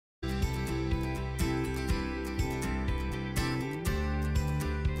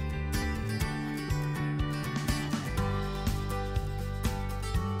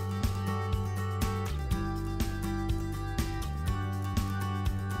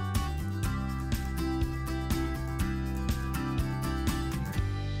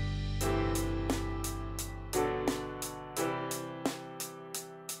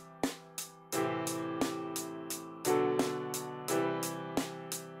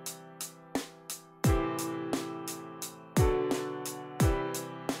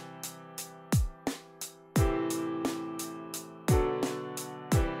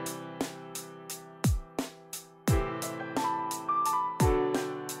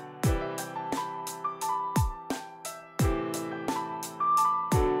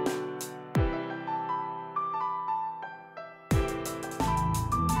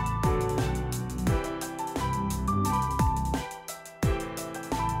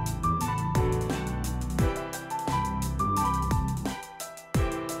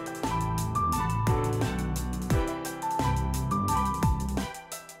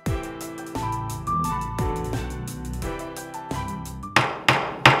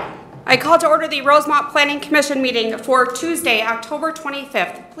I call to order the Rosemount Planning Commission meeting for Tuesday, October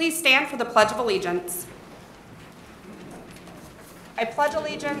 25th. Please stand for the Pledge of Allegiance. I pledge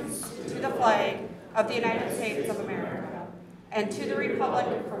allegiance to the flag of the United States of America and to the republic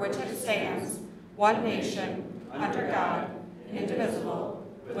for which it stands, one nation, under God, indivisible,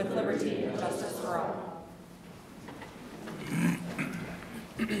 with liberty and justice for all.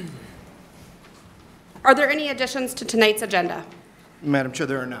 Are there any additions to tonight's agenda? Madam Chair,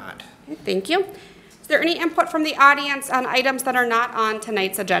 there are not. Okay, thank you. Is there any input from the audience on items that are not on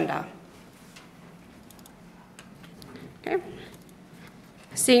tonight's agenda? Okay.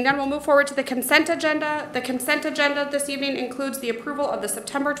 Seeing none, we'll move forward to the consent agenda. The consent agenda this evening includes the approval of the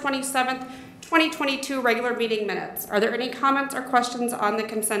September 27th, 2022 regular meeting minutes. Are there any comments or questions on the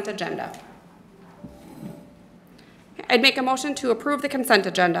consent agenda? I'd make a motion to approve the consent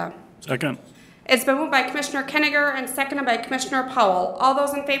agenda. Second. It's been moved by Commissioner Kenninger and seconded by Commissioner Powell. All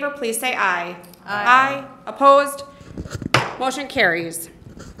those in favor, please say aye. Aye. Opposed? Motion carries.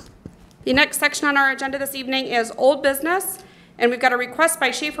 The next section on our agenda this evening is old business, and we've got a request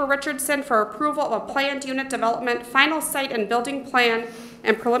by Schafer Richardson for approval of a planned unit development, final site and building plan,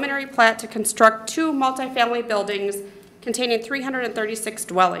 and preliminary plat to construct 2 multifamily buildings containing 336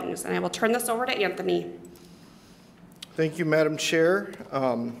 dwellings. And I will turn this over to Anthony. Thank you, Madam Chair.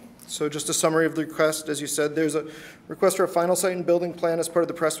 So just a summary of the request. As you said, there's a request for a final site and building plan as part of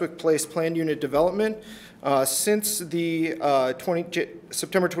the Prestwick Place planned unit development. Since the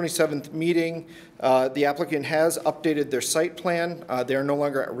September 27th meeting, the applicant has updated their site plan. They are no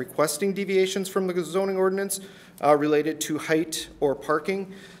longer requesting deviations from the zoning ordinance related to height or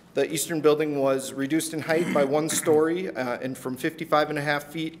parking. The eastern building was reduced in height by 1 story and from 55.5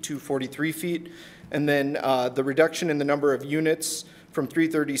 feet to 43 feet. And then the reduction in the number of units from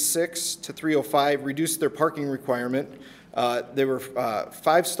 336 to 305 reduced their parking requirement. There were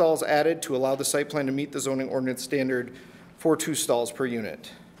 5 stalls added to allow the site plan to meet the zoning ordinance standard for 2 stalls per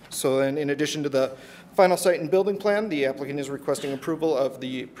unit. So then in addition to the final site and building plan, the applicant is requesting approval of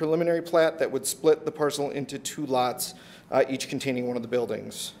the preliminary plat that would split the parcel into 2 lots, each containing 1 of the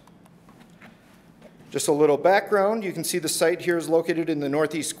buildings. Just a little background, you can see the site here is located in the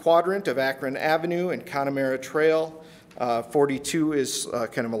northeast quadrant of Akron Avenue and Connemara Trail. 42 is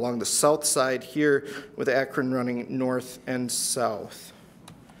kind of along the south side here, with Akron running north and south.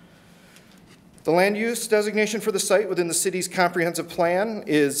 The land use designation for the site within the city's comprehensive plan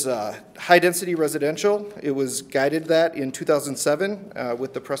is high-density residential. It was guided that in 2007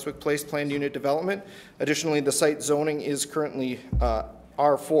 with the Prestwick Place planned unit development. Additionally, the site zoning is currently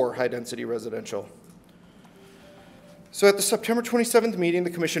R4 high-density residential. So at the September 27th meeting, the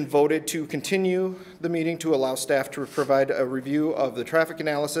Commission voted to continue the meeting to allow staff to provide a review of the traffic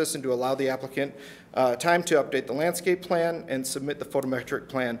analysis and to allow the applicant time to update the landscape plan and submit the photometric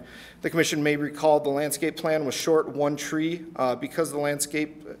plan. The Commission may recall the landscape plan was short 1 tree because the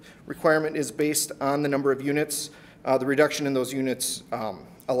landscape requirement is based on the number of units. The reduction in those units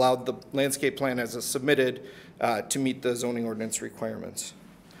allowed the landscape plan as submitted to meet the zoning ordinance requirements.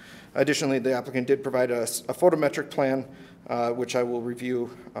 Additionally, the applicant did provide a photometric plan, which I will review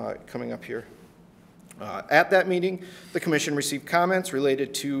coming up here. At that meeting, the Commission received comments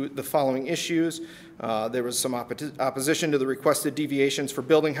related to the following issues. There was some opposition to the requested deviations for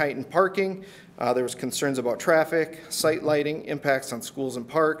building height and parking. There was concerns about traffic, site lighting, impacts on schools and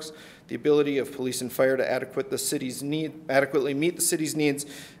parks, the ability of police and fire to adequately meet the city's needs,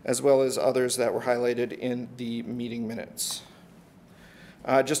 as well as others that were highlighted in the meeting minutes.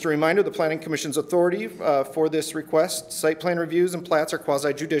 Just a reminder, the Planning Commission's authority for this request, site plan reviews and plats are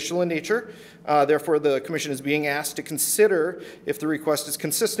quasi-judicial in nature. Therefore, the Commission is being asked to consider if the request is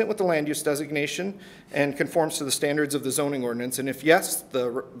consistent with the land use designation and conforms to the standards of the zoning ordinance. And if yes,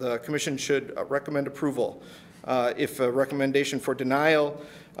 the Commission should recommend approval. If a recommendation for denial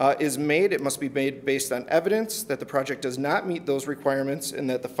is made, it must be made based on evidence that the project does not meet those requirements and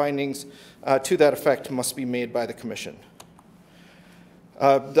that the findings to that effect must be made by the Commission.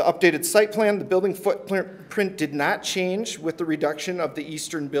 The updated site plan, the building footprint did not change with the reduction of the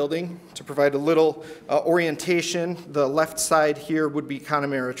eastern building. To provide a little orientation, the left side here would be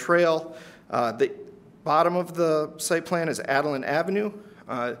Connemara Trail. The bottom of the site plan is Adeline Avenue,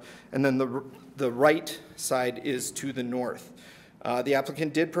 and then the right side is to the north. The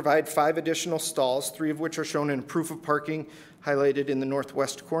applicant did provide 5 additional stalls, 3 of which are shown in proof of parking, highlighted in the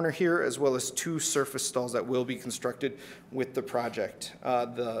northwest corner here, as well as 2 surface stalls that will be constructed with the project.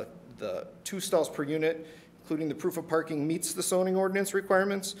 The 2 stalls per unit, including the proof of parking, meets the zoning ordinance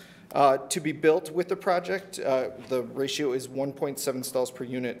requirements. To be built with the project, the ratio is 1.7 stalls per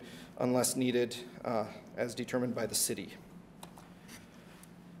unit unless needed as determined by the city.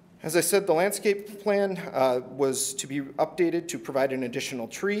 As I said, the landscape plan was to be updated to provide an additional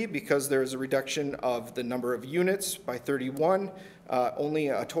tree because there is a reduction of the number of units by 31. Only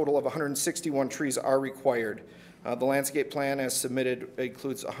a total of 161 trees are required. The landscape plan as submitted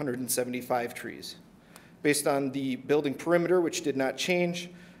includes 175 trees. Based on the building perimeter, which did not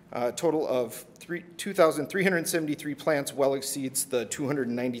change, a total of 2,373 plants well exceeds the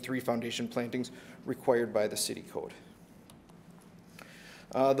 293 foundation plantings required by the city code.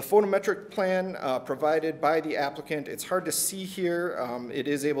 The photometric plan provided by the applicant, it's hard to see here. It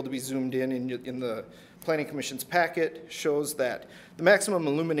is able to be zoomed in the Planning Commission's packet, shows that the maximum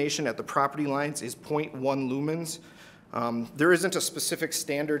illumination at the property lines is 0.1 lumens. There isn't a specific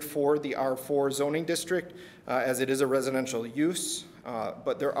standard for the R4 zoning district as it is a residential use,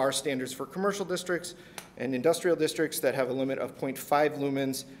 but there are standards for commercial districts and industrial districts that have a limit of 0.5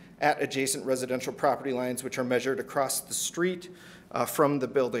 lumens at adjacent residential property lines, which are measured across the street from the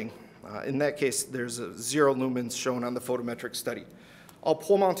building. In that case, there's 0 lumens shown on the photometric study. All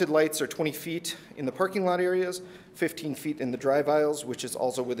pole-mounted lights are 20 feet in the parking lot areas, 15 feet in the drive aisles, which is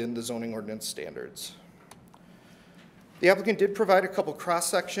also within the zoning ordinance standards. The applicant did provide a couple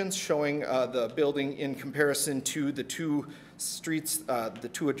cross-sections showing the building in comparison to the two streets, the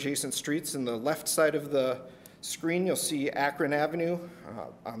two adjacent streets. In the left side of the screen, you'll see Akron Avenue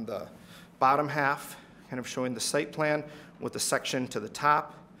on the bottom half, kind of showing the site plan with the section to the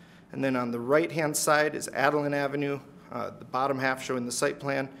top. And then on the right-hand side is Adeline Avenue, the bottom half showing the site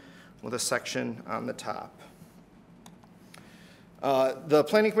plan with a section on the top. The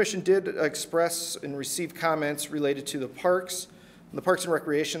Planning Commission did express and receive comments related to the parks. The Parks and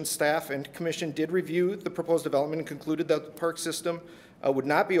Recreation staff and commission did review the proposed development and concluded that the park system would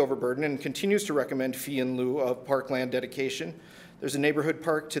not be overburdened and continues to recommend fee in lieu of parkland dedication. There's a neighborhood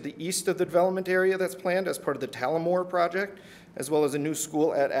park to the east of the development area that's planned as part of the Talamore project, as well as a new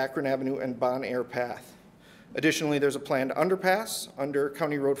school at Akron Avenue and Bon Air Path. Additionally, there's a planned underpass under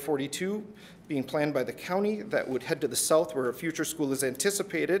County Road 42 being planned by the county that would head to the south where a future school is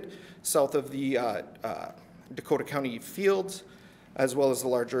anticipated, south of the Dakota County fields, as well as the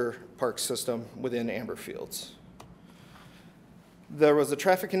larger park system within Amber Fields. There was a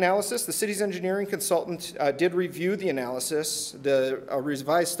traffic analysis. The city's engineering consultant did review the analysis. A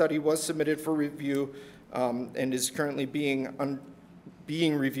revised study was submitted for review and is currently being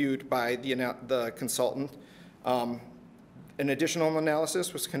reviewed by the consultant. An additional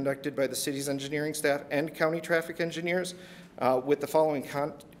analysis was conducted by the city's engineering staff and county traffic engineers with the following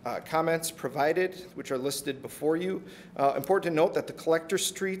comments provided, which are listed before you. Important to note that the collector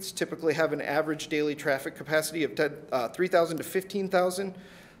streets typically have an average daily traffic capacity of 3,000 to 15,000.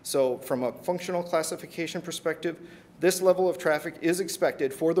 So from a functional classification perspective, this level of traffic is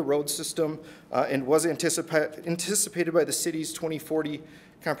expected for the road system and was anticipated by the city's 2040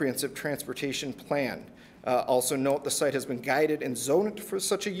 comprehensive transportation plan. Also note the site has been guided and zoned for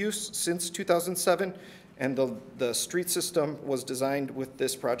such a use since 2007, and the street system was designed with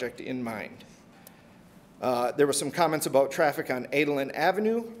this project in mind. There were some comments about traffic on Adeline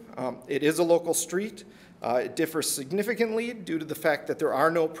Avenue. It is a local street. It differs significantly due to the fact that there are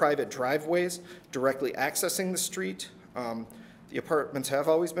no private driveways directly accessing the street. The apartments have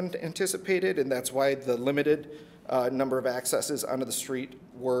always been anticipated, and that's why the limited number of accesses onto the street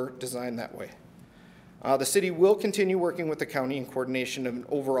were designed that way. The city will continue working with the county in coordination of an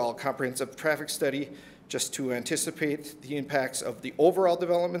overall comprehensive traffic study just to anticipate the impacts of the overall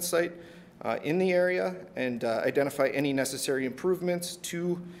development site in the area and identify any necessary improvements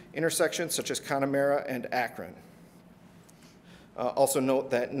to intersections such as Connemara and Akron. Also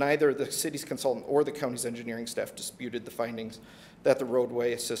note that neither the city's consultant or the county's engineering staff disputed the findings that the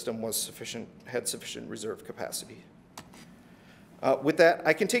roadway system had sufficient reserve capacity. With that,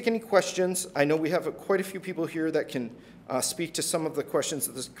 I can take any questions. I know we have quite a few people here that can speak to some of the questions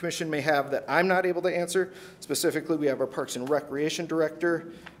that the commission may have that I'm not able to answer. Specifically, we have our Parks and Recreation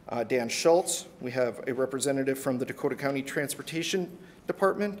Director, Dan Schultz. We have a representative from the Dakota County Transportation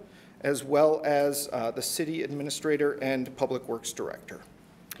Department, as well as the City Administrator and Public Works Director.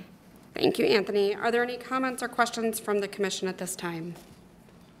 Thank you, Anthony. Are there any comments or questions from the commission at this time?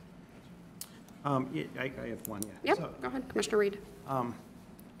 Yeah, I have one, yeah. Yep, So, go ahead, Commissioner Reed.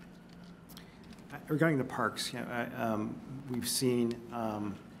 regarding the parks, we've seen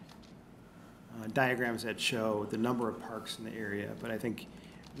diagrams that show the number of parks in the area, but I think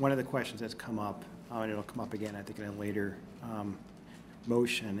one of the questions that's come up, and it'll come up again, I think, in a later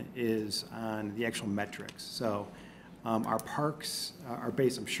motion, is on the actual metrics. So our parks are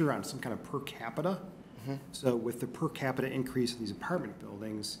based, I'm sure, on some kind of per capita. Mm-hmm. So with the per capita increase of these apartment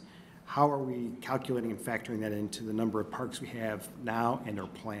buildings, how are we calculating and factoring that into the number of parks we have now and are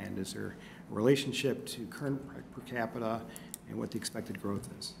planned? Is there a relationship to current per capita and what the expected growth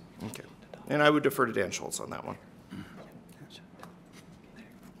is? Okay. And I would defer to Dan Schultz on that one.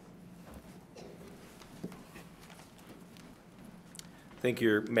 Thank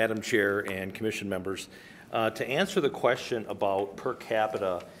you, Madam Chair and Commission members. To answer the question about per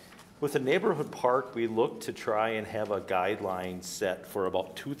capita, with a neighborhood park, we look to try and have a guideline set for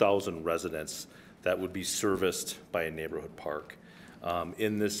about 2,000 residents that would be serviced by a neighborhood park.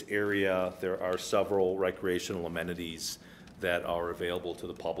 In this area, there are several recreational amenities that are available to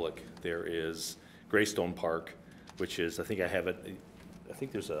the public. There is Greystone Park, which is, I think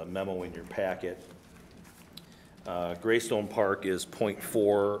there's a memo in your packet. Greystone Park is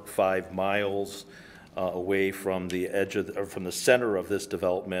 0.45 miles away from the edge of, or from the center of this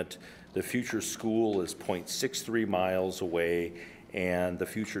development. The future school is 0.63 miles away, and the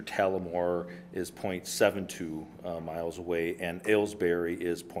future Tallamore is 0.72 miles away, and Aylesbury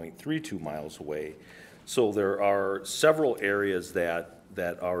is 0.32 miles away. So there are several areas that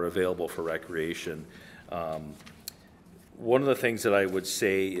are available for recreation. One of the things that I would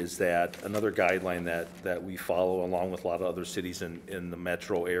say is that another guideline that we follow, along with a lot of other cities in the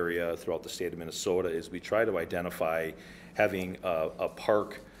metro area throughout the state of Minnesota, is we try to identify having a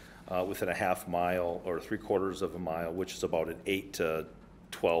park within a half mile or 3/4 of a mile, which is about an 8 to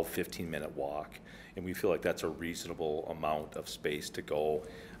 12, 15-minute walk. And we feel like that's a reasonable amount of space to go.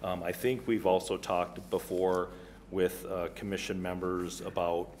 I think we've also talked before with commission members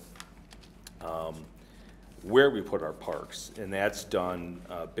about where we put our parks, and that's done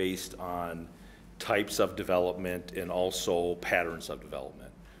based on types of development and also patterns of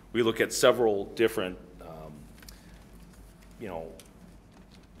development. We look at several different,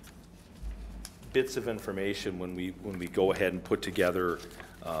 bits of information when we go ahead and put together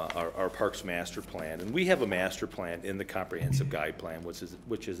our parks master plan. And we have a master plan in the comprehensive guide plan,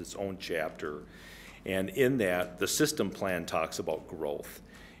 which is its own chapter. And in that, the system plan talks about growth.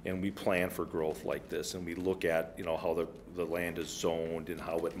 And we plan for growth like this, and we look at how the land is zoned and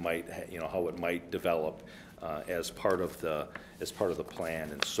how it might develop as part of the plan.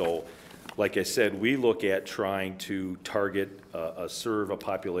 And so, like I said, we look at trying to target serve a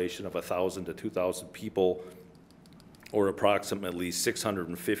population of 1,000 to 2,000 people, or approximately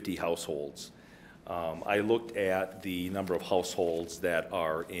 650 households. I looked at the number of households that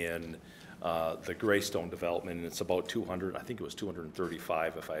are in the Greystone development, and it's about 200. I think it was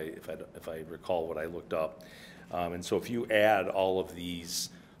 235, if I recall what I looked up. And so, if you add all of these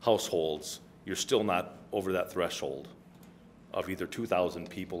households, you're still not over that threshold of either 2,000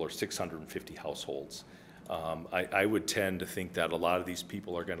 people or 650 households. I would tend to think that a lot of these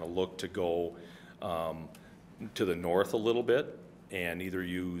people are going to look to go to the north a little bit and either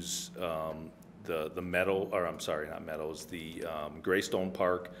use the Meadow, or I'm sorry, not Meadows, the Greystone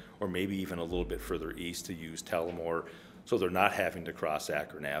Park, or maybe even a little bit further east to use Tallamore, so they're not having to cross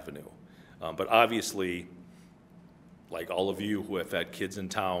Akron Avenue. But obviously, like all of you who have had kids in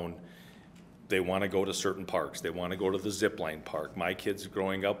town, they want to go to certain parks. They want to go to the zipline park. My kids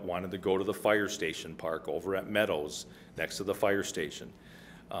growing up wanted to go to the fire station park over at Meadows next to the fire station.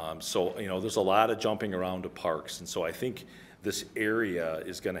 So, there's a lot of jumping around to parks, and so I think this area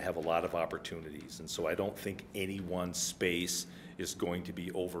is going to have a lot of opportunities, and so I don't think any one space is going to be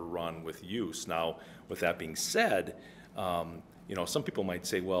overrun with use. Now, with that being said, some people might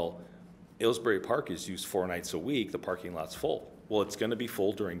say, well, Aylesbury Park is used 4 nights a week, the parking lot's full. Well, it's going to be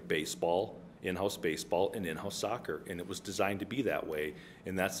full during baseball, in-house baseball, and in-house soccer, and it was designed to be that way,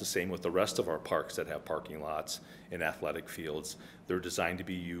 and that's the same with the rest of our parks that have parking lots and athletic fields. They're designed to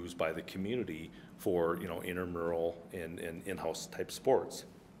be used by the community for intramural and in-house type sports.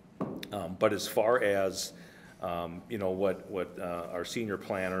 But as far as what our senior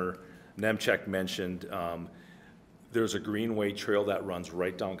planner Nemchek mentioned, there's a greenway trail that runs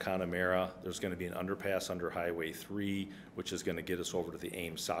right down Connemara. There's going to be an underpass under Highway 3, which is going to get us over to the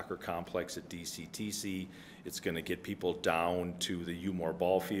Ames Soccer Complex at DCTC. It's going to get people down to the Umore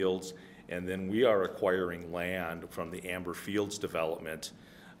ball fields. And then we are acquiring land from the Amber Fields development,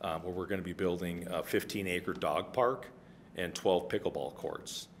 where we're going to be building a 15-acre dog park and 12 pickleball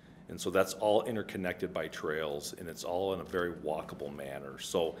courts. And so that's all interconnected by trails, and it's all in a very walkable manner.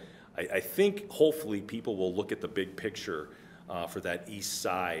 So I think hopefully people will look at the big picture for that east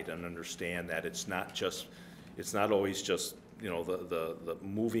side and understand that it's not always just the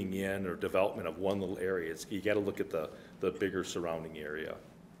moving in or development of one little area. You got to look at the bigger surrounding area.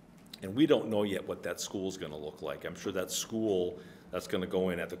 And we don't know yet what that school is going to look like. I'm sure that school that's going to go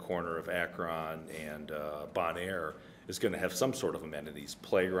in at the corner of Akron and Bon Air is going to have some sort of amenities,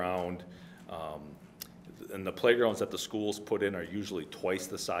 playground. And the playgrounds that the schools put in are usually twice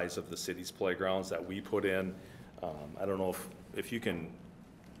the size of the city's playgrounds that we put in. I don't know if you can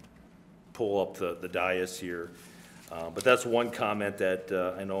pull up the dais here, but that's one comment that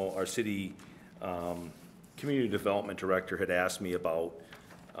I know our city community development director had asked me about,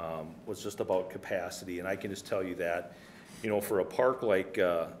 was just about capacity. And I can just tell you that, you know, for a park like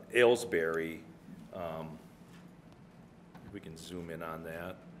Aylesbury, we can zoom in on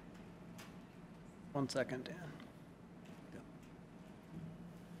that. 1 second, Dan.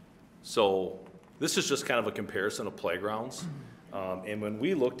 So this is just kind of a comparison of playgrounds. And when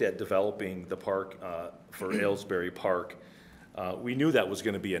we looked at developing the park for Aylesbury Park, we knew that was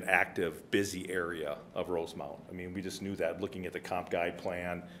going to be an active, busy area of Rosemount. I mean, we just knew that looking at the comp guide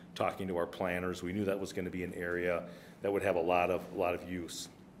plan, talking to our planners, we knew that was going to be an area that would have a lot of use.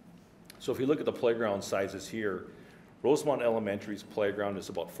 So if you look at the playground sizes here, Rosemount Elementary's playground is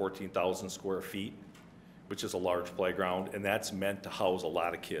about 14,000 square feet, which is a large playground, and that's meant to house a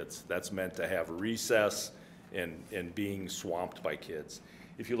lot of kids. That's meant to have recess and being swamped by kids.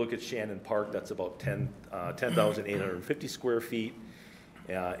 If you look at Shannon Park, that's about 10,850 square feet.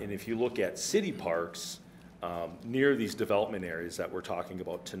 And if you look at city parks, near these development areas that we're talking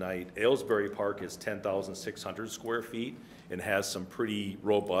about tonight, Aylesbury Park is 10,600 square feet and has some pretty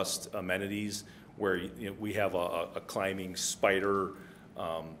robust amenities where, you know, we have a climbing spider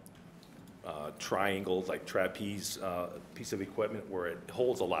triangle, like trapeze piece of equipment where it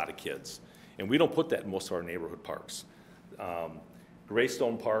holds a lot of kids. And we don't put that in most of our neighborhood parks.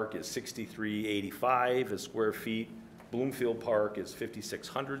 Greystone Park is 6,385 square feet. Bloomfield Park is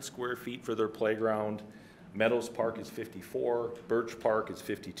 5,600 square feet for their playground. Meadows Park is 54. Birch Park is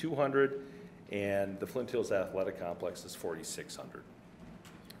 5,200. And the Flint Hills Athletic Complex is 4,600.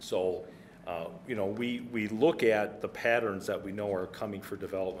 So, you know, we look at the patterns that we know are coming for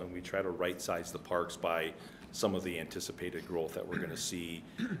development. We try to right-size the parks by some of the anticipated growth that we're going to see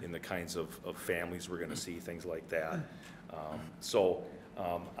in the kinds of families we're going to see, things like that.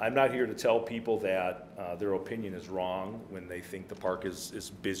 I'm not here to tell people that their opinion is wrong when they think the park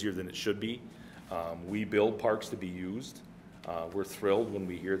is busier than it should be. We build parks to be used. We're thrilled when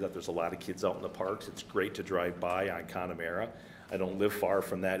we hear that there's a lot of kids out in the parks. It's great to drive by on Connemara. I don't live far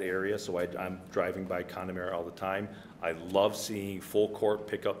from that area, so I'm driving by Connemara all the time. I love seeing full court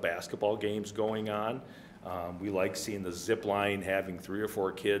pickup basketball games going on. We like seeing the zip line, having 3 or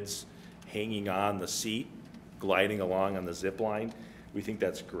 4 kids hanging on the seat, gliding along on the zip line. We think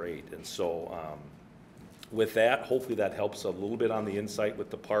that's great. And so with that, hopefully that helps a little bit on the insight with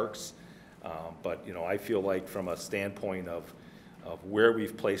the parks. But, you know, I feel like from a standpoint of where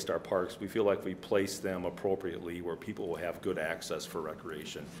we've placed our parks, we feel like we placed them appropriately where people will have good access for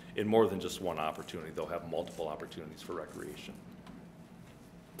recreation in more than just one opportunity. They'll have multiple opportunities for recreation.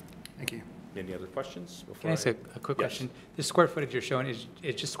 Thank you. Any other questions? Can I ask a quick question? The square footage you're showing is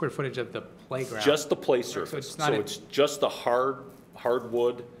just square footage of the playground? Just the play surface. So it's just the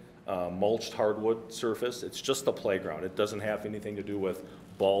hardwood, mulched hardwood surface. It's just the playground. It doesn't have anything to do with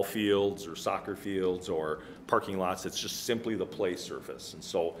ball fields or soccer fields or parking lots. It's just simply the play surface. And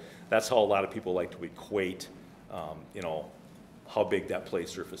so that's how a lot of people like to equate, you know, how big that play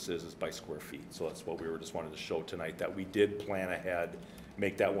surface is by square feet. So that's what we were just wanted to show tonight, that we did plan ahead,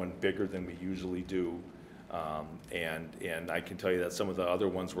 make that one bigger than we usually do. And I can tell you that some of the other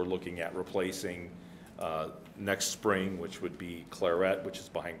ones we're looking at replacing next spring, which would be Claret, which is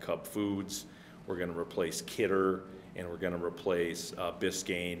behind Cub Foods. We're going to replace Kidder, and we're going to replace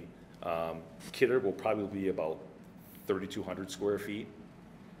Biscayne. Kidder will probably be about 3,200 square feet.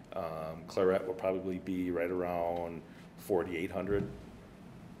 Claret will probably be right around 4,800,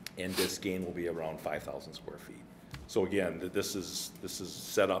 and Biscayne will be around 5,000 square feet. So again, this is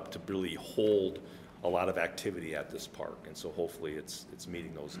set up to really hold a lot of activity at this park, and so hopefully it's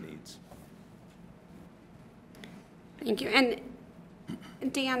meeting those needs. Thank you. And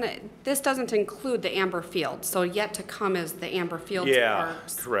Dan, this doesn't include the Amber Field, so yet to come is the Amber Field parks.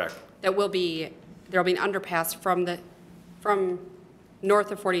 Yeah, correct. There'll be an underpass from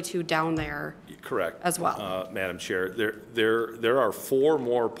north of 42 down there. Correct. As well. Madam Chair, there are 4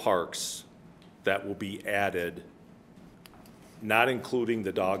 more parks that will be added, not including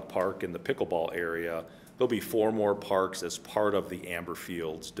the dog park and the pickleball area. There'll be 4 more parks as part of the Amber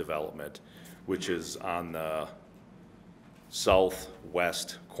Fields development, which is on the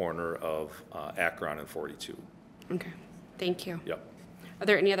southwest corner of Akron and 42. Okay, thank you. Yep. Are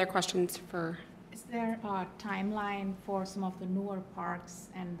there any other questions for Is there a timeline for some of the newer parks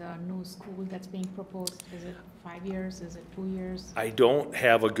and the new school that's being proposed? Is it 5 years? Is it 2 years? I don't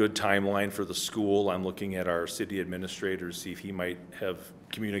have a good timeline for the school. I'm looking at our city administrator to see if he might have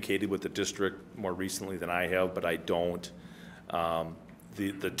communicated with the district more recently than I have, but I don't.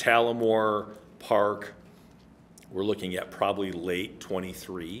 The Talamore Park, we're looking at probably late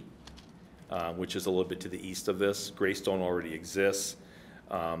 '23, which is a little bit to the east of this. Greystone already exists.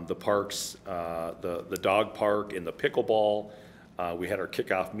 The parks, the dog park and the pickleball, we had our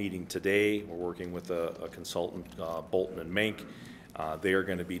kickoff meeting today. We're working with a consultant, Bolton and Mink. They are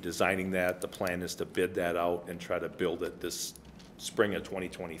going to be designing that. The plan is to bid that out and try to build it this spring of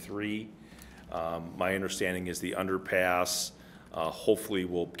 2023. My understanding is the underpass hopefully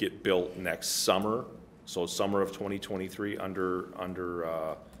will get built next summer. So summer of 2023 under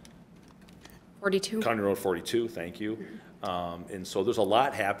 42. County Road 42, thank you. And so there's a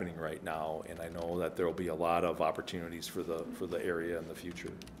lot happening right now, and I know that there will be a lot of opportunities for the area in the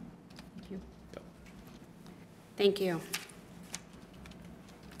future. Thank you. Yep. Thank you.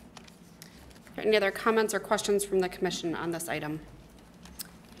 Any other comments or questions from the commission on this item?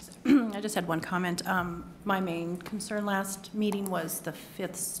 I just had one comment. My main concern last meeting was the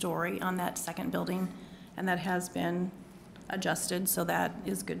 5th story on that second building, and that has been adjusted, so that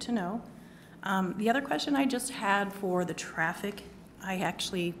is good to know. The other question I just had for the traffic, I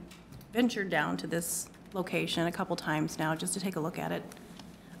actually ventured down to this location a couple times now just to take a look at it.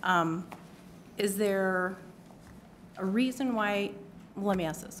 Is there a reason why, well, let me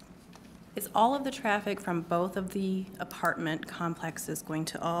ask this. Is all of the traffic from both of the apartment complexes going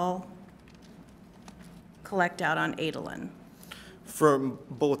to all collect out on Adelen? From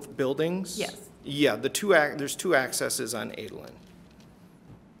both buildings? Yes. Yeah, there's 2 accesses on Adelen.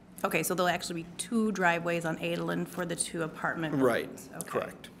 Okay, so there'll actually be 2 driveways on Adelen for the 2 apartment Right, buildings? Okay.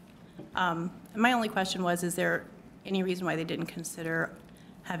 correct. My only question was, is there any reason why they didn't consider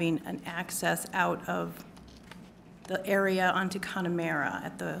having an access out of the area onto Connemara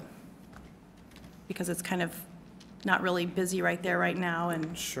at the, because it's kind of not really busy right there right now,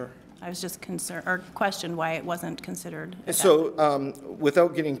 and Sure. I was just concerned, or questioned why it wasn't considered. at that So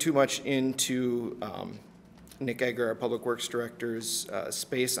without getting too much into Nick Egger, our Public Works Director's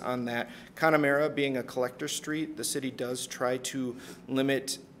space on that, Connemara being a collector street, the city does try to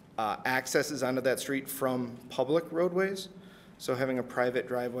limit accesses onto that street from public roadways. So having a private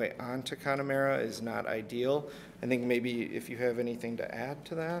driveway onto Connemara is not ideal. I think maybe if you have anything to add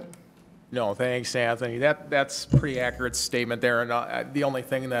to that? No, thanks, Anthony. That's a pretty accurate statement there. And the only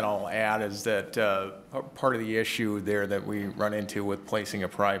thing that I'll add is that part of the issue there that we run into with placing a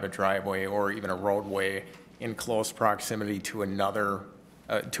private driveway or even a roadway in close proximity to another,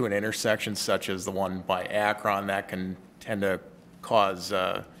 to an intersection such as the one by Akron, that can tend to cause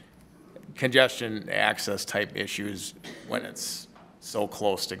congestion access type issues when it's so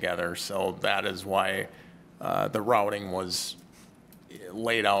close together. So that is why the routing was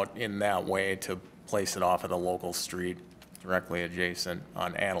laid out in that way, to place it off of the local street directly adjacent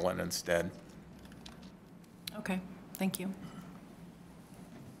on Adelen instead. Okay, thank you.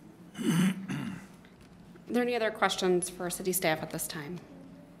 Are there any other questions for city staff at this time?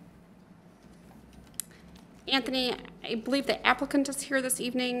 Anthony, I believe the applicant is here this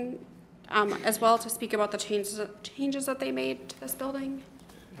evening as well to speak about the changes that they made to this building.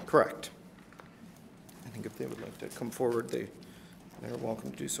 Correct. I think if they would like to come forward, they're welcome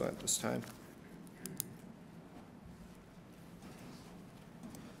to do so at this time.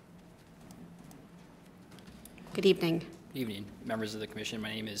 Good evening. Good evening, members of the commission. My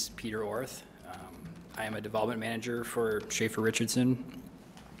name is Peter Orth. I am a development manager for Schafer Richardson,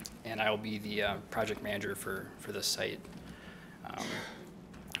 and I will be the project manager for this site.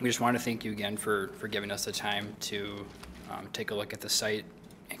 We just want to thank you again for giving us the time to take a look at the site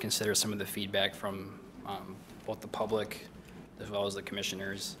and consider some of the feedback from both the public as well as the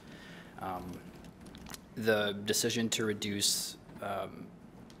commissioners. The decision to reduce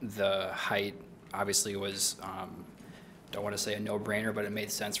the height obviously was, don't want to say a no-brainer, but it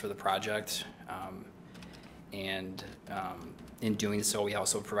made sense for the project. In doing so, we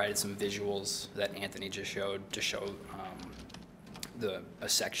also provided some visuals that Anthony just showed to show a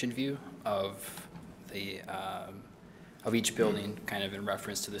section view of each building, kind of in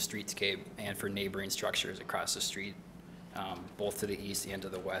reference to the streetscape and for neighboring structures across the street, both to the east and to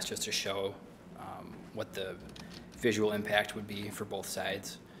the west, just to show what the visual impact would be for both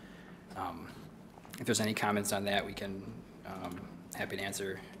sides. If there's any comments on that, we can, happy to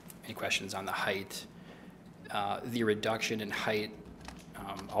answer any questions on the height. The reduction in height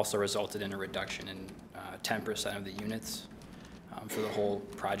also resulted in a reduction in 10% of the units for the whole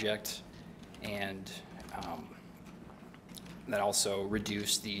project. and that also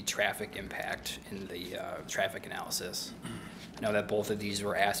reduced the traffic impact in the traffic analysis. I know that both of these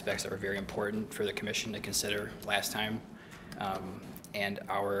were aspects that were very important for the commission to consider last time. And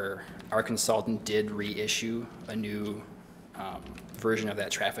our consultant did reissue a new version of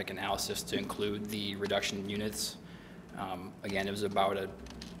that traffic analysis to include the reduction in units. Again, it was about a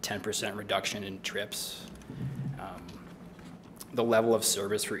 10% reduction in trips. The level of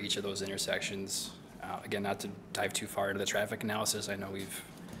service for each of those intersections, again, not to dive too far into the traffic analysis, I know we've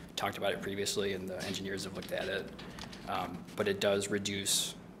talked about it previously and the engineers have looked at it, but it does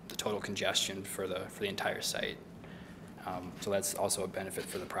reduce the total congestion for the entire site. So that's also a benefit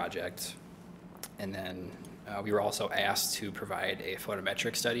for the project. And then we were also asked to provide a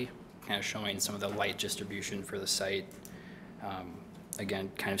photometric study, kind of showing some of the light distribution for the site. Again,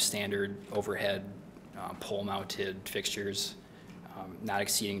 kind of standard overhead pole-mounted fixtures, not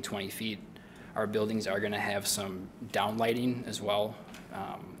exceeding 20 feet. Our buildings are going to have some downlighting as well,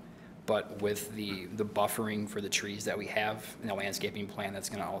 but with the buffering for the trees that we have in the landscaping plan, that's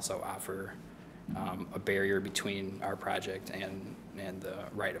going to also offer a barrier between our project and the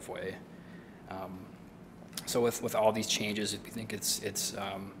right-of-way. So with all these changes, we think it's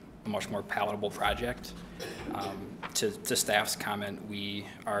a much more palatable project. To staff's comment, we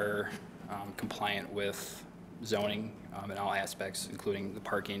are compliant with zoning in all aspects, including the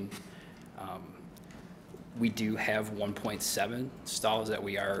parking. We do have 1.7 stalls that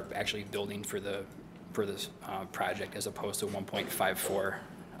we are actually building for this project, as opposed to 1.54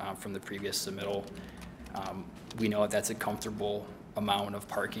 from the previous submittal. We know that that's a comfortable amount of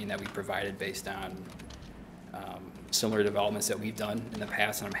parking that we provided based on similar developments that we've done in the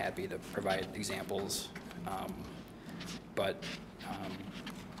past, and I'm happy to provide examples.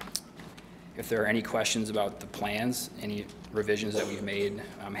 If there are any questions about the plans, any revisions that we've made,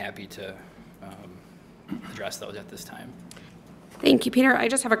 I'm happy to address those at this time. Thank you, Peter. I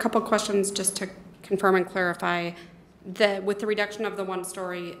just have a couple questions just to confirm and clarify. With the reduction of the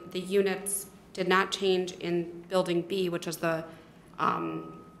 1-story, the units did not change in Building B, which is the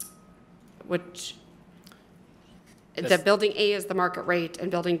Building A is the market rate, and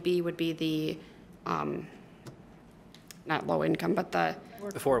Building B would be the not low income, but the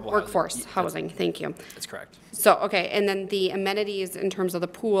Affordable workforce housing. Thank you. That's correct. So, okay, and then the amenities in terms of the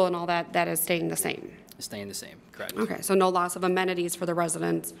pool and all that, that is staying the same? It's staying the same, correct. Okay, so no loss of amenities for the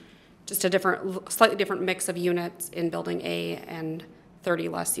residents, just a slightly different mix of units in Building A and 30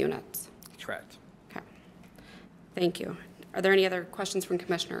 less units? Correct. Okay, thank you. Are there any other questions from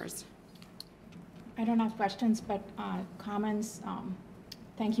commissioners? I don't have questions, but comments.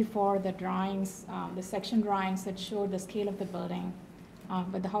 Thank you for the drawings, the section drawings that showed the scale of the building.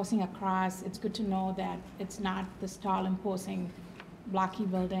 With the housing across, it's good to know that it's not this tall, imposing, blocky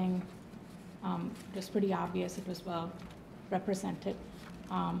building. It was pretty obvious. It was well represented.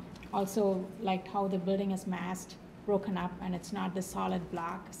 Also liked how the building is massed, broken up, and it's not the solid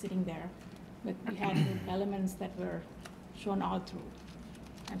block sitting there. But we had the elements that were shown all through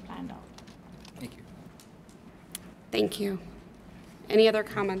and planned out. Thank you. Thank you. Any other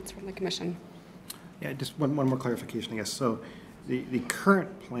comments from the commission? Yeah, just one more clarification, I guess. So the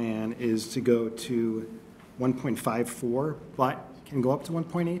current plan is to go to 1.54, but can go up to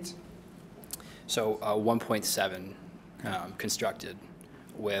 1.8? So 1.7 constructed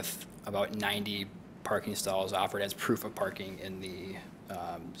with about 90 parking stalls offered as proof of parking in the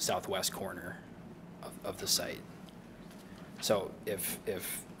southwest corner of the site. So if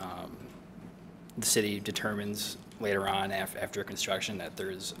the city determines later on after construction that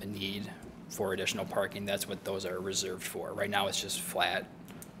there's a need for additional parking, that's what those are reserved for. Right now it's just flat.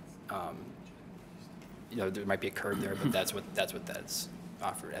 There might be a curb there, but that's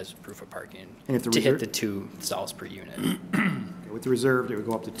offered as proof of parking to hit the 2 stalls per unit. Okay, with the reserved, it would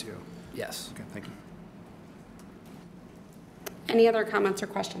go up to 2. Yes. Okay, thank you. Any other comments or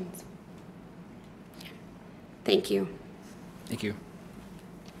questions? Thank you. Thank you.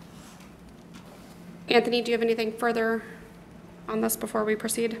 Anthony, do you have anything further on this before we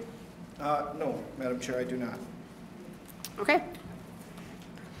proceed? No, Madam Chair, I do not. Okay.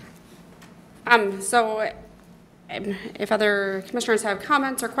 So if other commissioners have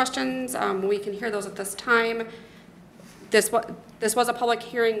comments or questions, we can hear those at this time. This was a public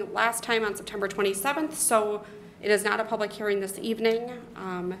hearing last time on September 27th, so it is not a public hearing this evening.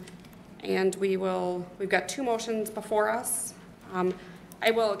 And we've got 2 motions before us. I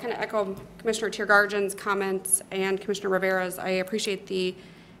will kind of echo Commissioner Tiergarjan's comments and Commissioner Rivera's. I appreciate the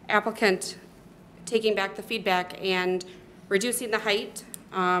applicant taking back the feedback and reducing the height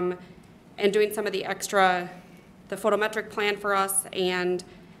and doing some of the extra, the photometric plan for us, and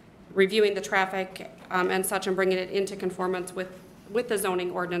reviewing the traffic and such and bringing it into conformance with the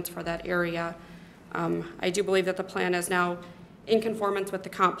zoning ordinance for that area. I do believe that the plan is now in conformance with the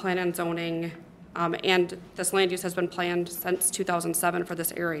comp plan and zoning, and this land use has been planned since 2007 for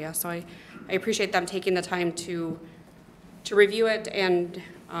this area. So I appreciate them taking the time to review it and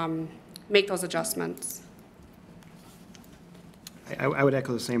make those adjustments. I would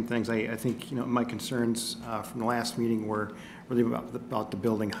echo the same things. I think, my concerns from the last meeting were really about the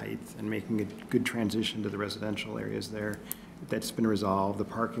building height and making a good transition to the residential areas there. That's been resolved. The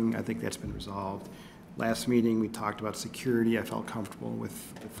parking, I think that's been resolved. Last meeting, we talked about security. I felt comfortable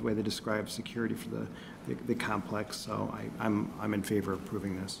with the way they described security for the complex, so I'm in favor of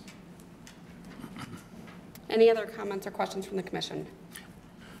approving this. Any other comments or questions from the commission?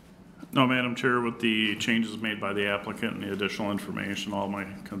 No, Madam Chair, with the changes made by the applicant and the additional information, all my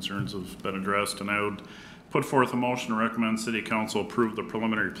concerns have been addressed, and I would put forth a motion to recommend City Council approve the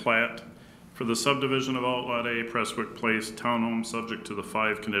preliminary plat for the subdivision of Outlot A, Prestwick Place Townhome, subject to the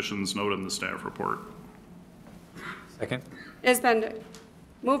 5 conditions noted in the staff report. Second. It has been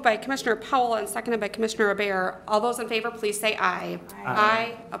moved by Commissioner Powell and seconded by Commissioner Abair. All those in favor, please say aye.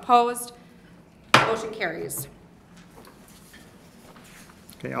 Aye. Opposed? Motion carries.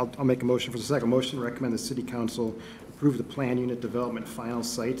 Okay, I'll make a motion for the second motion to recommend the City Council approve the plan unit development final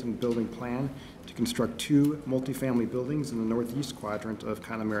site and building plan to construct 2 multifamily buildings in the northeast quadrant of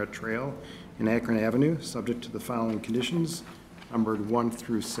Connemara Trail and Akron Avenue, subject to the following conditions, numbered 1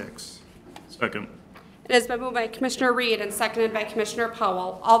 through 6. Second. It has been moved by Commissioner Reed and seconded by Commissioner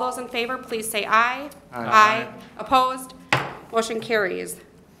Powell. All those in favor, please say aye. Aye. Opposed? Motion carries.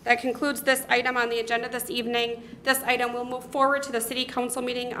 That concludes this item on the agenda this evening. This item will move forward to the City Council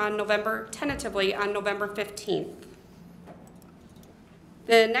meeting on tentatively on November 15th.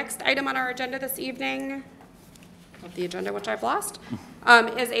 The next item on our agenda this evening, of the agenda which I've lost,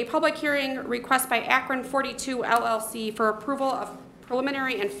 is a public hearing request by Akron 42 LLC for approval of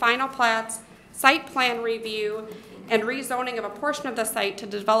preliminary and final plats, site plan review, and rezoning of a portion of the site to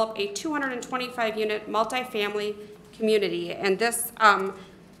develop a 225-unit multifamily community. And this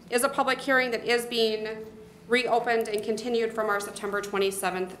is a public hearing that is being reopened and continued from our September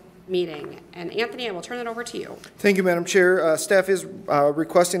 27th meeting. And Anthony, I will turn it over to you. Thank you, Madam Chair. Staff is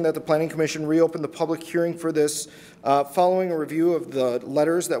requesting that the Planning Commission reopen the public hearing for this. Following a review of the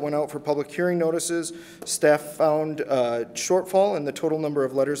letters that went out for public hearing notices, staff found a shortfall in the total number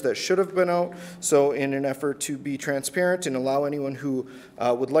of letters that should have been out. So in an effort to be transparent and allow anyone who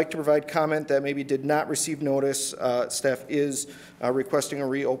would like to provide comment that maybe did not receive notice, staff is requesting a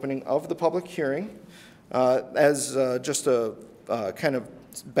reopening of the public hearing. As just a kind of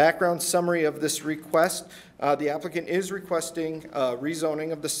background summary of this request, the applicant is requesting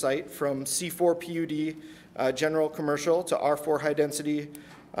rezoning of the site from C4 PUD general commercial to R4 high density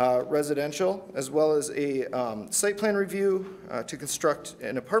residential, as well as a site plan review to construct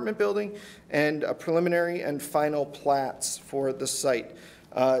an apartment building and a preliminary and final plats for the site.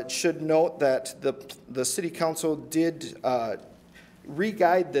 Should note that the City Council did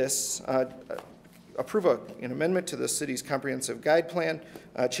re-guide this, approve an amendment to the city's comprehensive guide plan,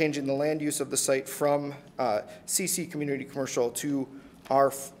 changing the land use of the site from CC community commercial to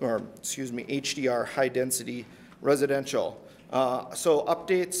HDR high density residential. So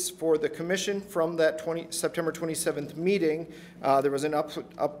updates for the commission from that September 27th meeting. There was an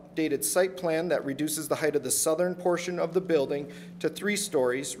updated site plan that reduces the height of the southern portion of the building to 3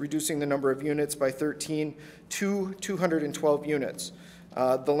 stories, reducing the number of units by 13 to 212 units.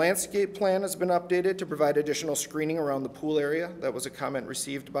 The landscape plan has been updated to provide additional screening around the pool area. That was a comment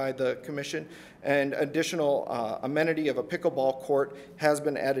received by the commission. And additional amenity of a pickleball court has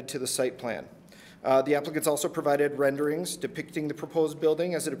been added to the site plan. The applicants also provided renderings depicting the proposed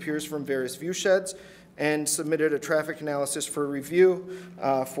building as it appears from various view sheds and submitted a traffic analysis for review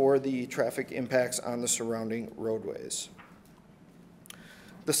for the traffic impacts on the surrounding roadways.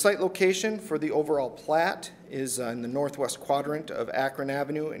 The site location for the overall plat is in the northwest quadrant of Akron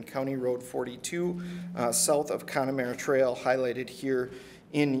Avenue and County Road 42, south of Connemara Trail, highlighted here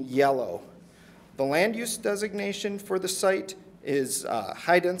in yellow. The land use designation for the site is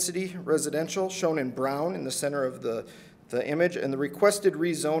high-density residential, shown in brown in the center of the image, and the requested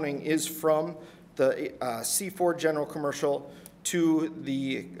rezoning is from the C4 general commercial to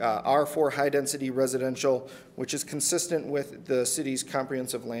the R4 high-density residential, which is consistent with the city's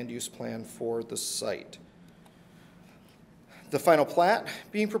comprehensive land use plan for the site. The final plat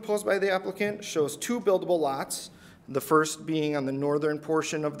being proposed by the applicant shows 2 buildable lots, the first being on the northern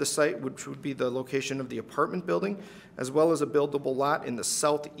portion of the site, which would be the location of the apartment building, as well as a buildable lot in the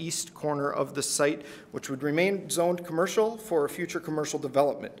southeast corner of the site, which would remain zoned commercial for future commercial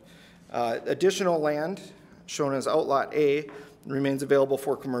development. Additional land, shown as Outlot A, remains available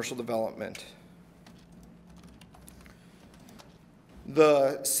for commercial development.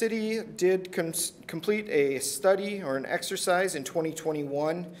 The city did complete a study or an exercise in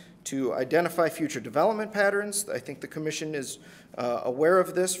 2021 to identify future development patterns. I think the commission is aware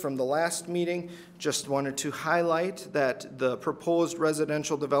of this from the last meeting. Just wanted to highlight that the proposed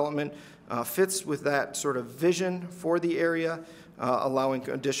residential development fits with that sort of vision for the area, allowing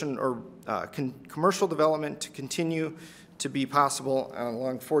commercial development to continue to be possible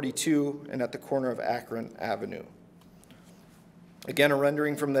along 42 and at the corner of Akron Avenue. Again, a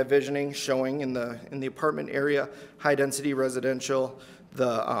rendering from that visioning showing in the apartment area, high-density residential.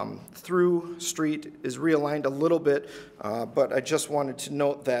 The through street is realigned a little bit, but I just wanted to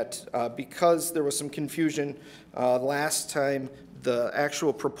note that because there was some confusion last time, the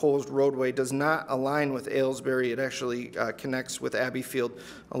actual proposed roadway does not align with Aylesbury. It actually connects with Abbeyfield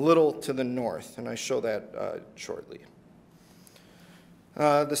a little to the north, and I show that shortly.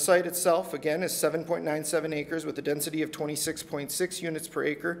 The site itself, again, is 7.97 acres with a density of 26.6 units per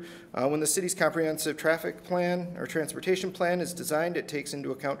acre. When the city's comprehensive traffic plan or transportation plan is designed, it takes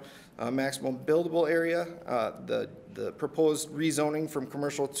into account maximum buildable area. The proposed rezoning from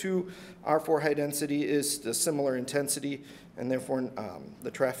commercial to R4 high density is a similar intensity, and therefore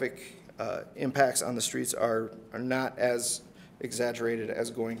the traffic impacts on the streets are not as exaggerated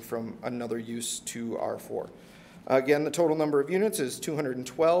as going from another use to R4. Again, the total number of units is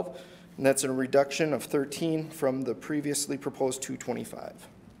 212, and that's a reduction of 13 from the previously proposed 225.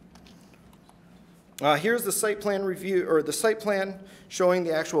 Here's the site plan review, or the site plan showing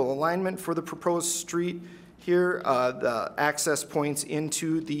the actual alignment for the proposed street. Here, the access points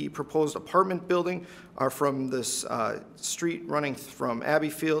into the proposed apartment building are from this street running from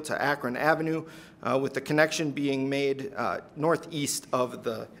Abbeyfield to Akron Avenue, with the connection being made northeast of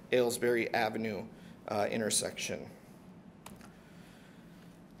the Aylesbury Avenue intersection.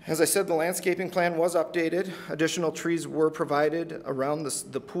 As I said, the landscaping plan was updated. Additional trees were provided around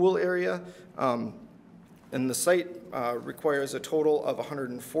the pool area, and the site requires a total of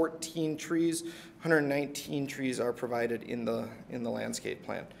 114 trees. 119 trees are provided in the landscape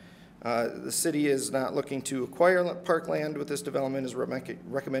plan. The city is not looking to acquire parkland with this development, is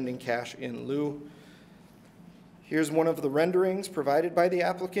recommending cash in lieu. Here's one of the renderings provided by the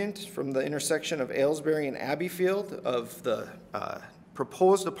applicant from the intersection of Aylesbury and Abbeyfield of the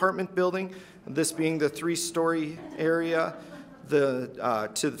proposed apartment building, this being the 3-story area,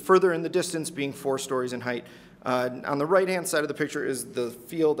 to further in the distance being 4 stories in height. On the right-hand side of the picture is the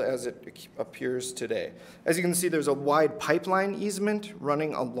field as it appears today. As you can see, there's a wide pipeline easement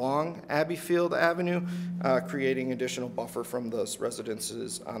running along Abbeyfield Avenue, creating additional buffer from those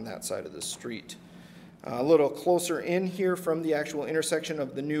residences on that side of the street. A little closer in here from the actual intersection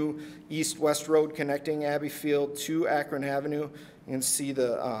of the new east-west road connecting Abbeyfield to Akron Avenue, you can see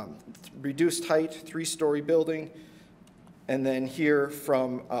the reduced height 3-story building, and then here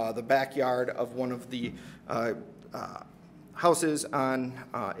from the backyard of one of the houses on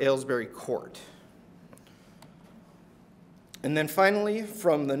Aylesbury Court. And then finally,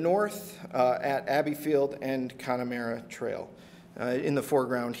 from the north at Abbeyfield and Connemara Trail. In the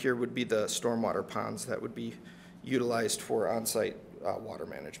foreground here would be the stormwater ponds that would be utilized for on-site water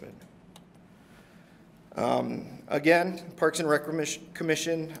management. Again, Parks and Rec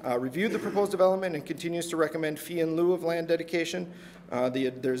Commission reviewed the proposed development and continues to recommend fee in lieu of land dedication.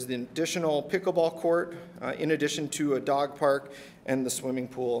 There's the additional pickleball court in addition to a dog park and the swimming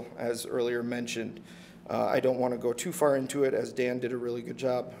pool, as earlier mentioned. I don't want to go too far into it, as Dan did a really good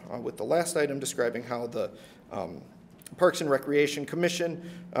job with the last item describing how the Parks and Recreation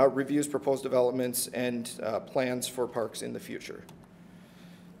Commission reviews proposed developments and plans for parks in the future.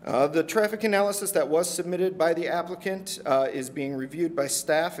 The traffic analysis that was submitted by the applicant is being reviewed by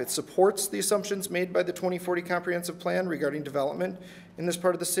staff. It supports the assumptions made by the 2040 Comprehensive Plan regarding development in this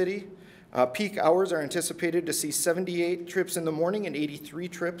part of the city. Peak hours are anticipated to see 78 trips in the morning and 83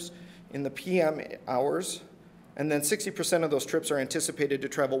 trips in the PM hours. And then 60% of those trips are anticipated to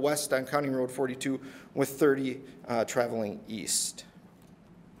travel west on County Road 42, with 30 traveling east.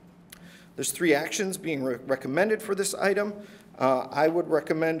 There's 3 actions being recommended for this item. I would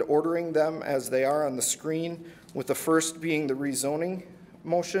recommend ordering them as they are on the screen, with the first being the rezoning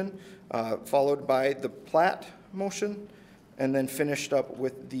motion, followed by the plat motion, and then finished up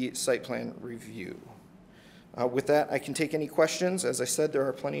with the site plan review. With that, I can take any questions. As I said, there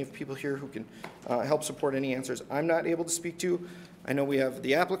are plenty of people here who can help support any answers I'm not able to speak to. I know we have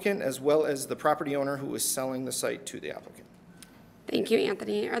the applicant as well as the property owner who is selling the site to the applicant. Thank you,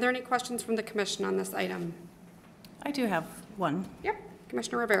 Anthony. Are there any questions from the commission on this item? I do have one. Yep,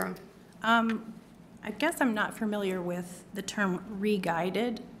 Commissioner Rivera. I guess I'm not familiar with the term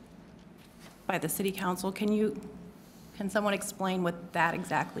re-guided by the city council. Can someone explain what that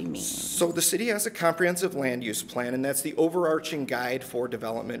exactly means? So the city has a comprehensive land use plan, and that's the overarching guide for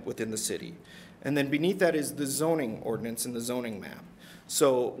development within the city. And then beneath that is the zoning ordinance and the zoning map.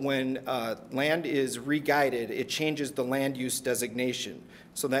 So when land is re-guided, it changes the land use designation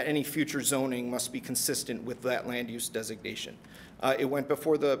so that any future zoning must be consistent with that land use designation. It went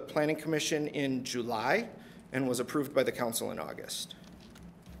before the Planning Commission in July and was approved by the council in August.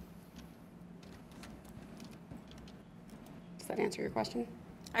 Does that answer your question?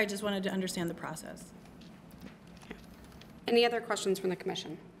 I just wanted to understand the process. Any other questions from the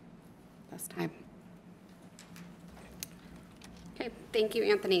commission this time? Okay, thank you,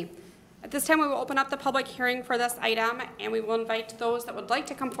 Anthony. At this time, we will open up the public hearing for this item, and we will invite those that would like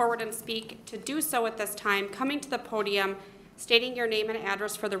to come forward and speak to do so at this time, coming to the podium, stating your name and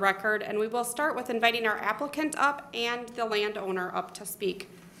address for the record, and we will start with inviting our applicant up and the landowner up to speak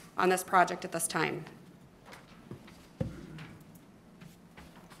on this project at this time.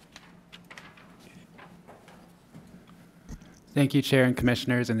 Thank you, Chair and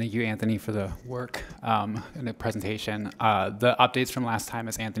Commissioners, and thank you, Anthony, for the work in the presentation. The updates from last time,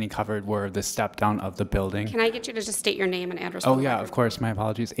 as Anthony covered, were the step down of the building. Can I get you to just state your name and address? Oh, yeah, of course. My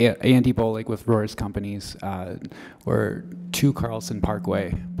apologies. Andy Bolig with Roars Companies. We're 2 Carlson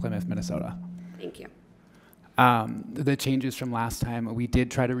Parkway, Plymouth, Minnesota. Thank you. The changes from last time, we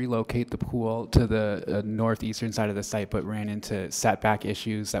did try to relocate the pool to the northeastern side of the site, but ran into setback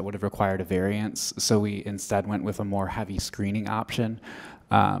issues that would have required a variance. So we instead went with a more heavy screening option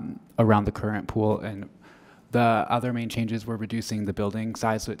around the current pool. And the other main changes were reducing the building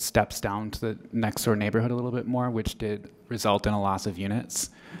size, so it steps down to the next door neighborhood a little bit more, which did result in a loss of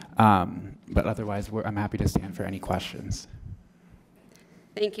units. But otherwise, I'm happy to stand for any questions.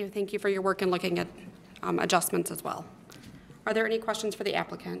 Thank you. Thank you for your work in looking at adjustments as well. Are there any questions for the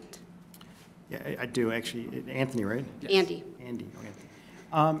applicant? Yeah, I do, actually. Anthony, right? Yes. Andy. Andy,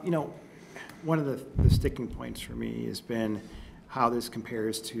 okay. You know, one of the sticking points for me has been how this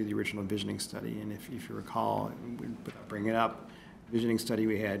compares to the original visioning study. And if you recall, bring it up, visioning study,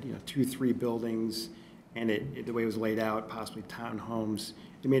 we had 2-3 buildings, and the way it was laid out, possibly townhomes,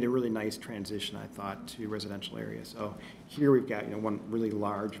 it made a really nice transition, I thought, to residential area. So here we've got one really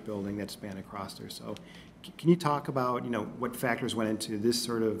large building that spanned across there. So can you talk about what factors went into this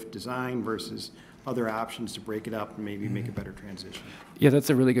sort of design versus other options to break it up and maybe make a better transition? Yeah, that's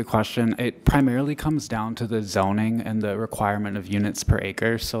a really good question. It primarily comes down to the zoning and the requirement of units per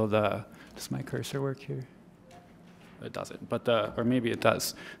acre. So does my cursor work here? It doesn't, but or maybe it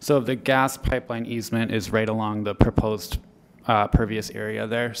does. So the gas pipeline easement is right along the proposed pervious area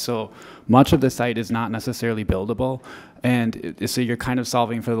there. So much of the site is not necessarily buildable. And so you're kind of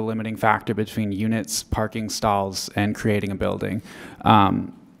solving for the limiting factor between units, parking stalls, and creating a building.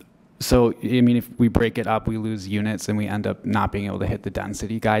 So, I mean, if we break it up, we lose units and we end up not being able to hit the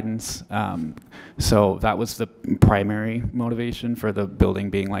density guidance. So that was the primary motivation for the building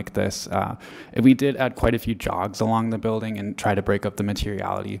being like this. We did add quite a few jogs along the building and try to break up the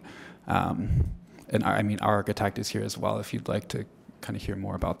materiality. And our architect is here as well if you'd like to kind of hear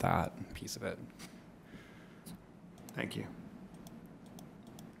more about that piece of it. Thank you.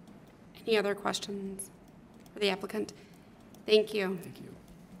 Any other questions for the applicant? Thank you. Thank you.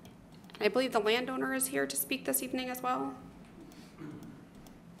 I believe the landowner is here to speak this evening as well.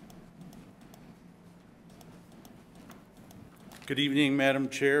 Good evening, Madam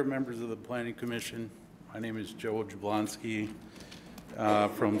Chair, members of the Planning Commission. My name is Joe Jablonski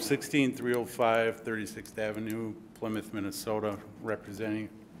from 16305 36th Avenue, Plymouth, Minnesota, representing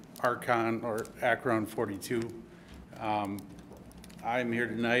Akron 42. I'm here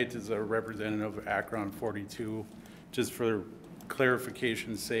tonight as a representative of Akron 42. Just for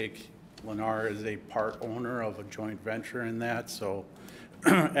clarification's sake, Lennar is a part owner of a joint venture in that, so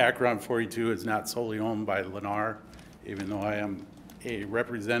Akron 42 is not solely owned by Lennar. Even though I am a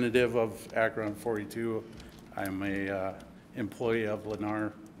representative of Akron 42, I'm a employee of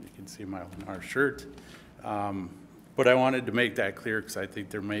Lennar. You can see my Lennar shirt. But I wanted to make that clear because I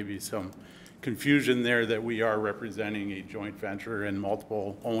think there may be some confusion there that we are representing a joint venture and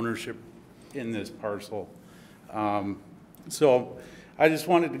multiple ownership in this parcel. So I just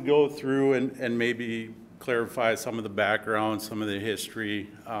wanted to go through and maybe clarify some of the background, some of the history,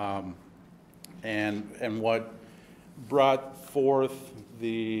 and what brought forth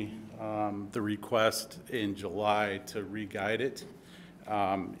the request in July to re-guide it.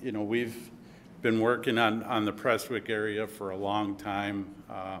 We've been working on the Prestwick area for a long time.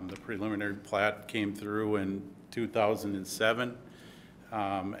 The preliminary plat came through in 2007.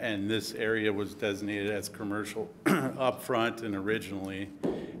 And this area was designated as commercial up front and originally.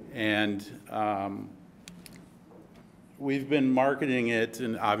 And we've been marketing it,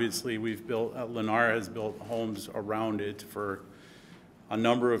 and obviously we've built, Lennar has built homes around it for a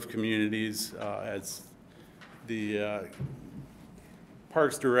number of communities. As the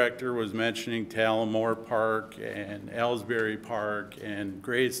Parks Director was mentioning, Talamore Park and Ellsbury Park and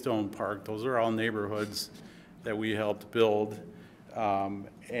Greystone Park, those are all neighborhoods that we helped build.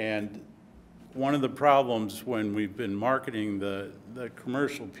 And one of the problems when we've been marketing the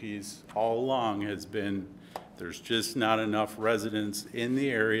commercial piece all along has been there's just not enough residents in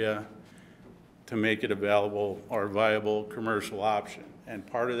the area to make it available or viable commercial option. And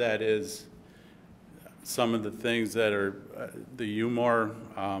part of that is some of the things that are the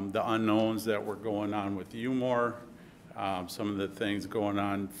UMOR, the unknowns that were going on with UMOR, some of the things going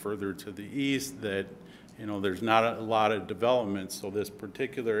on further to the east that, you know, there's not a lot of development. So this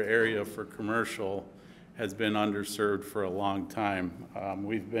particular area for commercial has been underserved for a long time.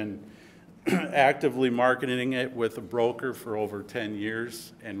 We've been actively marketing it with a broker for over 10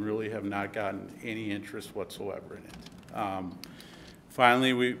 years and really have not gotten any interest whatsoever in it.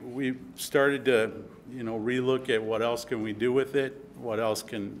 Finally, we started to, you know, relook at what else can we do with it, what else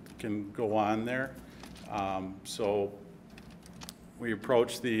can go on there. So we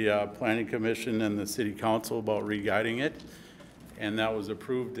approached the Planning Commission and the City Council about re-guiding it, and that was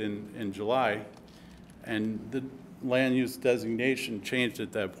approved in July. And the land use designation changed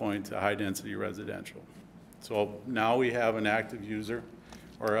at that point to high-density residential. So now we have an active user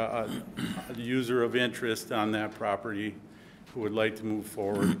or a user of interest on that property who would like to move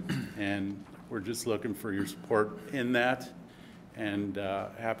forward, and we're just looking for your support in that, and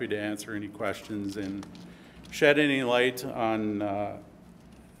happy to answer any questions and shed any light on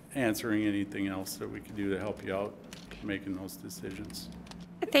answering anything else that we could do to help you out making those decisions.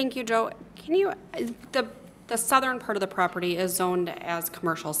 Thank you, Joe. Can you, the southern part of the property is zoned as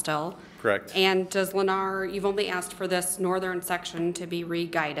commercial still? Correct. And does Lennar, you've only asked for this northern section to be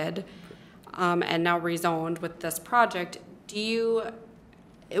re-guided and now rezoned with this project.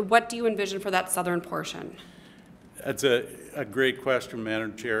 What do you envision for that southern portion? That's a great question,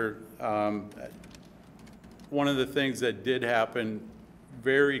 Madam Chair. One of the things that did happen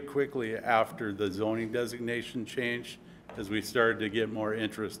very quickly after the zoning designation change is we started to get more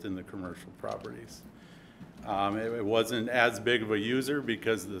interest in the commercial properties. It wasn't as big of a user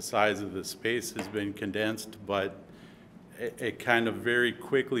because the size of the space has been condensed, but it kind of very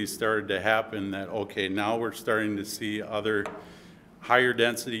quickly started to happen that, okay, now we're starting to see other higher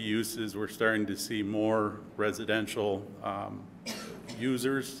density uses. We're starting to see more residential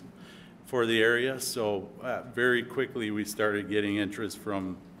users for the area. So very quickly we started getting interest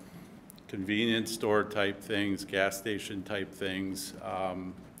from convenience store type things, gas station type things,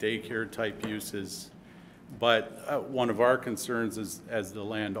 daycare type uses. But one of our concerns as the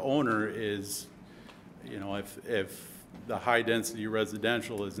landowner is, you know, if the high density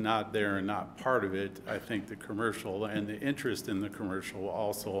residential is not there and not part of it, I think the commercial and the interest in the commercial will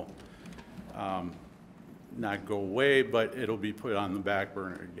also not go away, but it'll be put on the back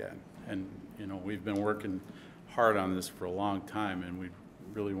burner again. And, you know, we've been working hard on this for a long time, and we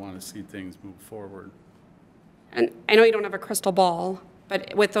really want to see things move forward. And I know you don't have a crystal ball,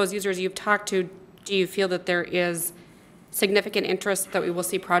 but with those users you've talked to, do you feel that there is significant interest that we will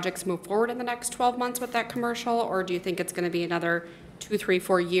see projects move forward in the next 12 months with that commercial, or do you think it's going to be another 2, 3,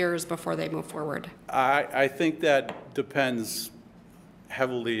 4 years before they move forward? I think that depends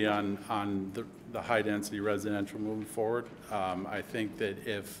heavily on the high density residential moving forward. I think that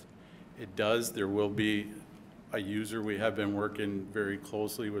if it does, there will be a user. We have been working very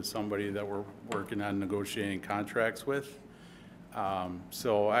closely with somebody that we're working on negotiating contracts with.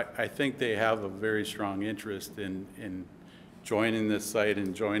 So I think they have a very strong interest in joining this site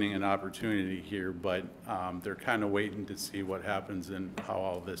and joining an opportunity here, but they're kind of waiting to see what happens and how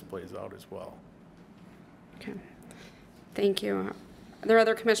all this plays out as well. Okay, thank you. Are there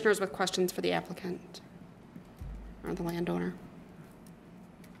other commissioners with questions for the applicant or the landowner?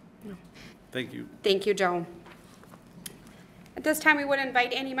 No. Thank you. Thank you, Joe. At this time, we would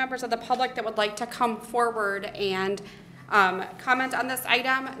invite any members of the public that would like to come forward and comment on this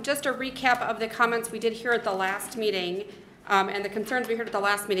item. Just a recap of the comments we did hear at the last meeting and the concerns we heard at the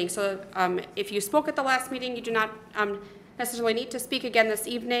last meeting. So if you spoke at the last meeting, you do not necessarily need to speak again this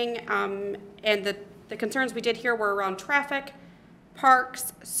evening. And the concerns we did hear were around traffic,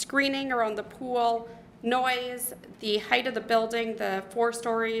 parks, screening around the pool, noise, the height of the building, the 4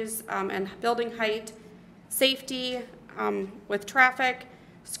 stories and building height, safety with traffic,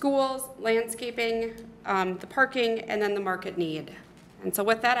 schools, landscaping, the parking, and then the market need. And so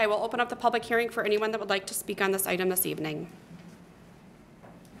with that, I will open up the public hearing for anyone that would like to speak on this item this evening.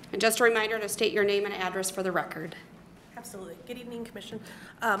 And just a reminder to state your name and address for the record. Absolutely. Good evening, Commission.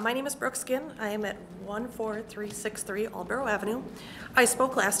 My name is Brooke Skin. I am at 14363 Aldborough Avenue. I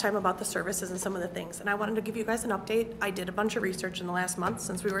spoke last time about the services and some of the things, and I wanted to give you guys an update. I did a bunch of research in the last month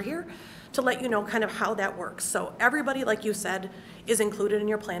since we were here to let you know kind of how that works. So everybody, like you said, is included in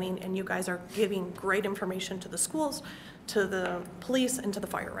your planning, and you guys are giving great information to the schools, to the police, and to the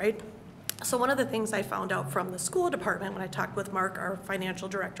fire, right? So one of the things I found out from the school department when I talked with Mark, our financial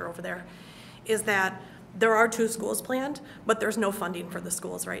director over there, is that there are 2 schools planned, but there's no funding for the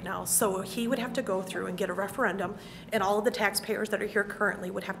schools right now. So he would have to go through and get a referendum, and all of the taxpayers that are here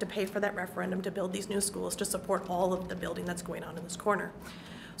currently would have to pay for that referendum to build these new schools to support all of the building that's going on in this corner.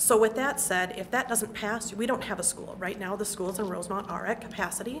 So with that said, if that doesn't pass, we don't have a school. Right now, the schools in Rosemount are at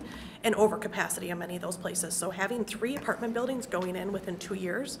capacity and over capacity in many of those places. So having 3 apartment buildings going in within 2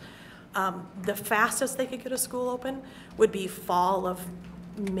 years, the fastest they could get a school open would be fall of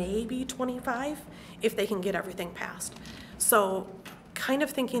maybe 25 if they can get everything passed. So kind of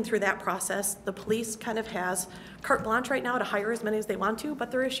thinking through that process, the police kind of has carte blanche right now to hire as many as they want to, but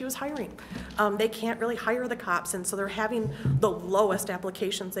their issue is hiring. They can't really hire the cops, and so they're having the lowest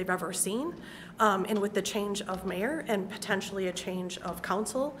applications they've ever seen. And with the change of mayor and potentially a change of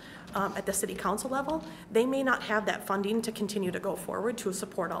council at the city council level, they may not have that funding to continue to go forward to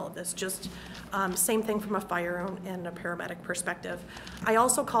support all of this. Just same thing from a fire and a paramedic perspective. I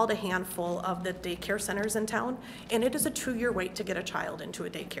also called a handful of the daycare centers in town, and it is a 2-year wait to get a child into a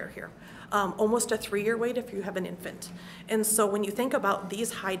daycare here. Almost a 3-year wait if you have an infant. And so when you think about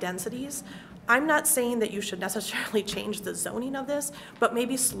these high densities, I'm not saying that you should necessarily change the zoning of this, but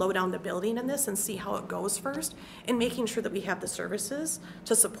maybe slow down the building in this and see how it goes first, and making sure that we have the services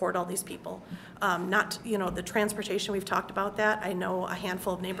to support all these people. Not, the transportation, we've talked about that. I know a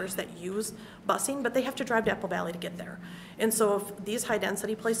handful of neighbors that use busing, but they have to drive to Apple Valley to get there. And so if these high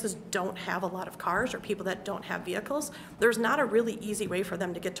density places don't have a lot of cars or people that don't have vehicles, there's not a really easy way for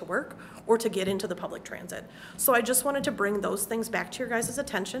them to get to work or to get into the public transit. So I just wanted to bring those things back to your guys'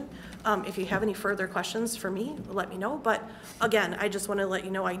 attention. If you have any further questions for me, let me know. But again, I just want to let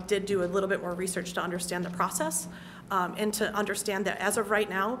you know I did do a little bit more research to understand the process and to understand that as of right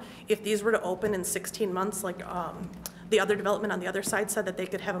now, if these were to open in 16 months, like the other development on the other side said that they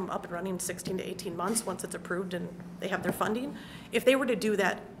could have them up and running in 16 to 18 months once it's approved and they have their funding. If they were to do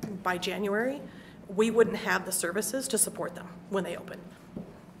that by January, we wouldn't have the services to support them when they open.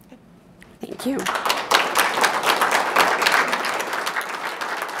 Okay. Thank you.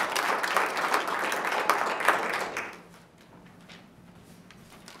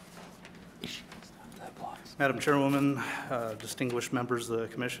 Madam Chairwoman, distinguished members of the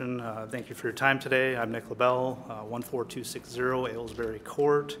Commission, thank you for your time today. I'm Nick LaBelle, 14260 Aylesbury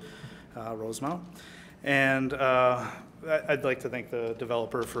Court, Rosemount. And I'd like to thank the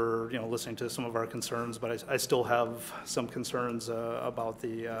developer for listening to some of our concerns, but I still have some concerns about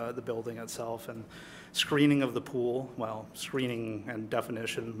the building itself and screening of the pool. Well, screening and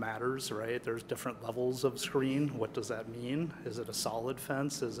definition matters, right? There's different levels of screen. What does that mean? Is it a solid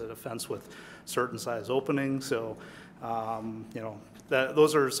fence? Is it a fence with certain size openings? So,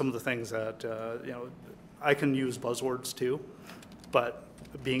 those are some of the things that, I can use buzzwords too, but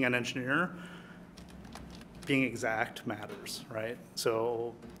being an engineer, being exact matters, right?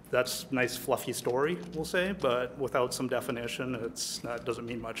 So that's a nice fluffy story, we'll say, but without some definition, that doesn't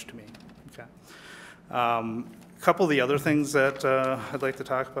mean much to me, okay? A couple of the other things that I'd like to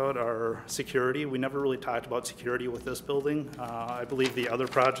talk about are security. We never really talked about security with this building. I believe the other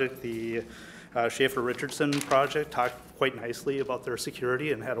project, the Schafer Richardson project, talked quite nicely about their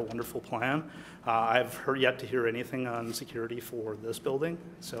security and had a wonderful plan. I've yet to hear anything on security for this building.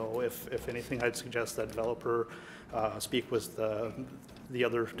 So if anything, I'd suggest that developer speak with the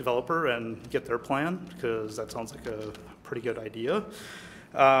other developer and get their plan, because that sounds like a pretty good idea.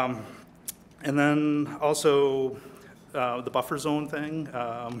 And then also the buffer zone thing.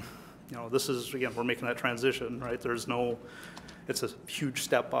 This is, again, we're making that transition, right? It's a huge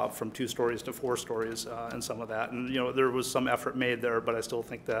step up from 2 stories to 4 stories and some of that. And, there was some effort made there, but I still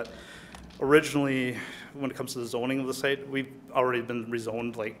think that originally, when it comes to the zoning of the site, we've already been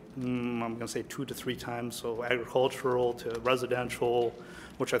rezoned I'm going to say 2 to 3 times. So agricultural to residential,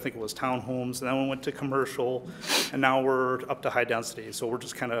 which I think was townhomes, and then we went to commercial, and now we're up to high density. So we're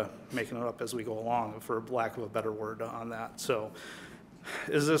just kind of making it up as we go along, for lack of a better word on that. So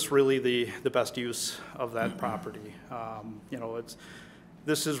is this really the best use of that property?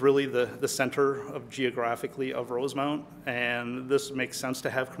 This is really the center geographically of Rosemount, and this makes sense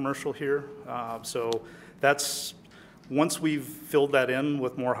to have commercial here. So that's Once we've filled that in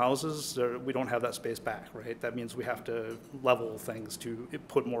with more houses, we don't have that space back, right? That means we have to level things to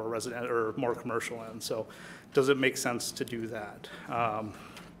put more resident or more commercial in. So does it make sense to do that? And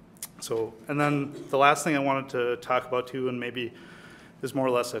then the last thing I wanted to talk about too, and maybe is more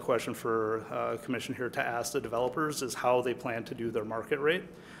or less a question for commission here to ask the developers, is how they plan to do their market rate.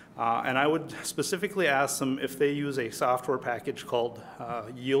 And I would specifically ask them if they use a software package called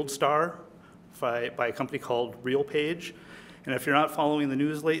YieldStar by a company called RealPage. And if you're not following the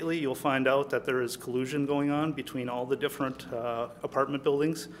news lately, you'll find out that there is collusion going on between all the different apartment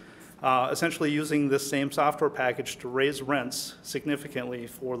buildings, essentially using this same software package to raise rents significantly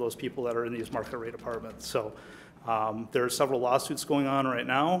for those people that are in these market rate apartments. So there are several lawsuits going on right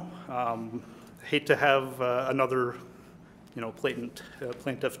now. Hate to have another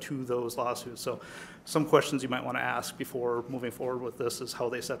plaintiff to those lawsuits. So some questions you might want to ask before moving forward with this is how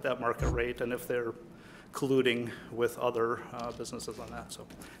they set that market rate and if they're colluding with other businesses on that. So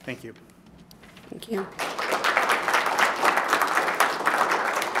thank you. Thank you.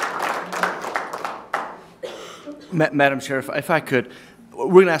 Madam Chair, if I could, we're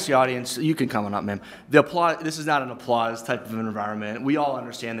going to ask the audience, you can comment up, ma'am. This is not an applause type of environment. We all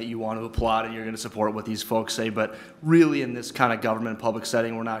understand that you want to applaud and you're going to support what these folks say, but really in this kind of government public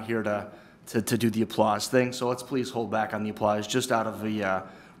setting, we're not here to do the applause thing. So let's please hold back on the applause just out of the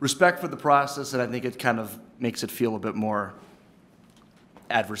respect for the process, and I think it kind of makes it feel a bit more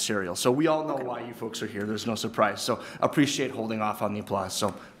adversarial. So we all know why you folks are here. There's no surprise. So appreciate holding off on the applause.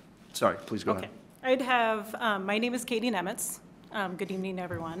 So sorry, please go ahead. I'd have, my name is Katie Nemitz. Good evening,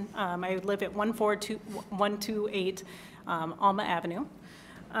 everyone. I live at 128 Alma Avenue.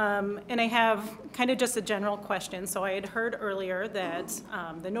 And I have kind of just a general question. So I had heard earlier that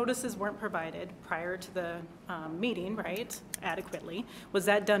the notices weren't provided prior to the meeting, right, adequately. Was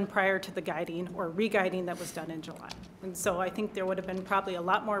that done prior to the guiding or re-guiding that was done in July? And so I think there would have been probably a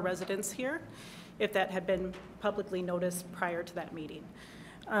lot more residents here if that had been publicly noticed prior to that meeting.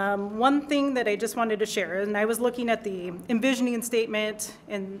 One thing that I just wanted to share, and I was looking at the envisioning statement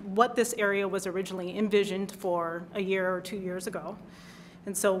and what this area was originally envisioned for a year or 2 years ago.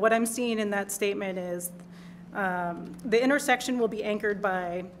 And so what I'm seeing in that statement is the intersection will be anchored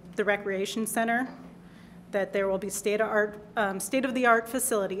by the recreation center, that there will be state-of-the-art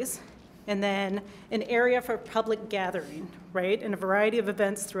facilities, and then an area for public gathering, right? And a variety of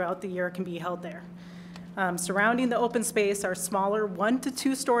events throughout the year can be held there. Surrounding the open space are smaller 1 to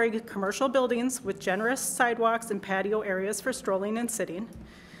 2 story commercial buildings with generous sidewalks and patio areas for strolling and sitting.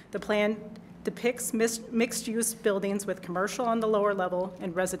 The plan depicts mixed-use buildings with commercial on the lower level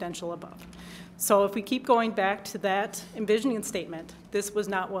and residential above. So if we keep going back to that envisioning statement, this was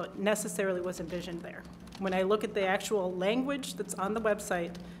not what necessarily was envisioned there. When I look at the actual language that's on the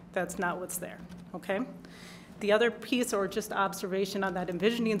website, that's not what's there, okay? The other piece or just observation on that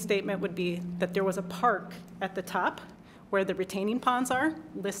envisioning statement would be that there was a park at the top where the retaining ponds are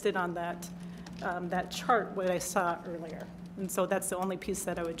listed on that, that chart what I saw earlier. And so that's the only piece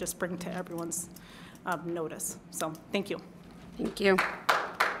that I would just bring to everyone's notice. So thank you. Thank you.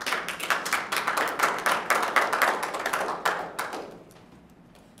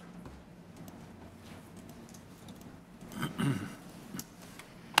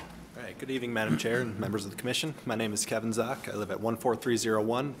 Good evening, Madam Chair and members of the Commission. My name is Kevin Zock. I live at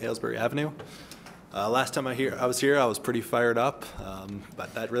 14301 Aylesbury Avenue. Last time I was here, I was pretty fired up,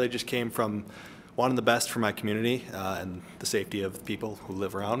 but that really just came from wanting the best for my community and the safety of the people who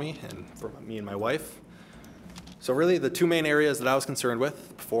live around me and for me and my wife. So really the two main areas that I was concerned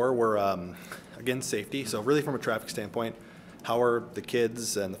with before were, again, safety. So really from a traffic standpoint, how are the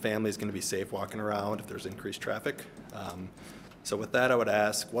kids and the families going to be safe walking around if there's increased traffic? So with that, I would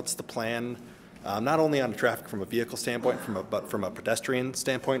ask, what's the plan, not only on traffic from a vehicle standpoint, but from a pedestrian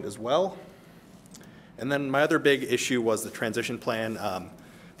standpoint as well? And then my other big issue was the transition plan.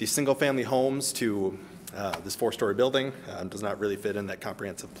 These single-family homes to this 4-story building does not really fit in that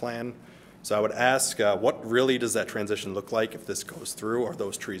comprehensive plan. So I would ask, what really does that transition look like if this goes through? Are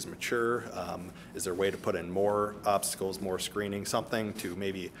those trees mature? Is there a way to put in more obstacles, more screening, something to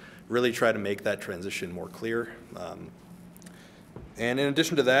maybe really try to make that transition more clear? And in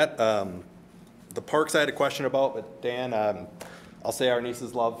addition to that, the parks I had a question about, but Dan, I'll say our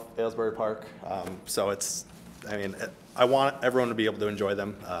nieces love Aylesbury Park. So it's, I mean, I want everyone to be able to enjoy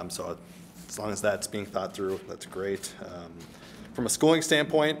them. So as long as that's being thought through, that's great. From a schooling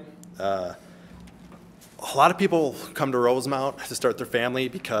standpoint, a lot of people come to Rosemount to start their family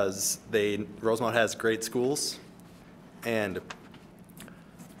because Rosemount has great schools. And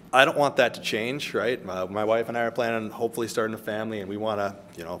I don't want that to change, right? My wife and I are planning on hopefully starting a family, and we want to,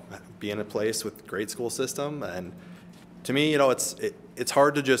 be in a place with great school system. And to me, it's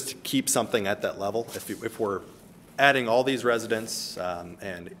hard to just keep something at that level. If we're adding all these residents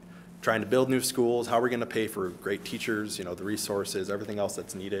and trying to build new schools, how are we going to pay for great teachers, the resources, everything else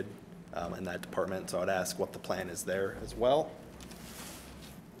that's needed in that department? So I'd ask what the plan is there as well.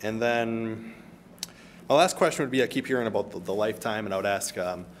 And then my last question would be, I keep hearing about the lifetime, and I would ask,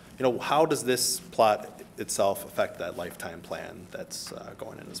 how does this plot itself affect that lifetime plan that's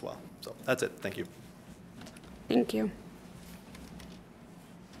going in as well? So that's it. Thank you. Thank you.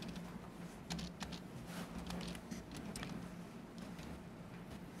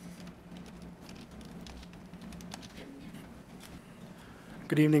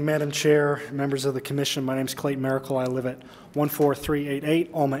 Good evening, Madam Chair, members of the Commission. My name is Clayton Miracle. I live at 14388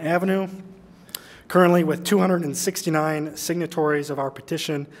 Alma Avenue. Currently with 269 signatories of our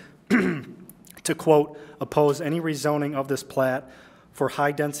petition to, quote, oppose any rezoning of this plat for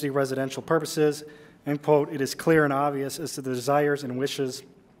high-density residential purposes, end quote, it is clear and obvious as to the desires and wishes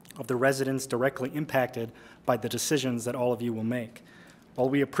of the residents directly impacted by the decisions that all of you will make. While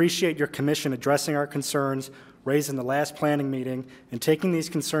we appreciate your Commission addressing our concerns raised in the last planning meeting and taking these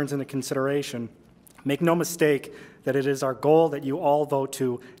concerns into consideration, make no mistake that it is our goal that you all vote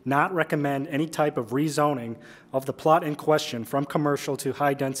to not recommend any type of rezoning of the plot in question from commercial to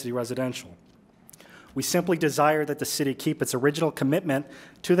high-density residential. We simply desire that the city keep its original commitment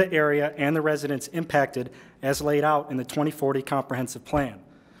to the area and the residents impacted as laid out in the 2040 Comprehensive Plan.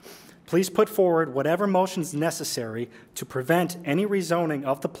 Please put forward whatever motions necessary to prevent any rezoning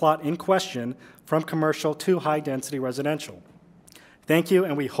of the plot in question from commercial to high-density residential. Thank you,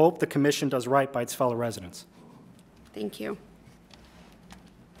 and we hope the Commission does right by its fellow residents. Thank you.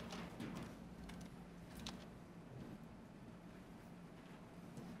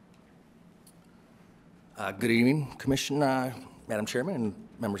 Good evening, Commission, Madam Chairman, and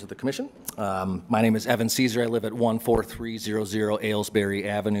members of the Commission. My name is Evan Caesar. I live at 14300 Aylesbury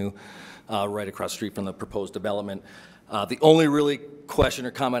Avenue, right across the street from the proposed development. The only really question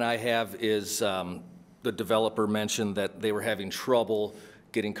or comment I have is the developer mentioned that they were having trouble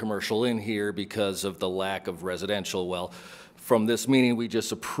getting commercial in here because of the lack of residential. Well, from this meeting, we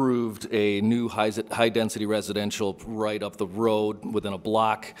just approved a new high-density residential right up the road within a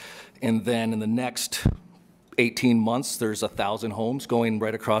block, and then in the next 18 months, there's 1,000 homes going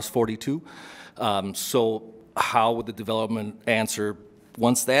right across 42. So how would the development answer,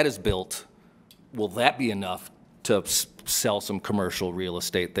 once that is built, will that be enough to sell some commercial real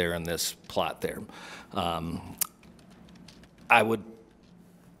estate there in this plot there? I would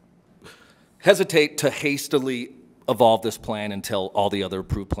hesitate to hastily evolve this plan until all the other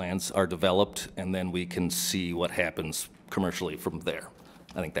approved plans are developed, and then we can see what happens commercially from there.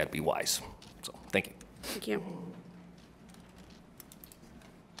 I think that'd be wise. So, thank you. Thank you.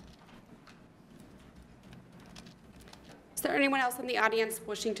 Is there anyone else in the audience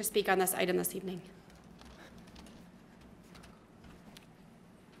wishing to speak on this item this evening?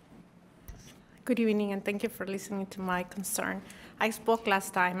 Good evening, and thank you for listening to my concern. I spoke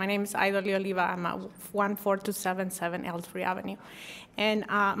last time. My name is Idoli Oliva. I'm at 14277 Ellsbury Avenue. And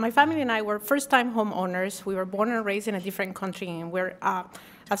my family and I were first-time homeowners. We were born and raised in a different country, and we're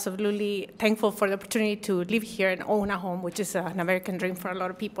absolutely thankful for the opportunity to live here and own a home, which is an American dream for a lot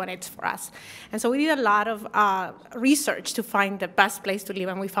of people, and it's for us. And so we did a lot of research to find the best place to live,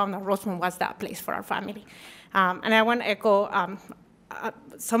 and we found that Rosemount was that place for our family. And I want to echo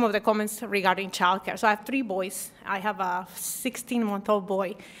some of the comments regarding childcare. So I have 3 boys. I have a 16-month-old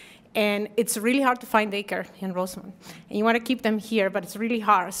boy, and it's really hard to find daycare in Rosemount. And you want to keep them here, but it's really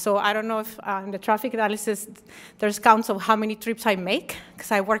hard. So I don't know if in the traffic analysis there's counts of how many trips I make, because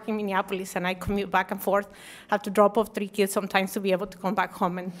I work in Minneapolis and I commute back and forth. I have to drop off 3 kids sometimes to be able to come back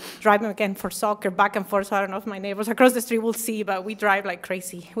home and drive them again for soccer, back and forth. So I don't know if my neighbors across the street will see, but we drive like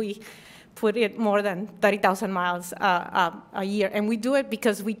crazy. We put it more than 30,000 miles a year. And we do it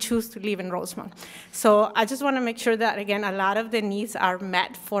because we choose to live in Rosemount. So I just want to make sure that, again, a lot of the needs are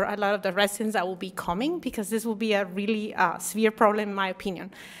met for a lot of the residents that will be coming, because this will be a really severe problem, in my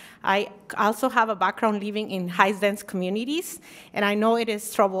opinion. I also have a background living in high-dense communities, and I know it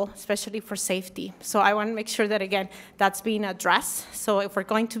is trouble, especially for safety. So I want to make sure that, again, that's being addressed. So if we're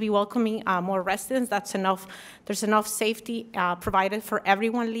going to be welcoming more residents, that's enough. There's enough safety provided for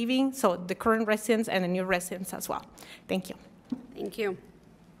everyone living, so the current residents and the new residents as well. Thank you. Thank you.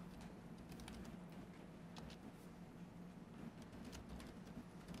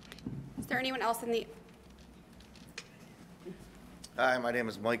 Is there anyone else in the... Hi, my name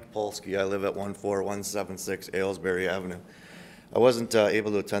is Mike Polsky. I live at 14176 Aylesbury Avenue. I wasn't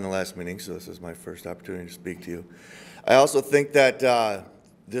able to attend the last meeting, so this is my first opportunity to speak to you. I also think that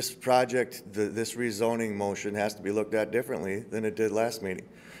this project, this rezoning motion has to be looked at differently than it did last meeting,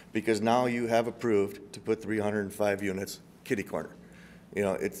 because now you have approved to put 305 units kitty corner. You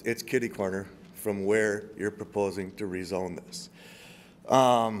know, it's kitty corner from where you're proposing to rezone this.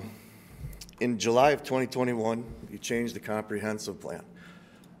 In July of 2021, you changed the comprehensive plan.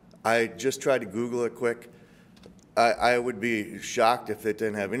 I just tried to Google it quick. I would be shocked if it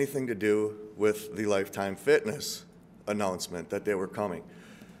didn't have anything to do with the Lifetime Fitness announcement that they were coming.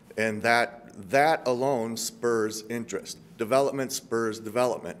 And that alone spurs interest. Development spurs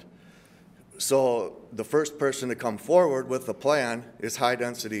development. So the first person to come forward with the plan is high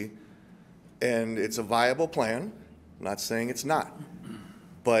density, and it's a viable plan. I'm not saying it's not,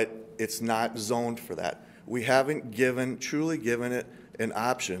 but it's not zoned for that. We haven't truly given it an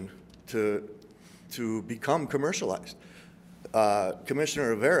option to become commercialized.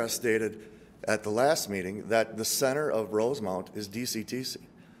 Commissioner Rivera stated at the last meeting that the center of Rosemount is DCTC.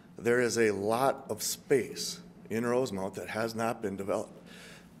 There is a lot of space in Rosemount that has not been developed.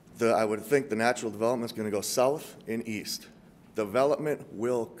 I would think the natural development is going to go south and east. Development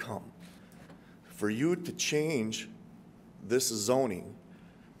will come. For you to change this zoning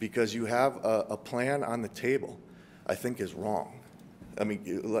because you have a plan on the table, I think is wrong. I mean,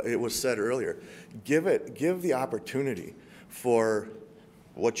 it was said earlier, give the opportunity for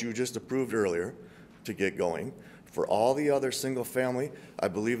what you just approved earlier to get going. For all the other single family, I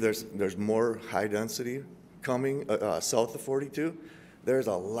believe there's more high density coming south of 42. There's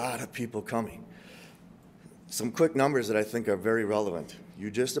a lot of people coming. Some quick numbers that I think are very relevant.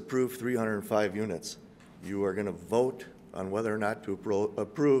 You just approved 305 units. You are going to vote on whether or not to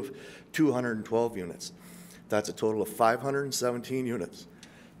approve 212 units. That's a total of 517 units.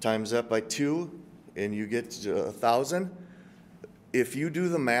 Times that by 2, and you get 1,000. If you do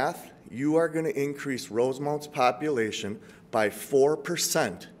the math, you are going to increase Rosemount's population by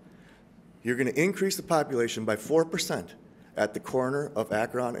 4%. You're going to increase the population by 4% at the corner of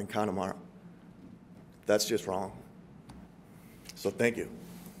Akron and Connemara. That's just wrong. So thank you.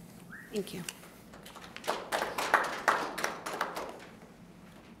 Thank you.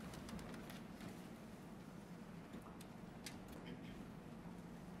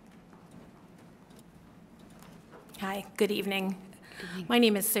 Hi, good evening. My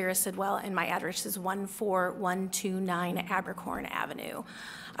name is Sarah Sidwell, and my address is 14129 Abercorn Avenue.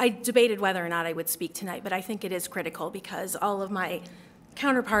 I debated whether or not I would speak tonight, but I think it is critical because all of my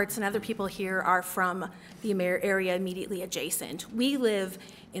counterparts and other people here are from the area immediately adjacent. We live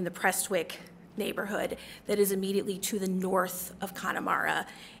in the Prestwick neighborhood that is immediately to the north of Connemara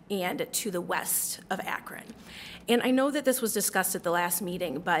and to the west of Akron. And I know that this was discussed at the last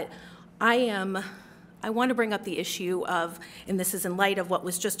meeting, but I want to bring up the issue of, and this is in light of what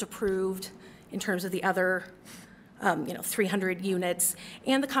was just approved in terms of the other 300 units,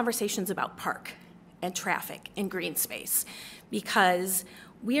 and the conversations about park and traffic and green space, because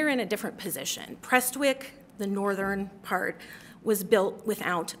we are in a different position. Prestwick, the northern part, was built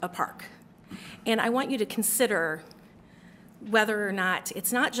without a park. And I want you to consider whether or not,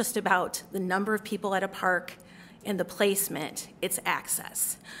 it's not just about the number of people at a park and the placement, it's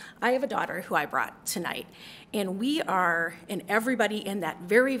access. I have a daughter who I brought tonight, and we are, and everybody in that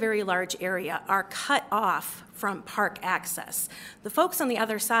very, very large area are cut off from park access. The folks on the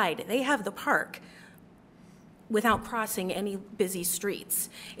other side, they have the park without crossing any busy streets.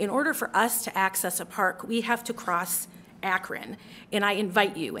 In order for us to access a park, we have to cross Akron. And I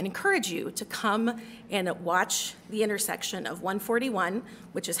invite you and encourage you to come and watch the intersection of 141,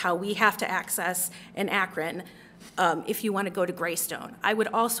 which is how we have to access an Akron, if you want to go to Greystone. I would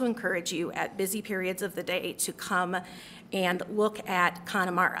also encourage you at busy periods of the day to come and look at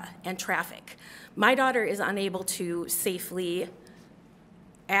Connemara and traffic. My daughter is unable to safely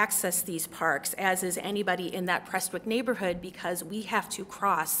access these parks, as is anybody in that Prestwick neighborhood, because we have to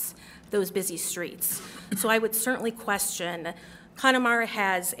cross those busy streets. So I would certainly question, Connemara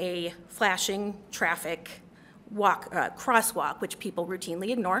has a flashing traffic crosswalk, which people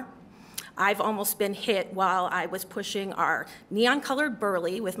routinely ignore. I've almost been hit while I was pushing our neon-colored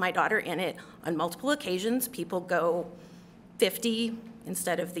Burley with my daughter in it on multiple occasions. People go 50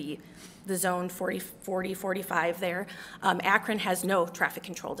 instead of the zone 40, 45 there. Akron has no traffic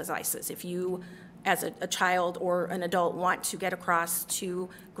control devices. If you, as a child or an adult, want to get across to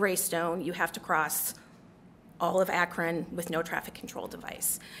Greystone, you have to cross all of Akron with no traffic control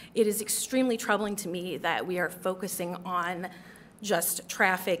device. It is extremely troubling to me that we are focusing on just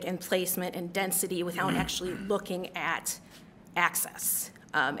traffic and placement and density without actually looking at access,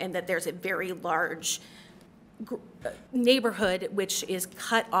 and that there's a very large neighborhood which is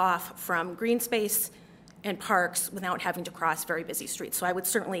cut off from green space and parks without having to cross very busy streets. So I would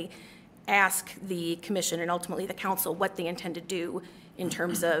certainly ask the commission and ultimately the council what they intend to do in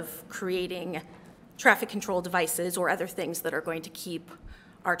terms of creating traffic control devices or other things that are going to keep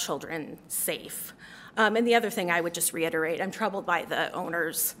our children safe. And the other thing I would just reiterate, I'm troubled by the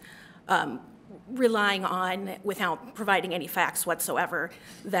owners relying on, without providing any facts whatsoever,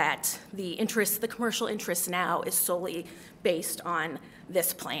 that the commercial interest now is solely based on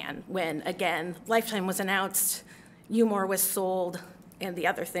this plan, when, again, Lifetime was announced, Umore was sold, and the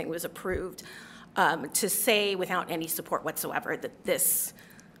other thing was approved. To say without any support whatsoever that this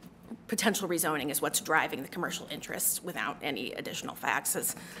potential rezoning is what's driving the commercial interest without any additional facts.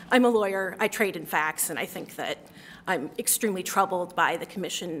 As I'm a lawyer, I trade in facts, and I think that I'm extremely troubled by the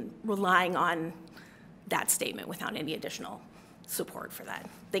commission relying on that statement without any additional support for that.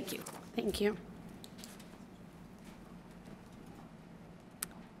 Thank you. Thank you.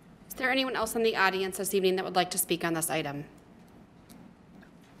 Is there anyone else in the audience this evening that would like to speak on this item?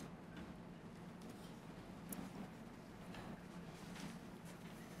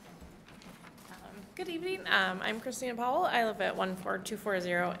 Good evening. I'm Christina Powell. I live at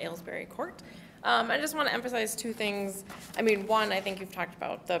 14240 Aylesbury Court. I just want to emphasize two things. I mean, one, I think you've talked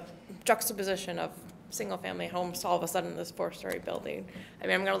about the juxtaposition of single-family homes to all of a sudden this four-story building. I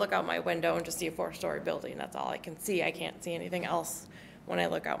mean, I'm going to look out my window and just see a four-story building. That's all I can see. I can't see anything else when I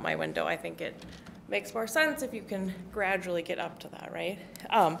look out my window. I think it makes more sense if you can gradually get up to that, right?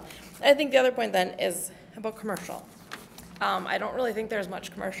 I think the other point then is about commercial. I don't really think there's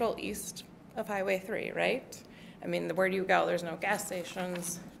much commercial east of Highway 3, right? I mean, where do you go? There's no gas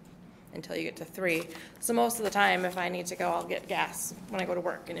stations until you get to 3. So most of the time, if I need to go, I'll get gas when I go to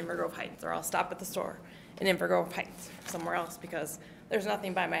work in Inver Grove Heights, or I'll stop at the store in Inver Grove Heights somewhere else because there's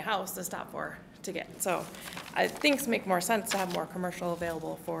nothing by my house to stop for to get. So I think it makes more sense to have more commercial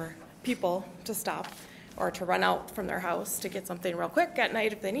available for people to stop or to run out from their house to get something real quick at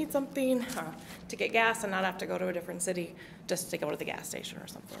night if they need something, to get gas and not have to go to a different city just to go to the gas station or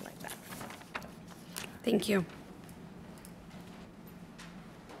something like that. Thank you.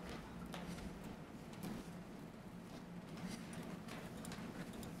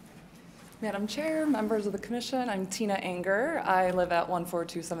 Madam Chair, members of the commission, I'm Tina Anger. I live at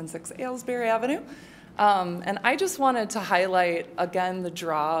 14276 Aylesbury Avenue. And I just wanted to highlight, again, the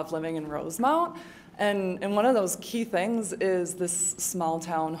draw of living in Rosemount. And one of those key things is this small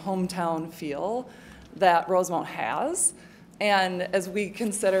town, hometown feel that Rosemount has. And as we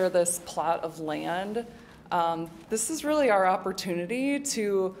consider this plot of land, this is really our opportunity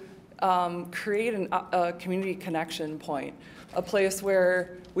to create a community connection point, a place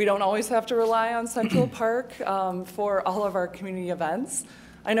where we don't always have to rely on Central Park for all of our community events.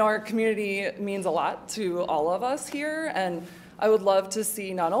 I know our community means a lot to all of us here, and I would love to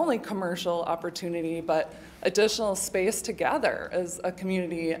see not only commercial opportunity, but additional space to gather as a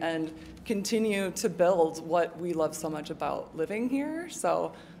community and continue to build what we love so much about living here.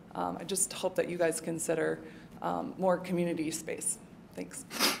 So I just hope that you guys consider more community space. Thanks.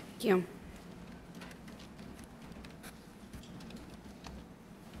 Thank you.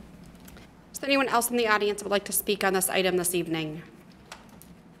 Is there anyone else in the audience that would like to speak on this item this evening?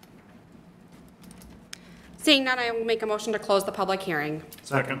 Seeing none, I will make a motion to close the public hearing.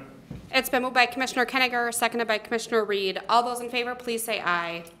 Second. It's been moved by Commissioner Kenninger, seconded by Commissioner Reed. All those in favor, please say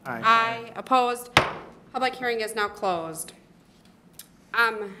aye. Aye. Aye. Opposed? Public hearing is now closed.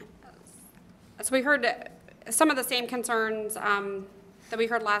 So we heard some of the same concerns that we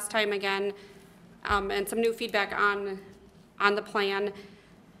heard last time again, and some new feedback on the plan.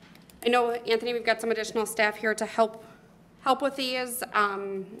 I know, Anthony, we've got some additional staff here to help with these.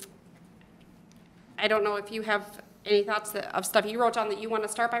 I don't know if you have any thoughts of stuff you wrote down that you want to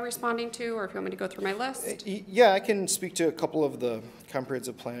start by responding to, or if you want me to go through my list. Yeah, I can speak to a couple of the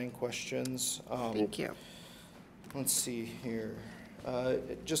comprehensive planning questions. Thank you. Let's see here.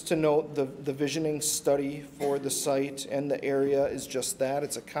 Just to note, the visioning study for the site and the area is just that.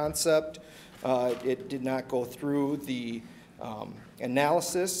 It's a concept. It did not go through the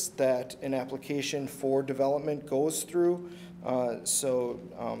analysis that an application for development goes through. So,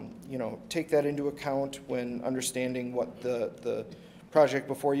 you know, take that into account when understanding what the project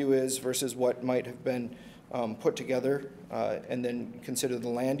before you is versus what might have been put together, and then consider the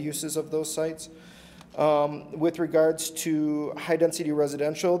land uses of those sites. With regards to high-density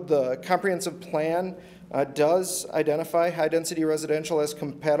residential, the comprehensive plan does identify high-density residential as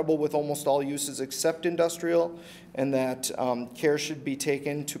compatible with almost all uses except industrial, and that care should be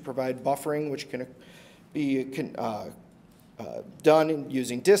taken to provide buffering, which can be done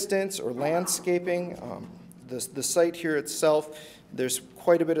using distance or landscaping. The site here itself, there's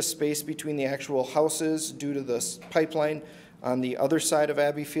quite a bit of space between the actual houses due to the pipeline. On the other side of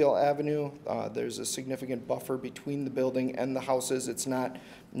Abbeyfield Avenue, there's a significant buffer between the building and the houses. It's not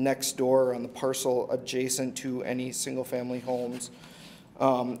next door on the parcel adjacent to any single-family homes.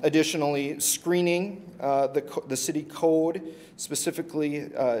 Additionally, screening, the city code specifically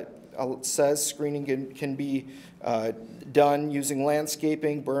says screening can be done using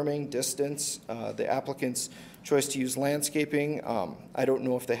landscaping, berming, distance. The applicant's choice to use landscaping. I don't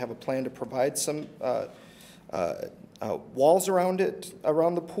know if they have a plan to provide some walls around it,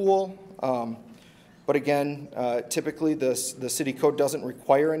 around the pool. But again, typically the city code doesn't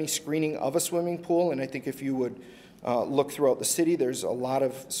require any screening of a swimming pool, and I think if you would look throughout the city, there's a lot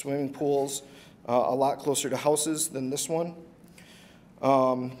of swimming pools a lot closer to houses than this one.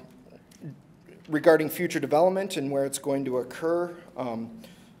 Regarding future development and where it's going to occur,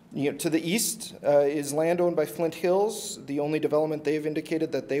 to the east is land owned by Flint Hills. The only development they've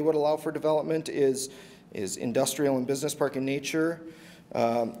indicated that they would allow for development is industrial and business park in nature.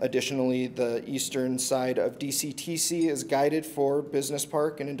 Additionally, the eastern side of DCTC is guided for business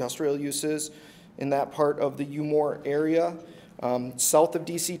park and industrial uses in that part of the Umore area. South of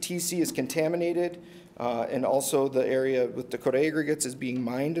DCTC is contaminated, and also the area with Dakota aggregates is being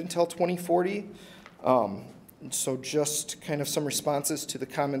mined until 2040. So just kind of some responses to the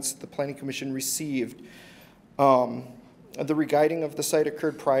comments the Planning Commission received. The reguiding of the site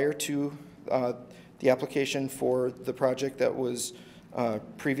occurred prior to the application for the project that was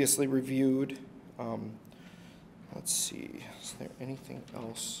previously reviewed. Let's see, is there anything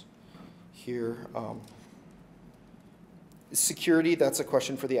else here? Security, that's a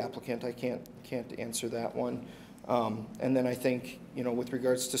question for the applicant. I can't answer that one. And then I think, with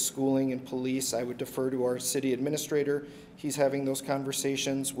regards to schooling and police, I would defer to our city administrator. He's having those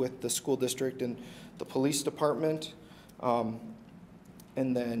conversations with the school district and the police department. And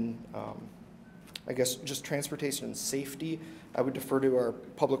then I guess just transportation and safety, I would defer to our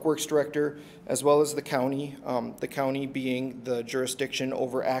public works director as well as the county being the jurisdiction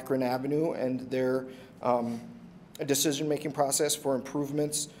over Akron Avenue and their decision-making process for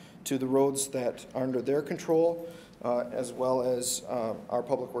improvements to the roads that are under their control, as well as our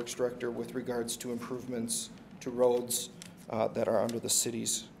public works director with regards to improvements to roads that are under the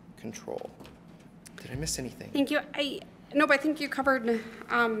city's control. Did I miss anything? Thank you. No, but I think you covered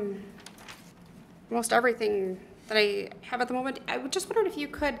most everything that I have at the moment. I just wondered if you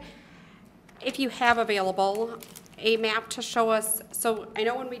could, if you have available, a map to show us. So I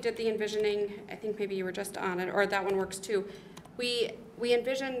know when we did the envisioning, I think maybe you were just on it, or that one works too. We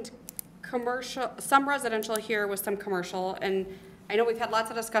envisioned commercial, some residential here with some commercial, and I know we've had lots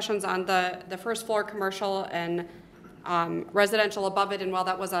of discussions on the first floor commercial and residential above it, and while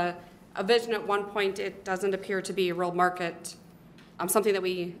that was a vision at one point, it doesn't appear to be a real market, something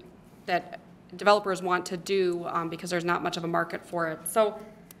that developers want to do because there's not much of a market for it. So,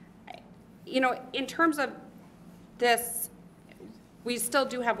 in terms of this, we still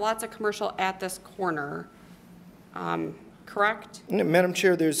do have lots of commercial at this corner, correct? Madam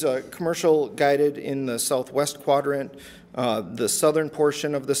Chair, there's a commercial guided in the southwest quadrant. The southern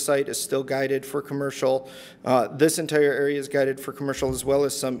portion of the site is still guided for commercial. This entire area is guided for commercial, as well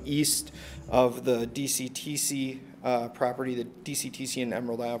as some east of the DCTC property, the DCTC and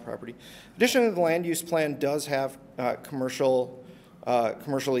Emerald Isle property. Additionally, the land use plan does have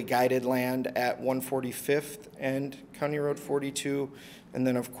commercially guided land at 145th and County Road 42, and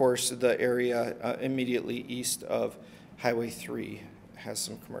then of course the area immediately east of Highway 3 has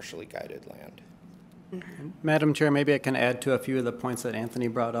some commercially guided land. Madam Chair, maybe I can add to a few of the points that Anthony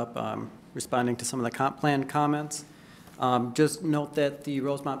brought up, responding to some of the comp plan comments. Just note that the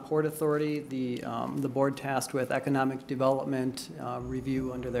Rosemount Port Authority, the board tasked with economic development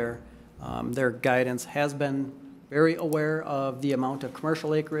review under their guidance, has been very aware of the amount of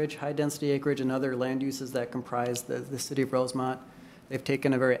commercial acreage, high-density acreage, and other land uses that comprise the city of Rosemount. They've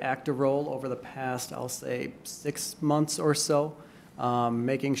taken a very active role over the past, I'll say, 6 months or so,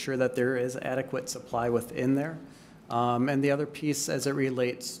 making sure that there is adequate supply within there. And the other piece as it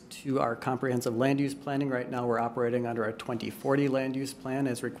relates to our comprehensive land use planning, right now we're operating under a 2040 land use plan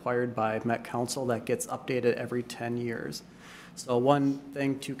as required by Met Council that gets updated every 10 years. So one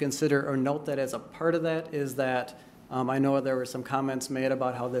thing to consider or note that as a part of that is that I know there were some comments made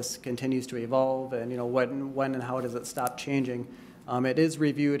about how this continues to evolve and when and how does it stop changing. It is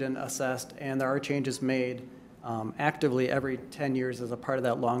reviewed and assessed, and there are changes made actively every 10 years as a part of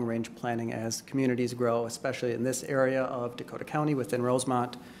that long-range planning as communities grow, especially in this area of Dakota County within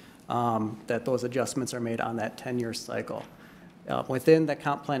Rosemount, that those adjustments are made on that 10-year cycle. Within the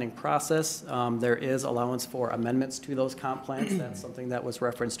comp planning process, there is allowance for amendments to those comp plans. That's something that was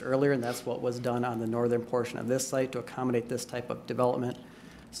referenced earlier, and that's what was done on the northern portion of this site to accommodate this type of development.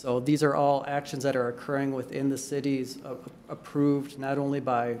 So these are all actions that are occurring within the cities, approved not only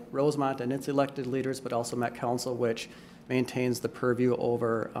by Rosemount and its elected leaders, but also Met Council, which maintains the purview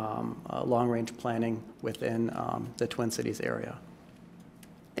over long-range planning within the Twin Cities area.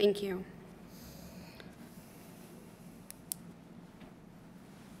 Thank you.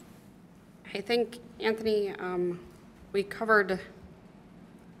 I think, Anthony, we covered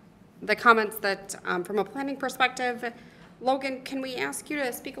the comments that, from a planning perspective. Logan, can we ask you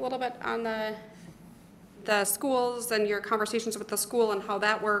to speak a little bit on the schools and your conversations with the school and how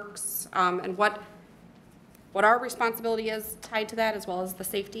that works, and what our responsibility is tied to that, as well as the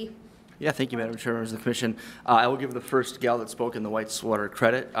safety? Yeah, thank you, Madam Chair, members of the Commission. I will give the first gal that spoke in the White Swatter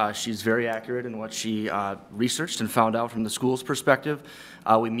credit. She's very accurate in what she researched and found out from the school's perspective.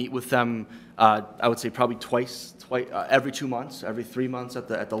 We meet with them, I would say probably twice, every 2 months, every 3 months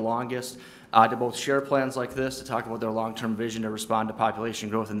at the longest, to both share plans like this, to talk about their long-term vision to respond to population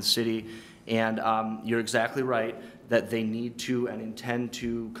growth in the city. And you're exactly right that they need to and intend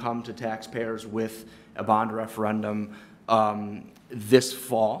to come to taxpayers with a bond referendum this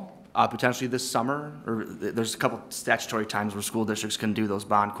fall. Potentially this summer, or there's a couple statutory times where school districts can do those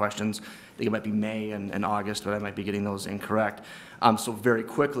bond questions. I think it might be May and August, but I might be getting those incorrect. So very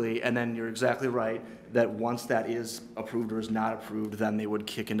quickly, and then you're exactly right that once that is approved or is not approved, then they would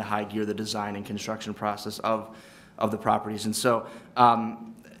kick into high gear the design and construction process of the properties. And so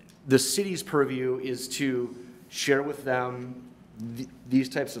the city's purview is to share with them these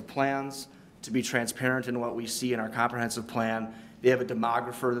types of plans, to be transparent in what we see in our comprehensive plan. They have a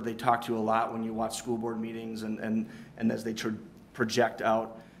demographer that they talk to a lot when you watch school board meetings and as they project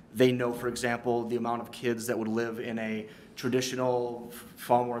out. They know, for example, the amount of kids that would live in a traditional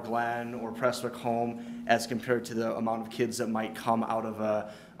Fallmore Glen or Prestwick home as compared to the amount of kids that might come out of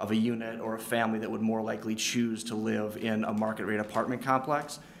a unit or a family that would more likely choose to live in a market rate apartment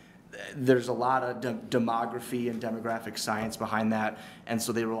complex. There's a lot of demography and demographic science behind that, and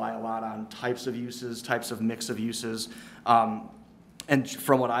so they rely a lot on types of uses, types of mix of uses. And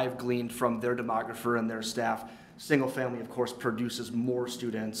from what I've gleaned from their demographer and their staff, single family, of course, produces more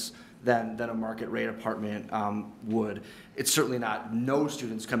students than a market rate apartment would. It's certainly not no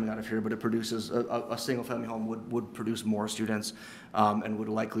students coming out of here, but it produces, a single family home would produce more students and would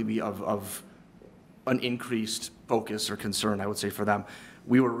likely be of an increased focus or concern, I would say, for them.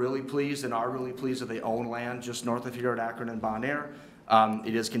 We were really pleased and are really pleased that they own land just north of here at Akron and Bon Air.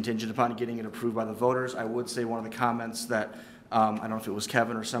 It is contingent upon getting it approved by the voters. I would say one of the comments that, I don't know if it was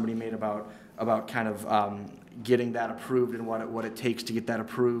Kevin or somebody made about kind of getting that approved and what it takes to get that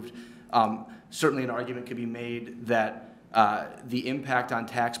approved. Certainly an argument could be made that the impact on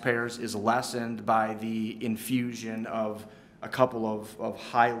taxpayers is lessened by the infusion of a couple of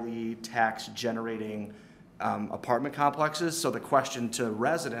highly tax-generating apartment complexes. So the question to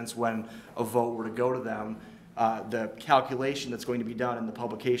residents when a vote were to go to them, the calculation that's going to be done in the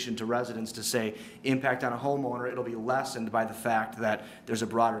publication to residents to say impact on a homeowner, it'll be lessened by the fact that there's a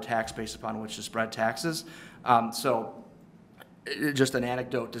broader tax base upon which to spread taxes. So just an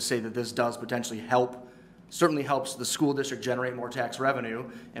anecdote to say that this does potentially help, certainly helps the school district generate more tax revenue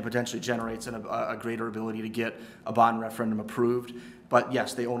and potentially generates a greater ability to get a bond referendum approved. But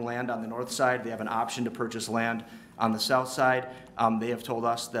yes, they own land on the north side. They have an option to purchase land on the south side. They have told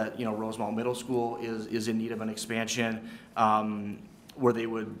us that, you know, Rosemount Middle School is in need of an expansion where they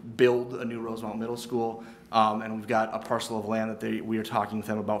would build a new Rosemount Middle School. And we've got a parcel of land that we are talking with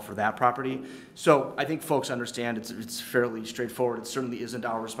them about for that property. So I think folks understand it's fairly straightforward. It certainly isn't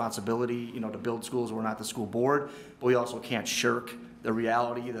our responsibility, you know, to build schools. We're not the school board, but we also can't shirk the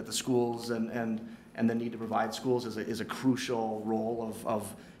reality that the schools and the need to provide schools is a crucial role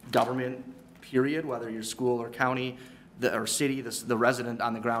of government, period, whether you're school or county or city. The resident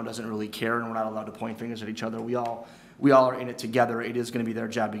on the ground doesn't really care, and we're not allowed to point fingers at each other. We all are in it together. It is going to be their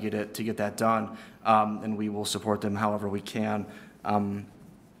job to get that done, and we will support them however we can on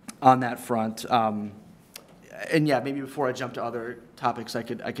that front. And yeah, maybe before I jump to other topics, I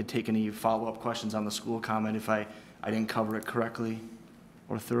could take any follow-up questions on the school comment if I didn't cover it correctly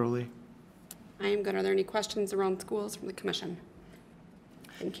or thoroughly. I am good. Are there any questions around schools from the commission?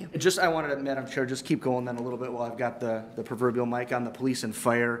 Thank you. I wanted to, Madam Chair, just keep going then a little bit while I've got the proverbial mic on the police and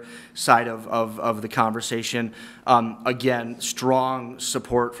fire side of the conversation. Again, strong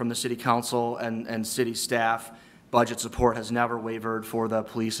support from the City Council and City staff. Budget support has never wavered for the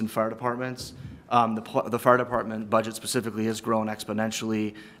police and fire departments. The fire department budget specifically has grown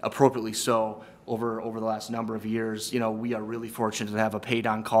exponentially, appropriately so, over the last number of years. You know, we are really fortunate to have a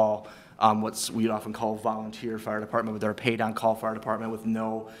paid-on-call, what we often call volunteer fire department, but they're a paid-on-call fire department with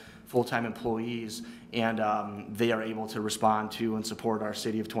no full-time employees, and they are able to respond to and support our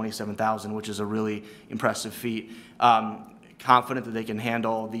city of 27,000, which is a really impressive feat. Confident that they can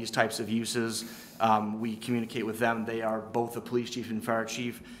handle these types of uses. We communicate with them. They are both the police chief and fire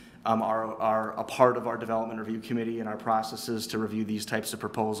chief, are a part of our development review committee and our processes to review these types of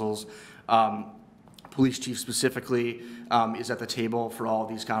proposals. Police chief specifically is at the table for all of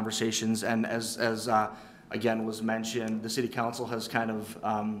these conversations, and as again was mentioned, the city council has kind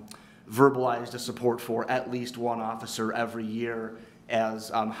of verbalized a support for at least one officer every year as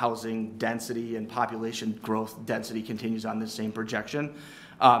housing density and population growth density continues on this same projection.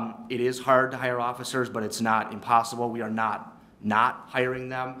 It is hard to hire officers, but it's not impossible. We are not hiring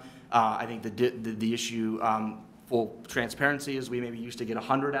them. I think the issue, full transparency, is we maybe used to get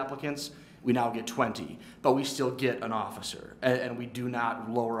 100 applicants. We now get 20, but we still get an officer, and we do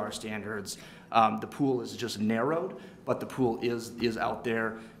not lower our standards. The pool is just narrowed, but the pool is out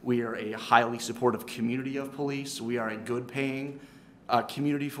there. We are a highly supportive community of police. We are a good paying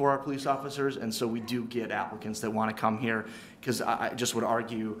community for our police officers, and so we do get applicants that want to come here, because I just would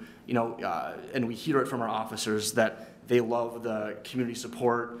argue, you know, and we hear it from our officers that they love the community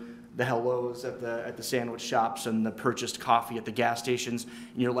support, the hellos at the sandwich shops and the purchased coffee at the gas stations.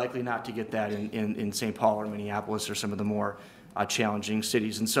 And you're likely not to get that in St. Paul or Minneapolis or some of the more challenging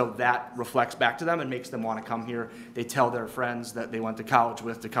cities. And so that reflects back to them and makes them want to come here. They tell their friends that they went to college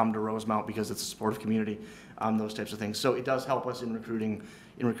with to come to Rosemount because it's a supportive community, those types of things. So it does help us in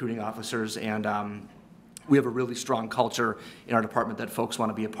recruiting officers, and we have a really strong culture in our department that folks want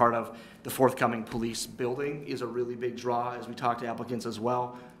to be a part of. The forthcoming police building is a really big draw as we talk to applicants as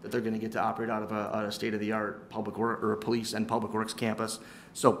well, that they're going to get to operate out of a state-of-the-art public work or a police and public works campus.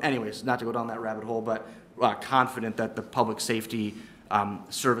 So anyways, not to go down that rabbit hole, but confident that the public safety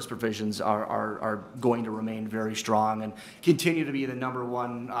service provisions are going to remain very strong and continue to be the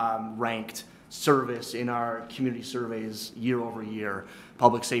 #1 ranked service in our community surveys year over year.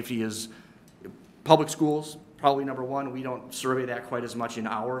 Public safety is public schools, probably #1. We don't survey that quite as much in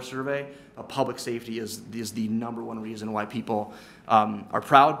our survey, but public safety is the #1 reason why people are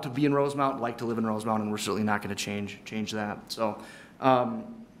proud to be in Rosemount, like to live in Rosemount, and we're certainly not going to change that. So,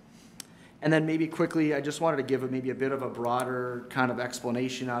 and then maybe quickly, I just wanted to give maybe a bit of a broader kind of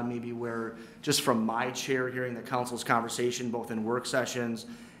explanation on maybe where, just from my chair hearing the council's conversation, both in work sessions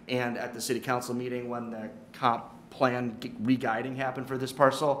and at the city council meeting when the comp plan re-guiding happened for this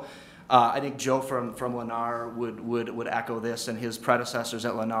parcel. I think Joe from Lennar would echo this, and his predecessors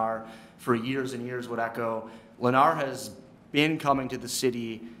at Lennar for years and years would echo. Lennar has been coming to the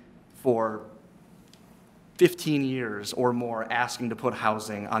city for 15 years or more asking to put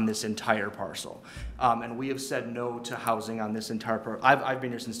housing on this entire parcel. And we have said no to housing on this entire parcel. I've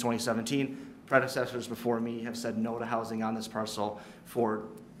been here since 2017. Predecessors before me have said no to housing on this parcel for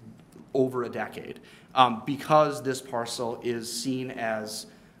over a decade. Because this parcel is seen as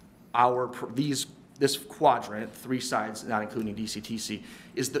this quadrant, 3 sides, not including DCTC,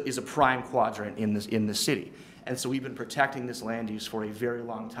 is a prime quadrant in the city. And so we've been protecting this land use for a very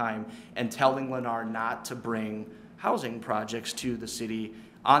long time and telling Lennar not to bring housing projects to the city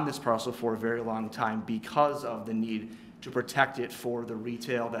on this parcel for a very long time because of the need to protect it for the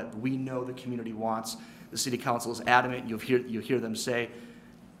retail that we know the community wants. The city council is adamant. You hear them say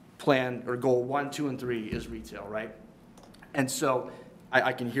plan or goal 1, 2, and 3 is retail, right? And so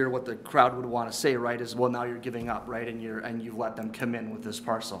I can hear what the crowd would want to say, right, is, well, now you're giving up, right, and you've let them come in with this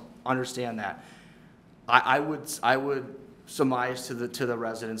parcel. Understand that. I would surmise to the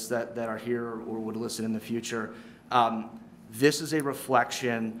residents that are here or would listen in the future, this is a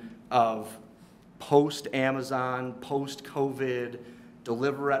reflection of post-Amazon, post-COVID,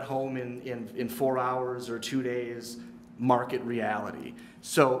 deliver at home in 4 hours or 2 days market reality.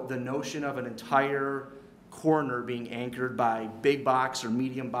 So the notion of an entire corner being anchored by big box or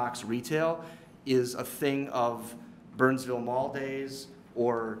medium box retail is a thing of Burnsville Mall days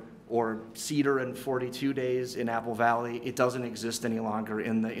or Cedar and 42 days in Apple Valley. It doesn't exist any longer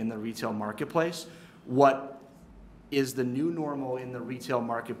in the retail marketplace. What is the new normal in the retail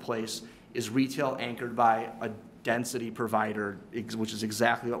marketplace is retail anchored by a density provider, which is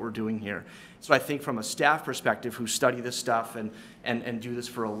exactly what we're doing here. So I think from a staff perspective who study this stuff and do this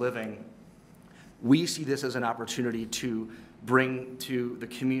for a living, we see this as an opportunity to bring to the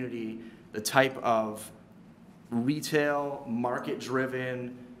community the type of retail,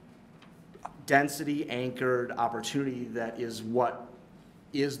 market-driven, density-anchored opportunity that is what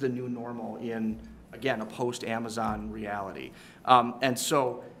is the new normal in, again, a post-Amazon reality. And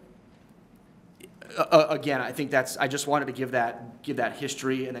so, again, I think I just wanted to give that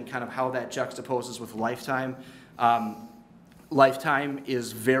history and then kind of how that juxtaposes with Lifetime. Lifetime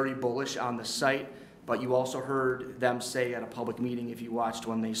is very bullish on the site, but you also heard them say at a public meeting, if you watched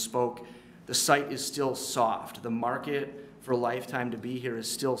when they spoke, the site is still soft. The market for Lifetime to be here is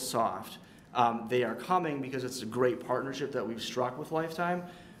still soft. They are coming because it's a great partnership that we've struck with Lifetime,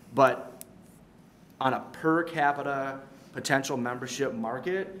 but on a per capita potential membership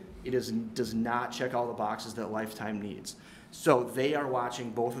market, it does not check all the boxes that Lifetime needs. So they are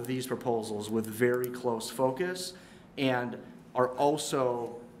watching both of these proposals with very close focus and are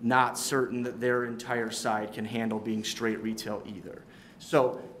also not certain that their entire side can handle being straight retail either.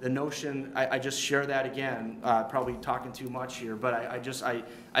 So the notion, I just share that again, probably talking too much here, but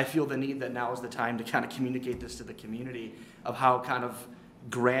I feel the need that now is the time to kind of communicate this to the community of how kind of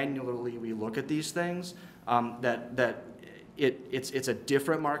granularly we look at these things, it's a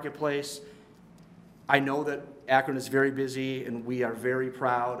different marketplace. I know that Akron is very busy and we are very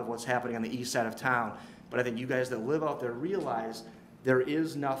proud of what's happening on the east side of town, but I think you guys that live out there realize there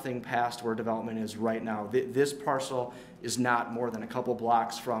is nothing past where development is right now. This parcel is not more than a couple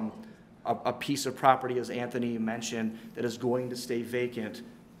blocks from a piece of property, as Anthony mentioned, that is going to stay vacant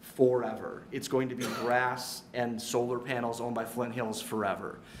forever. It's going to be grass and solar panels owned by Flint Hills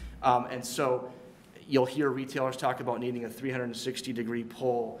forever. And so you'll hear retailers talk about needing a 360-degree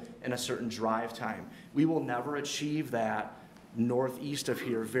pull and a certain drive time. We will never achieve that northeast of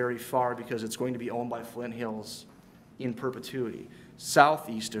here very far because it's going to be owned by Flint Hills in perpetuity.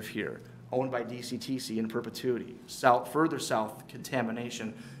 Southeast of here, owned by DCTC in perpetuity. Further south,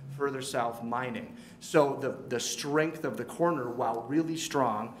 contamination. Further south, mining. So the strength of the corner, while really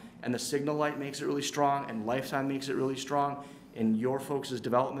strong, and the signal light makes it really strong, and Lifetime makes it really strong, and your folks'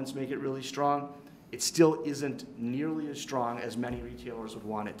 developments make it really strong, it still isn't nearly as strong as many retailers would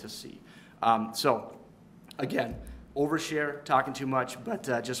want it to see. So, again, overshare, talking too much, but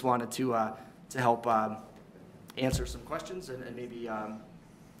just wanted to help answer some questions and maybe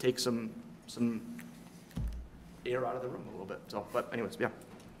take some air out of the room a little bit. So, but anyways, yeah.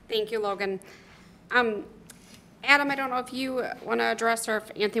 Thank you, Logan. Adam, I don't know if you want to address or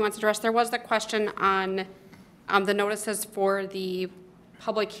if Anthony wants to address. There was the question on the notices for the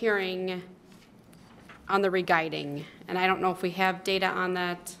public hearing on the re-guiding, and I don't know if we have data on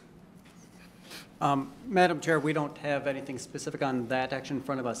that. Madam Chair, we don't have anything specific on that action in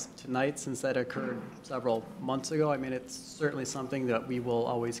front of us tonight since that occurred several months ago. I mean, it's certainly something that we will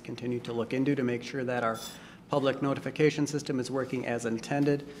always continue to look into to make sure that our public notification system is working as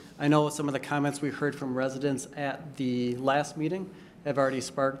intended. I know some of the comments we heard from residents at the last meeting have already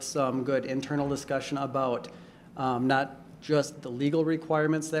sparked some good internal discussion about not just the legal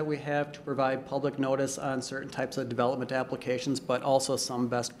requirements that we have to provide public notice on certain types of development applications, but also some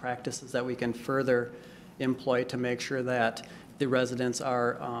best practices that we can further employ to make sure that the residents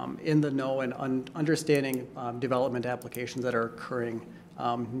are in the know and understanding development applications that are occurring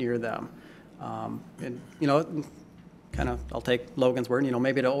near them. And, you know, kind of, I'll take Logan's word, you know,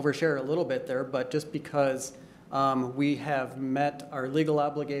 maybe to overshare a little bit there, but just because we have met our legal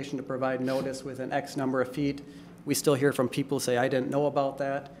obligation to provide notice within X number of feet, we still hear from people who say, I didn't know about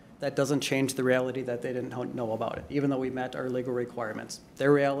that. That doesn't change the reality that they didn't know about it, even though we met our legal requirements.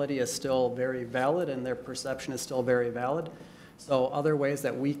 Their reality is still very valid and their perception is still very valid. So other ways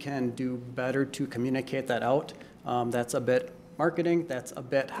that we can do better to communicate that out, that's a bit marketing, that's a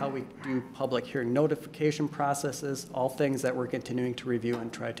bit how we do public hearing notification processes, all things that we're continuing to review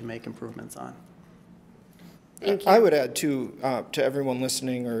and try to make improvements on. Thank you. I would add to everyone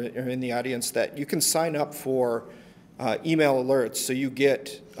listening or in the audience that you can sign up for email alerts, so you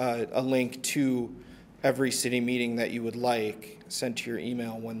get a link to every city meeting that you would like sent to your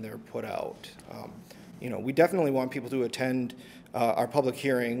email when they're put out. You know, we definitely want people to attend our public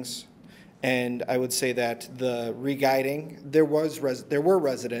hearings, and I would say that the re-guiding, there were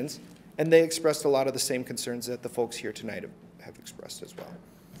residents, and they expressed a lot of the same concerns that the folks here tonight have expressed as well.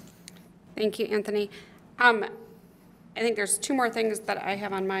 Thank you, Anthony. I think there's two more things that I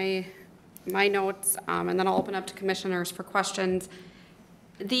have on my notes, and then I'll open up to commissioners for questions.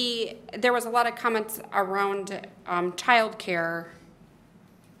 There was a lot of comments around childcare,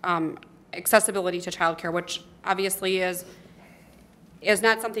 accessibility to childcare, which obviously is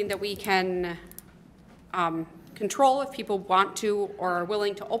not something that we can control if people want to or are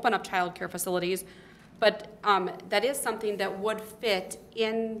willing to open up childcare facilities, but that is something that would fit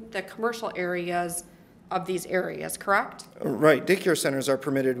in the commercial areas of these areas, correct? Right. Daycare centers are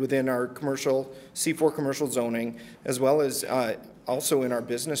permitted within our commercial, C4 commercial zoning, as well as also in our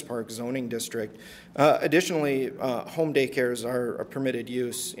business park zoning district. Additionally, home daycares are a permitted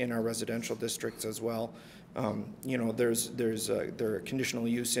use in our residential districts as well. You know, there are conditional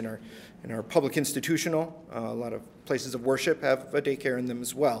use in our public institutional. A lot of places of worship have a daycare in them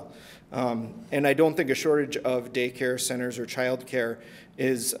as well. And I don't think a shortage of daycare centers or childcare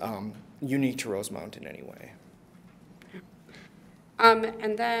is unique to Rosemount in any way.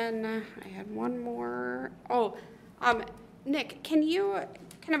 And then I had one more. Oh, Nick, can you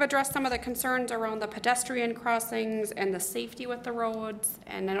kind of address some of the concerns around the pedestrian crossings and the safety with the roads?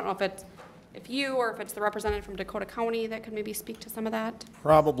 And I don't know if you or if it's the representative from Dakota County that could maybe speak to some of that.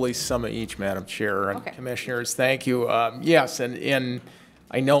 Probably some of each, Madam Chair and Okay. Commissioners. Thank you. Yes, and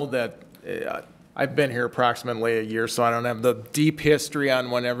I know that I've been here approximately a year, so I don't have the deep history on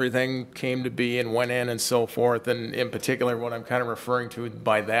when everything came to be and went in and so forth. And in particular, what I'm kind of referring to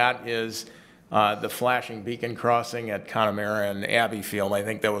by that is the flashing beacon crossing at Connemara and Abbeyfield. I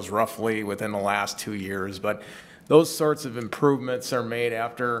think that was roughly within the last 2 years. But those sorts of improvements are made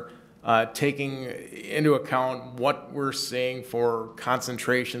after taking into account what we're seeing for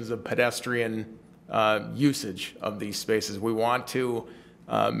concentrations of pedestrian usage of these spaces. We want to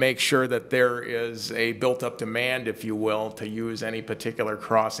make sure that there is a built-up demand, if you will, to use any particular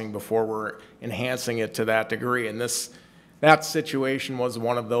crossing before we're enhancing it to that degree. And that situation was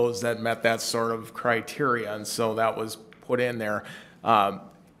one of those that met that sort of criteria, and so that was put in there.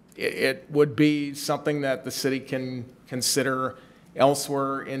 It would be something that the city can consider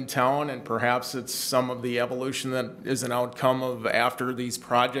elsewhere in town, and perhaps it's some of the evolution that is an outcome of after these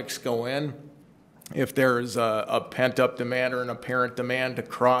projects go in. If there's a pent-up demand or an apparent demand to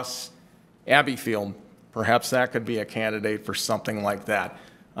cross Abbeyfield, perhaps that could be a candidate for something like that.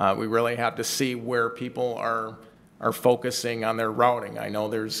 We really have to see where people are focusing on their routing. I know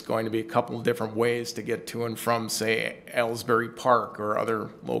there's going to be a couple of different ways to get to and from, say, Ellsbury Park or other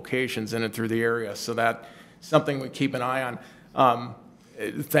locations in and through the area, so that's something we keep an eye on.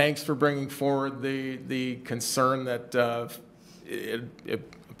 Thanks for bringing forward the concern that it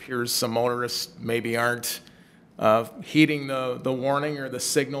appears some motorists maybe aren't heeding the warning or the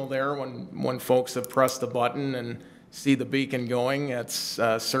signal there when folks have pressed the button and see the beacon going. It's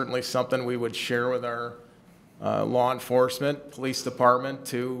certainly something we would share with our law enforcement, police department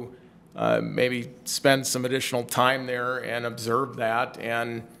to maybe spend some additional time there and observe that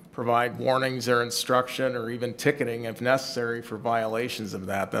and provide warnings or instruction or even ticketing if necessary for violations of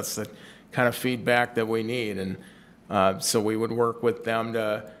that. That's the kind of feedback that we need. And so we would work with them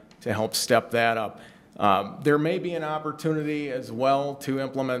to help step that up. There may be an opportunity as well to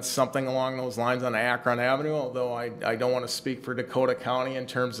implement something along those lines on Akron Avenue, although I don't want to speak for Dakota County in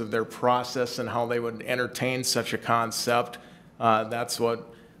terms of their process and how they would entertain such a concept. That's what,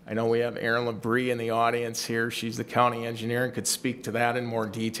 I know we have Erin Labrie in the audience here. She's the county engineer and could speak to that in more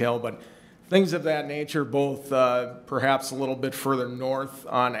detail. But things of that nature, both perhaps a little bit further north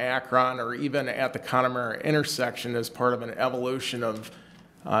on Akron or even at the Connemara intersection as part of an evolution of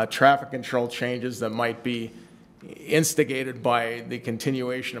traffic control changes that might be instigated by the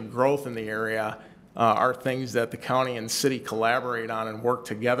continuation of growth in the area are things that the county and city collaborate on and work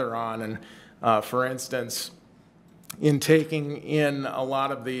together on. And for instance, in taking in a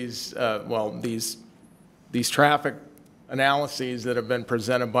lot of these, these traffic analyses that have been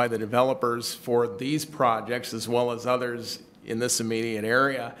presented by the developers for these projects as well as others in this immediate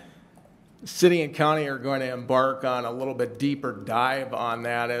area, city and county are going to embark on a little bit deeper dive on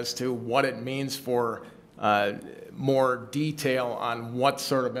that as to what it means for more detail on what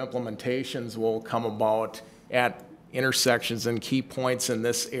sort of implementations will come about at intersections and key points in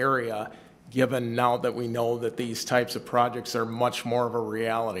this area, given now that we know that these types of projects are much more of a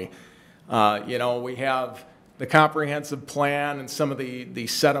reality. You know, we have the comprehensive plan and some of the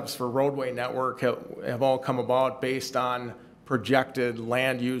setups for roadway network have all come about based on projected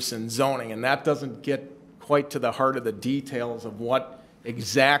land use and zoning, and that doesn't get quite to the heart of the details of what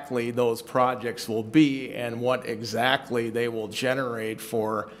exactly those projects will be and what exactly they will generate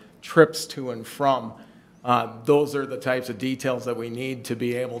for trips to and from. Those are the types of details that we need to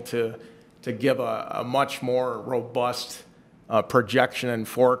be able to give a much more robust projection and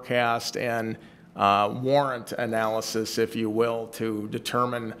forecast and warrant analysis, if you will, to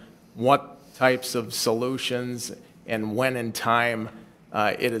determine what types of solutions and when in time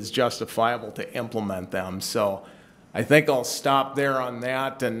it is justifiable to implement them. So I think I'll stop there on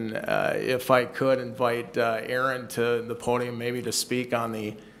that, and if I could invite Erin to the podium maybe to speak on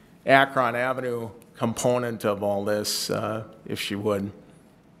the Akron Avenue component of all this, if she would.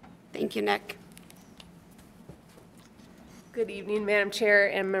 Thank you, Nick. Good evening, Madam Chair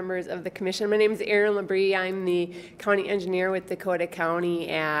and members of the Commission. My name is Erin Labrie. I'm the County Engineer with Dakota County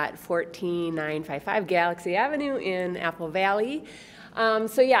at 14955 Galaxy Avenue in Apple Valley.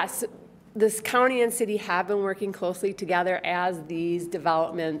 So yes, this county and city have been working closely together as these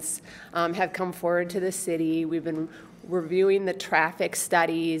developments have come forward to the city. We've been reviewing the traffic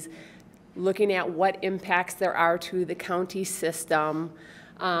studies, looking at what impacts there are to the county system.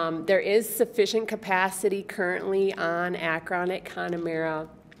 There is sufficient capacity currently on Akron at Connemara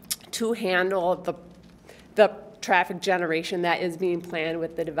to handle the traffic generation that is being planned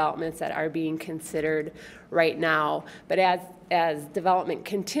with the developments that are being considered right now. But as development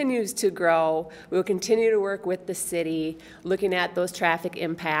continues to grow, we will continue to work with the city, looking at those traffic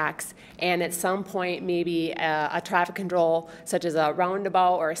impacts, and at some point maybe a traffic control such as a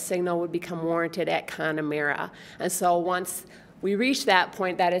roundabout or a signal would become warranted at Connemara. And so once we reach that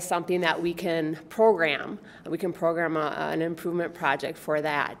point, that is something that we can program. We can program an improvement project for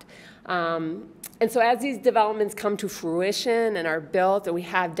that. And so as these developments come to fruition and are built and we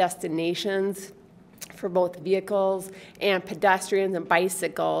have destinations for both vehicles and pedestrians and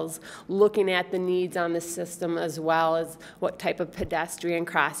bicycles, looking at the needs on the system as well as what type of pedestrian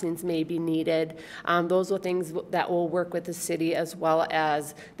crossings may be needed. Those are things that will work with the city as well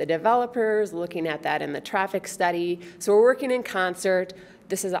as the developers, looking at that in the traffic study. So we're working in concert.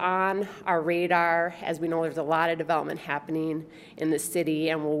 This is on our radar. As we know, there's a lot of development happening in the city,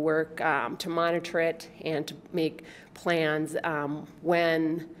 and we'll work to monitor it and to make plans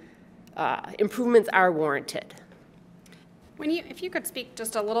when improvements are warranted. If you could speak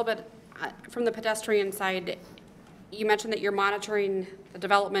just a little bit from the pedestrian side, you mentioned that you're monitoring the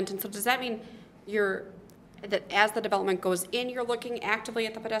development, and so does that mean that as the development goes in, you're looking actively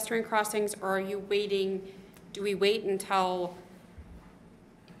at the pedestrian crossings, or are you waiting? Do we wait until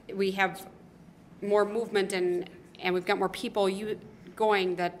we have more movement and we've got more people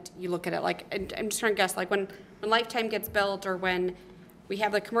going that you look at it? Like, I'm just trying to guess, like when Lifetime gets built or when we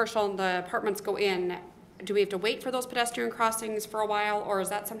have the commercial and the apartments go in, do we have to wait for those pedestrian crossings for a while, or is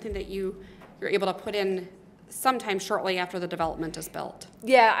that something that you're able to put in sometime shortly after the development is built?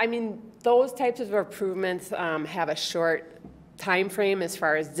 Yeah, I mean, those types of improvements have a short time frame as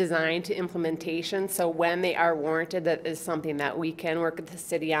far as design to implementation. So when they are warranted, that is something that we can work with the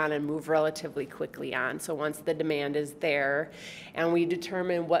city on and move relatively quickly on. So once the demand is there and we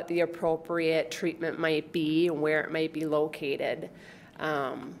determine what the appropriate treatment might be and where it might be located,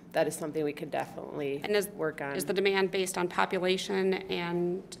 that is something we could definitely work on. Is the demand based on population,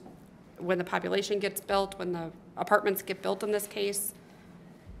 and when the population gets built, when the apartments get built in this case?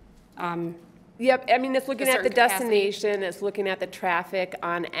 Yep, I mean, it's looking at the capacity. destination, it's looking at the traffic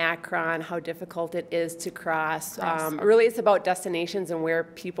on Akron, how difficult it is to cross. Really, it's about destinations and where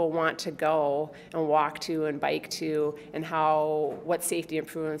people want to go and walk to and bike to, and what safety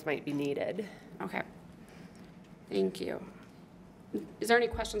improvements might be needed. Okay, thank you. Is there any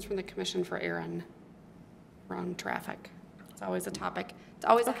questions from the commission for Aaron around traffic? It's always a topic. It's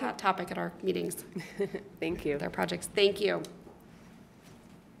always a hot topic at our meetings. Thank you. Their projects. Thank you.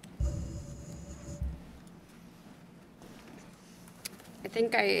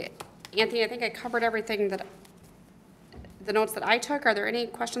 Anthony, I think I covered everything the notes that I took. Are there any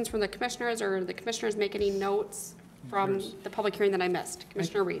questions from the commissioners, or the commissioners make any notes from the public hearing that I missed?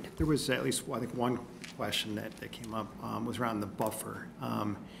 Commissioner Reed. There was at least, I think, one question that came up was around the buffer.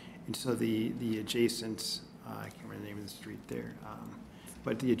 And so the adjacent, I can't remember the name of the street there,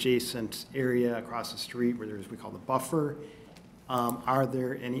 but the adjacent area across the street where we call the buffer, are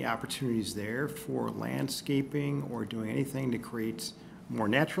there any opportunities there for landscaping or doing anything to create more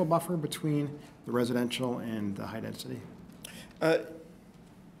natural buffer between the residential and the high density?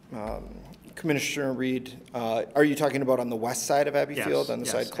 Commissioner Reed, are you talking about on the west side of Abbey Field, on the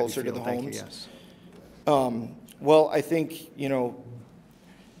yes, side closer to the Abbey Field, homes? thank you, yes. Well, I think,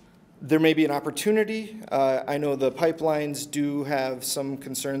 there may be an opportunity. I know the pipelines do have some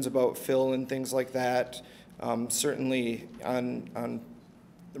concerns about fill and things like that. Certainly on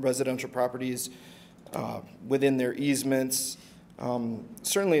the residential properties within their easements.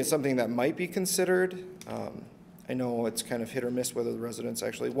 Certainly it's something that might be considered. I know it's kind of hit or miss whether the residents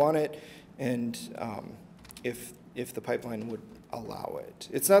actually want it, and if the pipeline would allow it.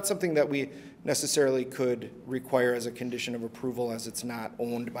 It's not something that we necessarily could require as a condition of approval, as it's not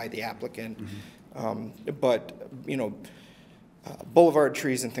owned by the applicant. But boulevard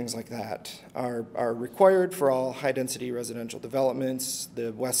trees and things like that are required for all high-density residential developments.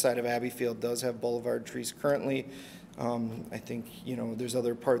 The west side of Abbey Field does have boulevard trees currently. I think, there's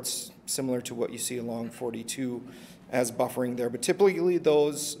other parts similar to what you see along 42 as buffering there, but typically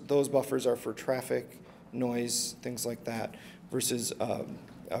those buffers are for traffic noise, things like that, versus a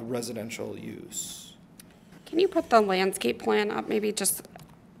residential use. Can you put the landscape plan up, maybe just,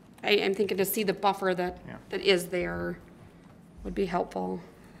 I'm thinking to see the buffer that is there would be helpful.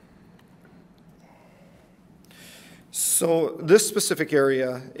 So this specific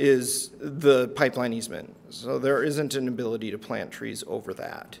area is the pipeline easement. So there isn't an ability to plant trees over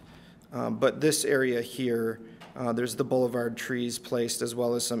that. But this area here, there's the boulevard trees placed as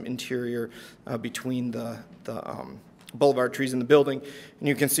well as some interior between the boulevard trees in the building. And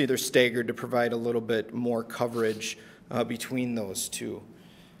you can see they're staggered to provide a little bit more coverage between those two.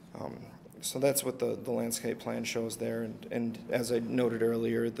 So that's what the landscape plan shows there. And as I noted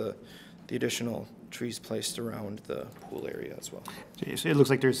earlier, the additional trees placed around the pool area as well. So it looks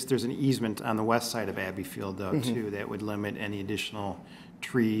like there's an easement on the west side of Abbey Field, though, too, that would limit any additional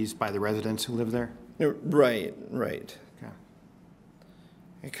trees by the residents who live there? Right, right. Okay.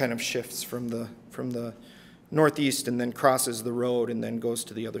 It kind of shifts from the northeast and then crosses the road and then goes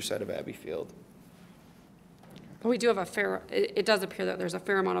to the other side of Abbey Field. But we do have it does appear that there's a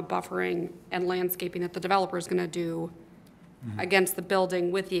fair amount of buffering and landscaping that the developer is going to do against the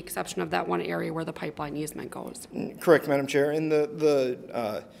building, with the exception of that one area where the pipeline easement goes. Correct, Madam Chair. And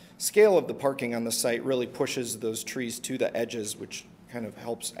the scale of the parking on the site really pushes those trees to the edges, which kind of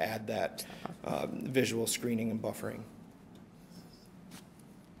helps add that visual screening and buffering.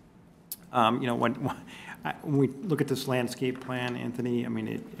 You know, when we look at this landscape plan, Anthony, I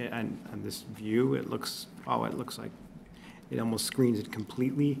mean, on this view, it looks like it almost screens it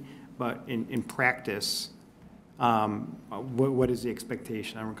completely. But in practice, what is the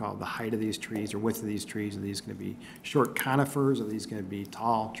expectation? I don't recall the height of these trees or width of these trees. Are these going to be short conifers? Are these going to be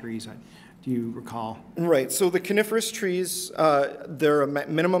tall trees? Do you recall? Right. So the coniferous trees, they're a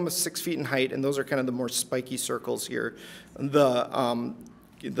minimum of 6 feet in height, and those are kind of the more spiky circles here.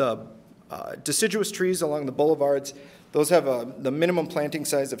 The deciduous trees along the boulevards, those have the minimum planting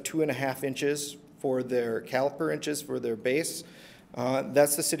size of 2.5 inches for their caliper inches for their base.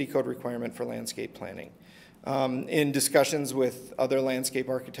 That's the city code requirement for landscape planning. In discussions with other landscape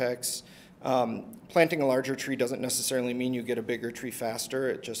architects, planting a larger tree doesn't necessarily mean you get a bigger tree faster.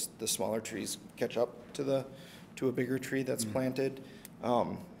 It just, the smaller trees catch up to a bigger tree that's planted.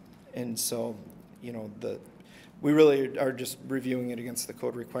 And so, you know, we really are just reviewing it against the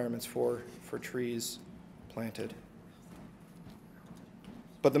code requirements for trees planted.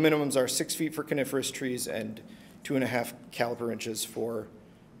 But the minimums are 6 feet for coniferous trees and 2.5 caliper inches for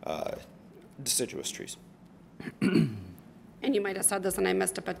deciduous trees. And you might have said this and I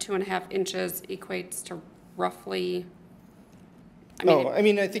missed it, but 2.5 inches equates to roughly, I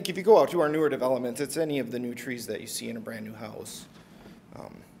mean, I think if you go out to our newer developments, it's any of the new trees that you see in a brand new house.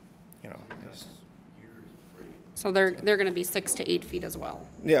 You know, so they're going to be 6 to 8 feet as well.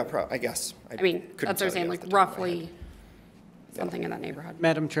 Yeah, I guess. I mean, that's what I'm saying, like roughly something in that neighborhood.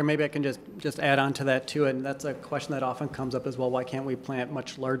 Madam Chair, maybe I can just add on to that too, and that's a question that often comes up as well. Why can't we plant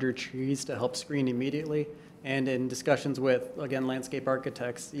much larger trees to help screen immediately? And in discussions with, again, landscape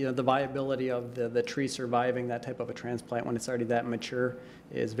architects, you know, the viability of the tree surviving that type of a transplant when it's already that mature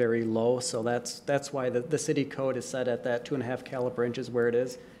is very low. So that's why the city code is set at that 2.5 caliper inches where it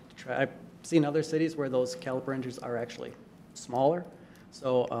is. I've seen other cities where those caliper inches are actually smaller.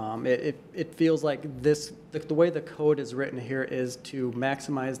 So it feels like the way the code is written here is to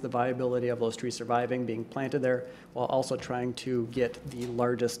maximize the viability of those trees surviving, being planted there, while also trying to get the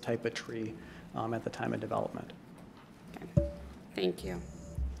largest type of tree at the time of development. Okay. Thank you. Are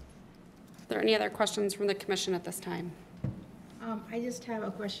there any other questions from the commission at this time? I just have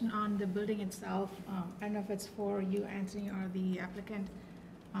a question on the building itself. I don't know if it's for you, Anthony, or the applicant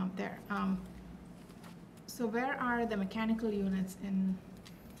there. So where are the mechanical units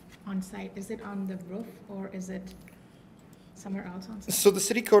on site? Is it on the roof or is it somewhere else on site? So the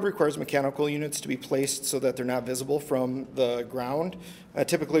city code requires mechanical units to be placed so that they're not visible from the ground.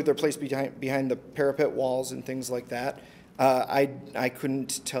 Typically, they're placed behind the parapet walls and things like that. I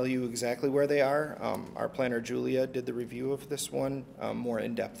couldn't tell you exactly where they are. Our planner, Julia, did the review of this one more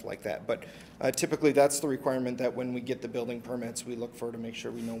in depth like that. But typically, that's the requirement that when we get the building permits, we look for to make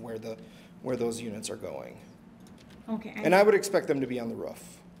sure we know where those units are going. Okay. And I would expect them to be on the roof.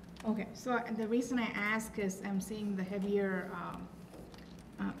 Okay, so the reason I ask is I'm seeing the heavier,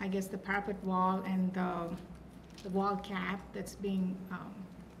 I guess the parapet wall and the wall cap that's being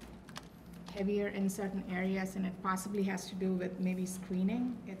heavier in certain areas, and it possibly has to do with maybe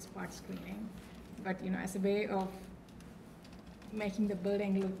screening, it's part screening. But, you know, as a way of making the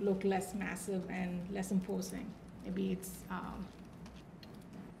building look less massive and less imposing, maybe it's,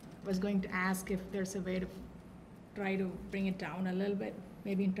 was going to ask if there's a way to try to bring it down a little bit,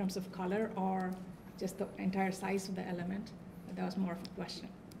 maybe in terms of color or just the entire size of the element. But that was more of a question.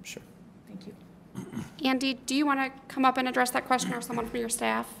 Sure. Thank you. Andy, do you want to come up and address that question, or someone from your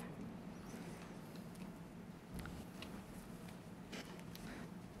staff?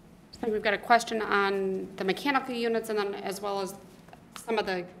 I think we've got a question on the mechanical units, and then as well as some of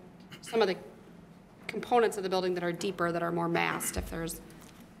the components of the building that are deeper, that are more massed, if there's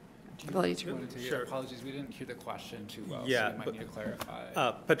ability to. Sure. Apologies, we didn't hear the question too well, Yeah, so you might need to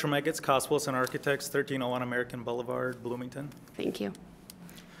clarify. Petromaggots, Cost Wilson Architects, 1301 American Boulevard, Bloomington. Thank you.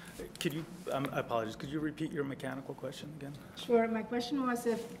 Could you, I apologize, could you repeat your mechanical question again? Sure. My question was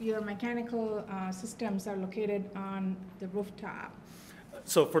if your mechanical systems are located on the rooftop.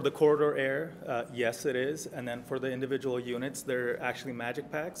 So for the corridor air, yes, it is. And then for the individual units, they're actually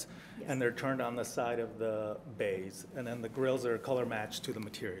magic packs, and they're turned on the side of the bays. And then the grills are color matched to the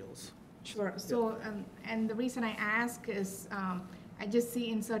materials. Sure. So, and the reason I ask is I just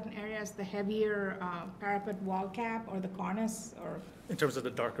see in certain areas the heavier parapet wall cap or the cornice, or In terms of the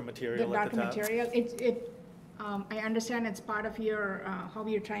darker material the at darker the top? material. I understand it's part of your how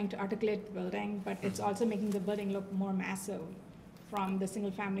you're trying to articulate the building, but it's also making the building look more massive from the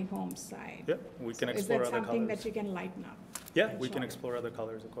single-family home side. Yeah, we can So explore other is that something colors. that you can lighten up? Yeah, and we can show? explore other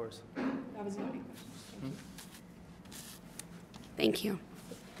colors, of course. That was the only question. Thank you.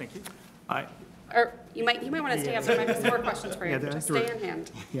 Thank you. Or you might want to stay up, there might be some more questions for you. Yeah, Just there- stay in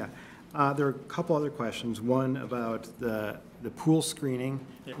hand. Yeah. There are a couple other questions. One about the pool screening,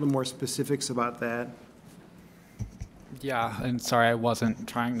 a little more specifics about that. Yeah, and sorry, I wasn't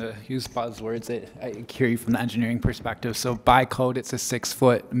trying to use buzzwords. I hear you from the engineering perspective. So by code, it's a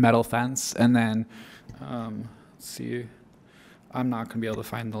 6-foot metal fence, and then, let's see, I'm not going to be able to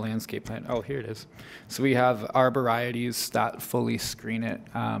find the landscape plan. Oh, here it is. So we have arborvitaes that fully screen it.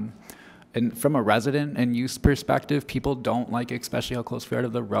 And from a resident and use perspective, people don't like it, especially how close we are to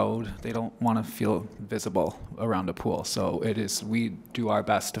the road. They don't want to feel visible around a pool. So we do our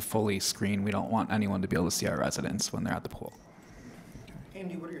best to fully screen. We don't want anyone to be able to see our residents when they're at the pool.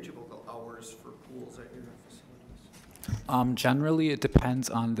 Andy, what are your typical hours for pools at your facilities? Generally, it depends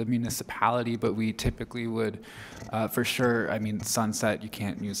on the municipality, but we typically would, for sure, I mean, sunset, you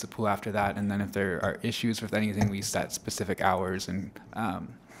can't use the pool after that. And then if there are issues with anything, we set specific hours, and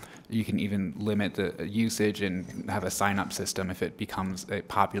you can even limit the usage and have a sign-up system if it becomes a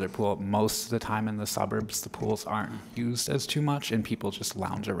popular pool. Most of the time in the suburbs, the pools aren't used as too much, and people just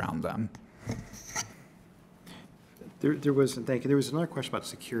lounge around them. There was another question about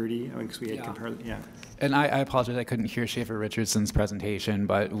security, I mean, because we had compared, And I apologize, I couldn't hear Schafer Richardson's presentation,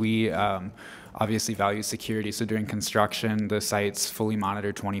 but we obviously value security. So during construction, the site's fully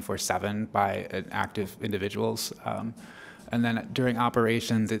monitored 24/7 by active individuals. And then during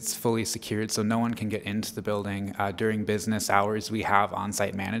operations, it's fully secured, so no one can get into the building. During business hours, we have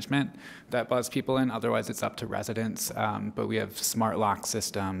on-site management that buzz people in. Otherwise, it's up to residents. But we have smart lock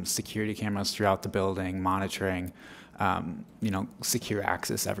systems, security cameras throughout the building, monitoring, secure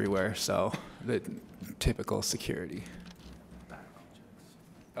access everywhere. So the typical security.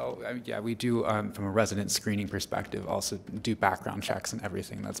 Oh, yeah, we do, from a resident screening perspective, also do background checks and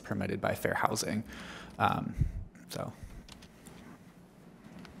everything that's permitted by fair housing.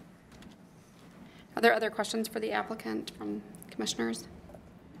 Are there other questions for the applicant from commissioners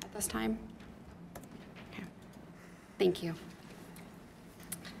at this time? Okay. Thank you.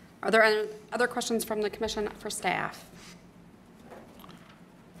 Are there any other questions from the commission for staff?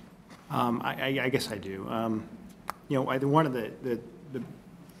 I guess I do. One of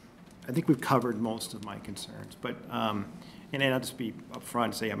I think we've covered most of my concerns, but, and I'll just be upfront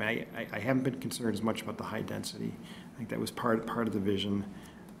and say, I mean, I haven't been concerned as much about the high density. I think that was part of the vision.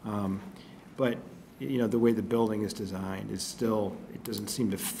 But, the way the building is designed is still, it doesn't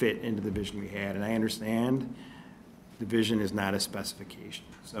seem to fit into the vision we had. And I understand the vision is not a specification,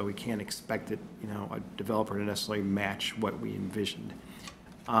 so we can't expect it, a developer to necessarily match what we envisioned.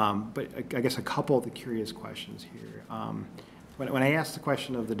 But I guess a couple of the curious questions here. When I asked the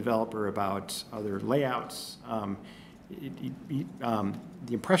question of the developer about other layouts, the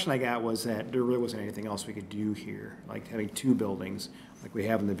impression I got was that there really wasn't anything else we could do here, like having two buildings like we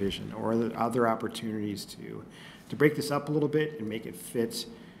have in the vision, or other opportunities to break this up a little bit and make it fit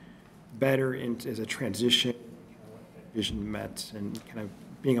better as a transition, vision met, and kind of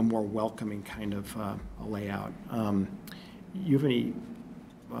being a more welcoming kind of a layout. You have any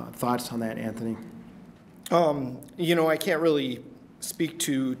thoughts on that, Anthony? I can't really speak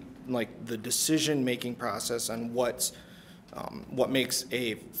to like the decision-making process on what makes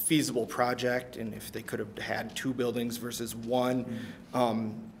a feasible project, and if they could have had two buildings versus one.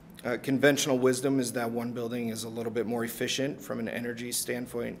 Conventional wisdom is that one building is a little bit more efficient from an energy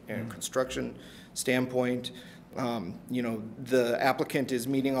standpoint and construction standpoint. You know, the applicant is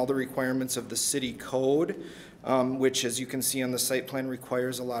meeting all the requirements of the city code, which, as you can see on the site plan,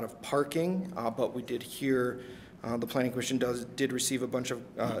 requires a lot of parking, but we did hear the Planning Commission did receive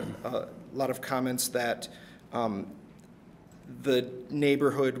a lot of comments that the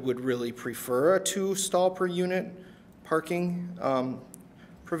neighborhood would really prefer a 2 stall per unit parking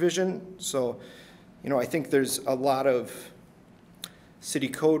provision. So, you know, I think there's a lot of city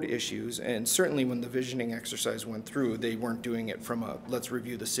code issues, and certainly when the visioning exercise went through, they weren't doing it from a let's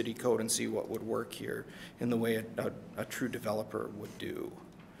review the city code and see what would work here in the way a true developer would do.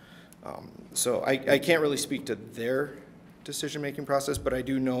 So I can't really speak to their decision-making process, but I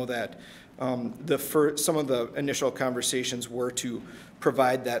do know that some of the initial conversations were to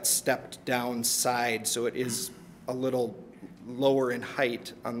provide that stepped down side, so it is a little lower in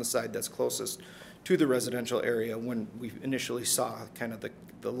height on the side that's closest to the residential area when we initially saw kind of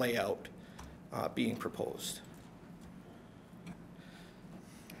the layout being proposed.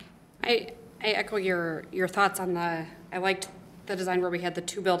 I echo your thoughts on I liked the design where we had the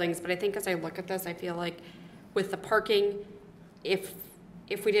 2 buildings, but I think as I look at this, I feel like with the parking, if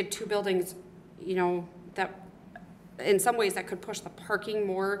we did 2 buildings, you know, that in some ways that could push the parking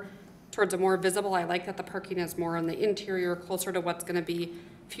more towards a more visible. I like that the parking is more on the interior, closer to what's going to be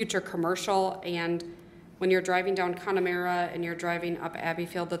future commercial. And when you're driving down Connemara and you're driving up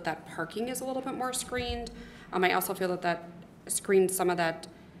Abbeyfield, that parking is a little bit more screened. I also feel that screens some of that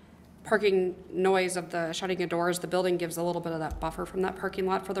parking noise of the shutting of doors. The building gives a little bit of that buffer from that parking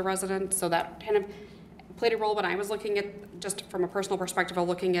lot for the residents. So that kind of played a role when I was looking at, just from a personal perspective of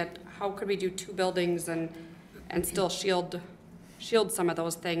looking at how could we do 2 buildings and still shield some of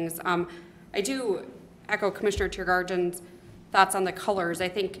those things. I do echo Commissioner Tiergarten's thoughts on the colors. I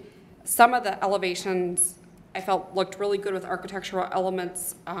think some of the elevations I felt looked really good with architectural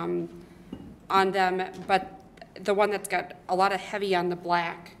elements on them, but the one that's got a lot of heavy on the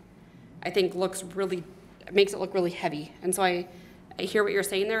black, I think makes it look really heavy. And so I hear what you're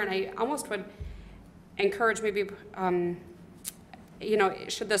saying there, and I almost would encourage maybe, you know,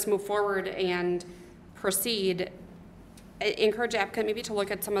 should this move forward and proceed, encourage the applicant maybe to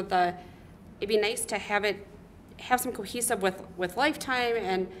look at some of it'd be nice to have some cohesive with Lifetime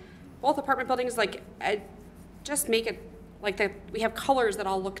and both apartment buildings, like just make it like that we have colors that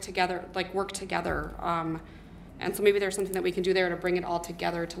all look together, like work together. And so maybe there's something that we can do there to bring it all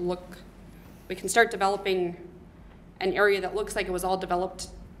together to look, we can start developing an area that looks like it was all developed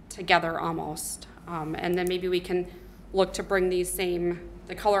together almost. And then maybe we can look to bring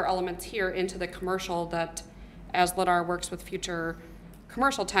the color elements here into the commercial that, as Lidar works with future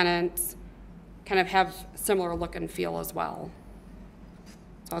commercial tenants, kind of have similar look and feel as well.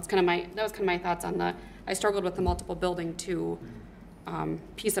 So that was kind of my thoughts on I struggled with the multiple building too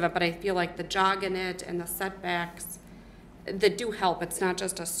piece of it, but I feel like the jog in it and the setbacks that do help. It's not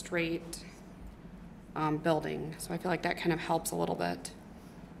just a straight building. So I feel like that kind of helps a little bit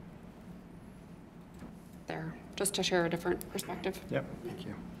there, just to share a different perspective. Yep, thank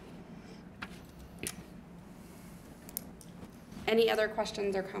you. Any other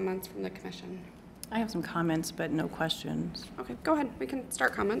questions or comments from the commission? I have some comments, but no questions. Okay, go ahead. We can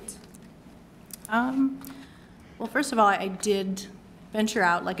start comments. Well, first of all, I did venture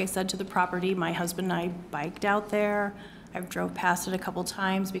out, like I said, to the property. My husband and I biked out there. I've drove past it a couple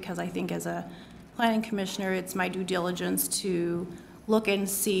times because I think as a planning commissioner, it's my due diligence to look and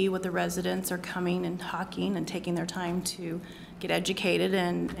see what the residents are coming and talking and taking their time to get educated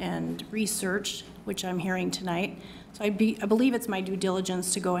and research, which I'm hearing tonight. So I believe it's my due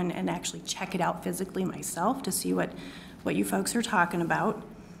diligence to go in and actually check it out physically myself to see what you folks are talking about.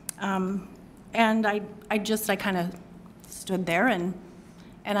 And I kind of stood there and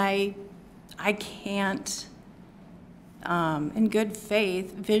I can't, in good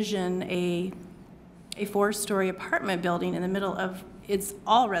faith, vision a 4-story apartment building in the middle of, it's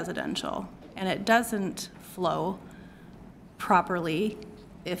all residential, and it doesn't flow properly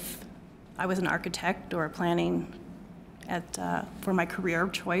if I was an architect or planning for my career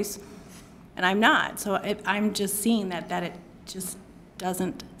choice, and I'm not. So I'm just seeing that it just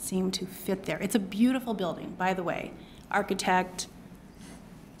doesn't seem to fit there. It's a beautiful building, by the way. Architect,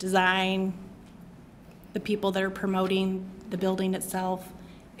 design, the people that are promoting the building itself,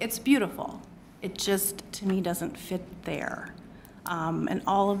 it's beautiful. It just, to me, doesn't fit there. And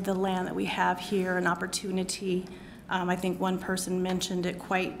all of the land that we have here, an opportunity, I think one person mentioned it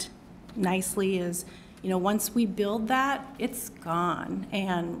quite nicely, is, you know, once we build that, it's gone.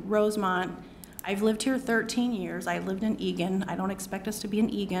 And Rosemount, I've lived here 13 years. I lived in Egan. I don't expect us to be in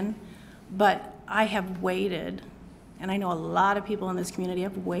Egan, but I have waited, and I know a lot of people in this community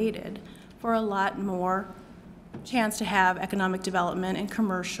have waited for a lot more chance to have economic development and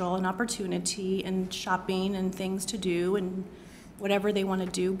commercial and opportunity and shopping and things to do and whatever they want to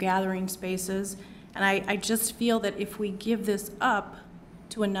do, gathering spaces. And I just feel that if we give this up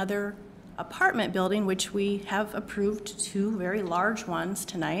to another apartment building, which we have approved 2 very large ones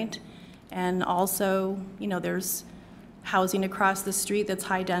tonight, and also, you know, there's housing across the street that's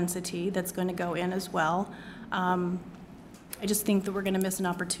high density that's going to go in as well. I just think that we're going to miss an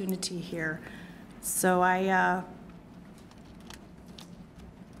opportunity here. So I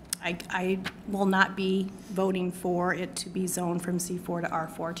will not be voting for it to be zoned from C4 to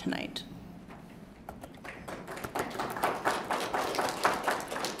R4 tonight.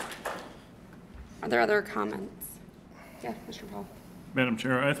 Are there other comments? Yeah, Mr. Paul. Madam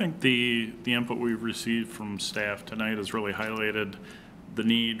Chair, I think the input we've received from staff tonight has really highlighted the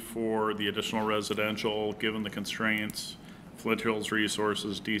need for the additional residential, given the constraints, Flint Hills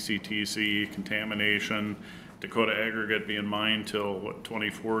resources, DCTC, contamination, Dakota aggregate being mined till, what,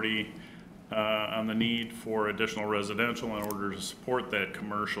 2040, on the need for additional residential in order to support that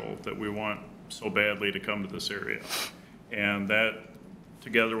commercial that we want so badly to come to this area. And that,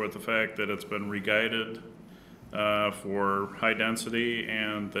 together with the fact that it's been re-guided for high density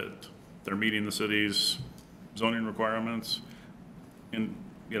and that they're meeting the city's zoning requirements, and,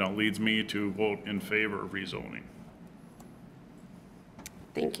 you know, leads me to vote in favor of rezoning.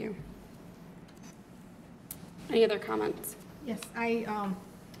 Thank you. Any other comments? Yes,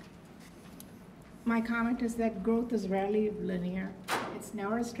 my comment is that growth is rarely linear. It's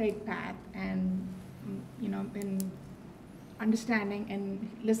never a straight path, and, you know, in understanding and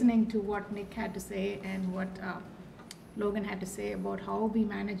listening to what Nick had to say and what Logan had to say about how we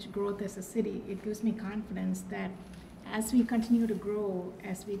manage growth as a city, it gives me confidence that as we continue to grow,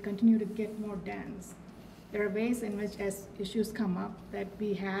 as we continue to get more dense, there are ways in which, as issues come up, that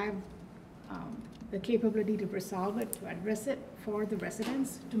we have the capability to resolve it, to address it for the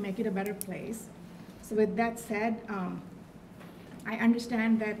residents, to make it a better place. So with that said, I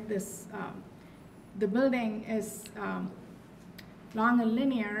understand that this the building is long and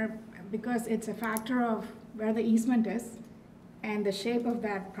linear because it's a factor of where the easement is and the shape of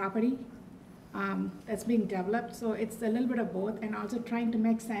that property that's being developed. So it's a little bit of both, and also trying to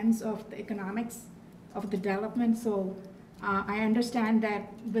make sense of the economics of the development. So I understand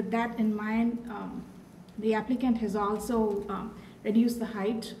that with that in mind, the applicant has also reduced the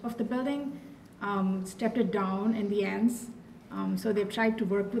height of the building, stepped it down in the ends. So they've tried to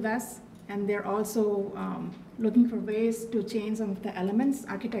work with us, and they're also looking for ways to change some of the elements,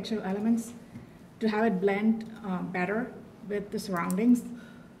 architectural elements, to have it blend better with the surroundings.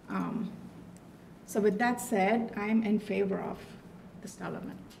 So with that said, I'm in favor of this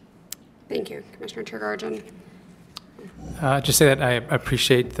development. Thank you. Commissioner Chergarjan. Just say that I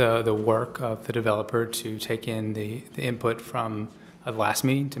appreciate the work of the developer to take in the input from the last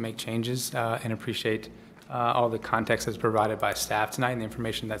meeting to make changes, and appreciate all the context that's provided by staff tonight and the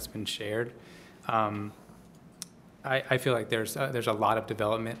information that's been shared. I feel like there's a lot of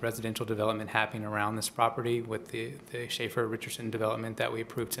development, residential development happening around this property with the Schafer Richardson development that we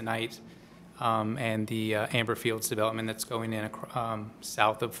approved tonight, and the Amber Fields development that's going in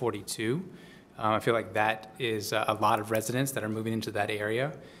south of 42. I feel like that is a lot of residents that are moving into that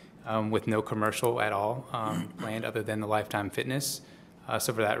area with no commercial at all planned other than the Lifetime Fitness.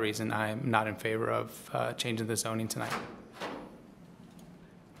 So for that reason, I'm not in favor of changing the zoning tonight.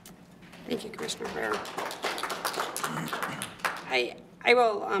 Thank you, Commissioner Fair. I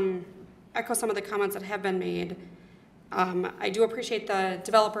will echo some of the comments that have been made. I do appreciate the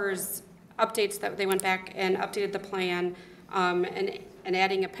developers' updates that they went back and updated the plan, and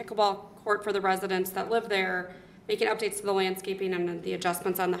adding a pickleball court for the residents that live there, making updates to the landscaping and the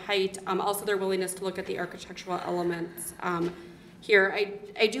adjustments on the height. Also their willingness to look at the architectural elements here.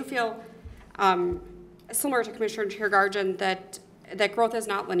 I do feel similar to Commissioner Chergarjan that growth is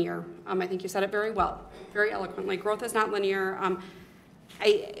not linear. I think you said it very well, very eloquently. Growth is not linear.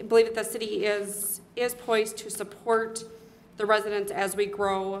 I believe that the city is poised to support the residents as we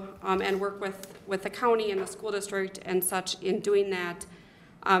grow and work with the county and the school district and such in doing that.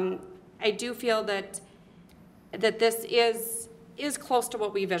 I do feel that this is close to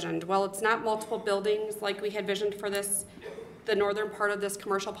what we visioned. While it's not multiple buildings like we had visioned for the northern part of this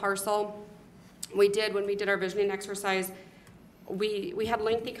commercial parcel, when we did our visioning exercise, we had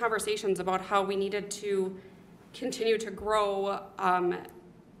lengthy conversations about how we needed to continue to grow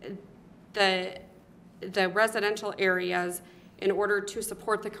the residential areas in order to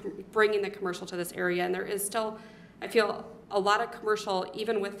support bringing the commercial to this area. And there is still, I feel, a lot of commercial,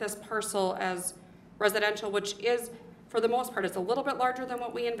 even with this parcel as residential, which is, for the most part, it's a little bit larger than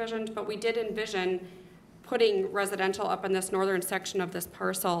what we envisioned, but we did envision putting residential up in this northern section of this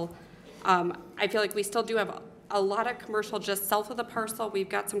parcel. I feel like we still do have a lot of commercial just south of the parcel. We've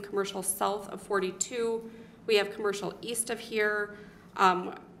got some commercial south of 42. We have commercial east of here,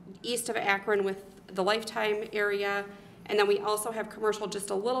 east of Akron with the Lifetime area. And then we also have commercial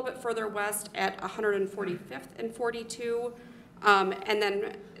just a little bit further west at 145th and 42. And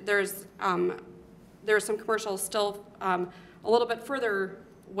then there's some commercial still a little bit further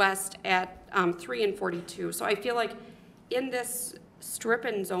west at 3 and 42. So I feel like in this strip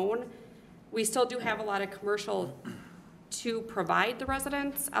and zone, we still do have a lot of commercial to provide the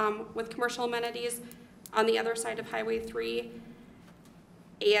residents with commercial amenities on the other side of Highway 3.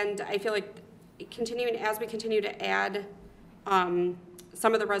 And I feel like as we continue to add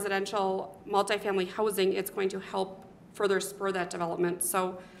some of the residential multifamily housing, it's going to help further spur that development.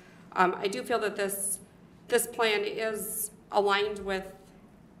 So I do feel that this plan is aligned with,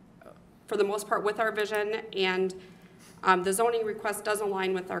 for the most part, with our vision, and the zoning request does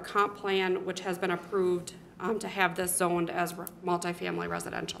align with our comp plan, which has been approved to have this zoned as multifamily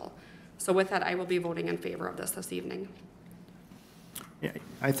residential. So with that, I will be voting in favor of this evening. Yeah,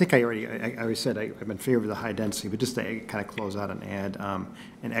 I think I already said I'm in favor of the high density, but just to kind of close out and add,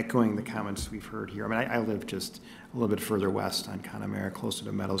 and echoing the comments we've heard here. I mean, I live just a little bit further west on Connemara, closer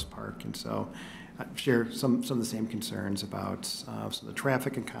to Meadows Park, and so I share some of the same concerns about some of the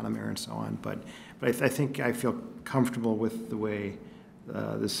traffic in Connemara and so on. But I think I feel comfortable with the way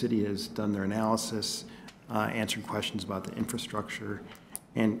the city has done their analysis, answering questions about the infrastructure.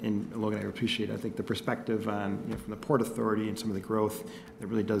 And Logan, I appreciate, I think, the perspective on, from the Port Authority and some of the growth, that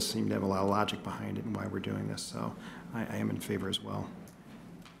really does seem to have a lot of logic behind it and why we're doing this. So I am in favor as well.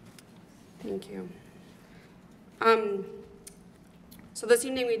 Thank you. So this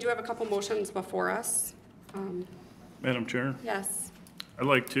evening, we do have a couple motions before us. Madam Chair? Yes. I'd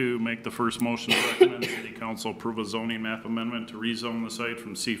like to make the first motion to recommend City Council approve a zoning map amendment to rezone the site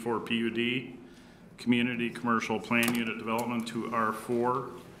from C4 PUD, Community Commercial Plan Unit Development, to R4,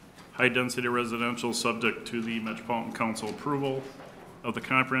 high-density residential, subject to the Metropolitan Council approval of the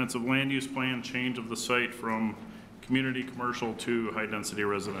comprehensive land use plan, change of the site from community commercial to high-density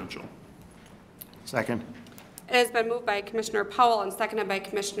residential. Second. It has been moved by Commissioner Powell and seconded by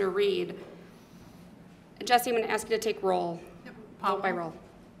Commissioner Reed. Jesse, I'm going to ask you to take roll. Yep. Vote by roll.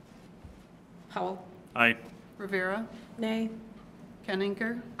 Powell? Aye. Rivera? Nay.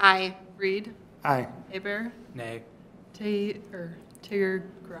 Kenninger? Aye. Reed? Aye. Hebert? Nay. Tigarajan?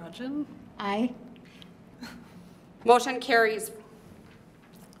 Aye. Motion carries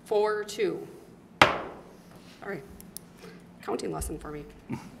 4-2. All right. Counting lesson for me.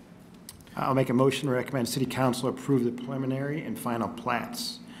 I'll make a motion to recommend City Council approve the preliminary and final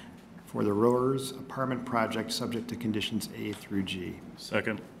plats for the Rowers Apartment Project, subject to conditions A through G.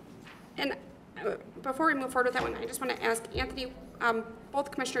 Second. And before we move forward with that one, I just want to ask Anthony,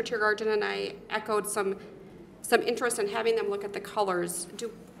 both Commissioner Tiergarten and I echoed some interest in having them look at the colors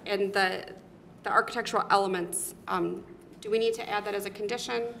and the architectural elements. Do we need to add that as a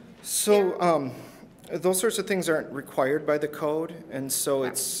condition? So those sorts of things aren't required by the code, and so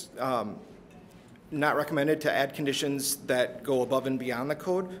it's not recommended to add conditions that go above and beyond the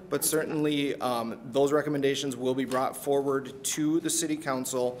code, but certainly those recommendations will be brought forward to the City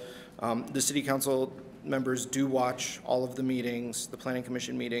Council. The City Council members do watch all of the meetings, the Planning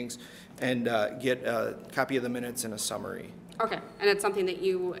Commission meetings, and get a copy of the minutes and a summary. Okay, and it's something that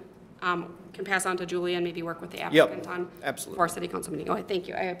you can pass on to Julie and maybe work with the applicant on? Absolutely. For City Council meeting. Oh, thank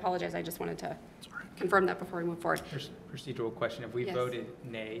you. I apologize. I just wanted to confirm that before we move forward. Procedural question. If we Yes. voted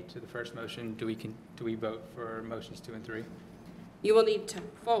nay to the first motion, do we vote for motions 2 and 3? You will need to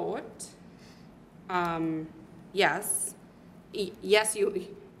vote. Yes. Yes,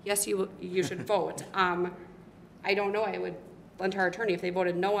 you should vote. I don't know. I would lend to our attorney, if they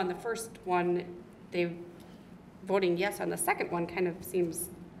voted no on the first one, voting yes on the second one kind of seems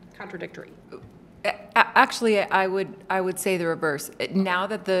contradictory. Actually, I would say the reverse. Now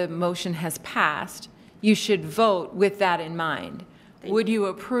that the motion has passed, you should vote with that in mind. Would you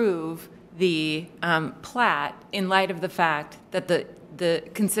approve the plat in light of the fact that the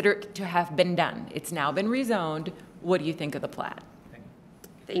consider it to have been done? It's now been rezoned. What do you think of the plat?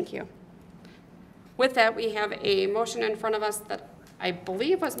 Thank you. With that, we have a motion in front of us that I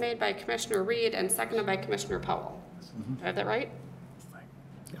believe was made by Commissioner Reed and seconded by Commissioner Powell. Do I have that right?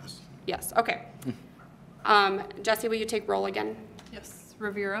 Yes. Yes, okay. Jesse, will you take roll again? Yes.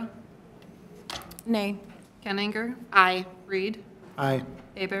 Rivera? Nay. Kenninger? Aye. Reed? Aye.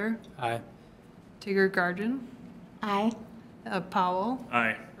 Aber? Aye. Tigger Gardner? Aye. Powell?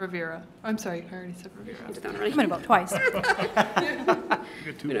 Aye. Rivera. I'm sorry, I already said Rivera. Did that already? I'm going to vote twice. We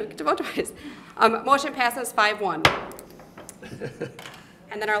don't get to vote twice. Motion passes 5-1.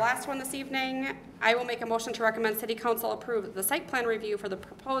 And then our last one this evening, I will make a motion to recommend City Council approve the site plan review for the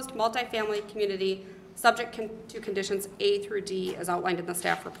proposed multifamily community subject to conditions A through D as outlined in the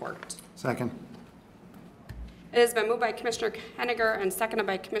staff report. Second. It has been moved by Commissioner Henniger and seconded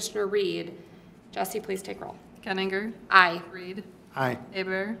by Commissioner Reed. Jesse, please take roll. Kenninger? Aye. Reed? Aye.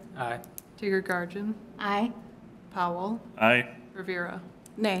 Aber? Aye. Tigger Gardner? Aye. Powell? Aye. Rivera.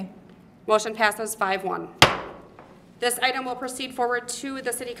 Nay. Motion passes 5-1. This item will proceed forward to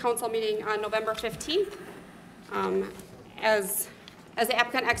the City Council meeting on November 15th. As the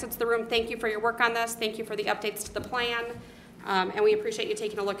applicant exits the room, thank you for your work on this. Thank you for the updates to the plan. And we appreciate you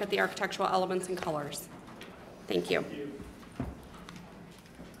taking a look at the architectural elements and colors. Thank you.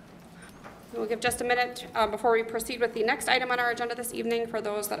 We'll give just a minute before we proceed with the next item on our agenda this evening for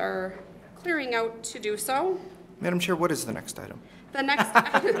those that are clearing out to do so. Madam Chair, what is the next item? The next,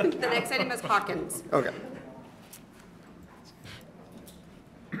 the next item is Hawkins. Okay.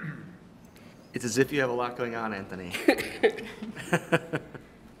 It's as if you have a lot going on, Anthony.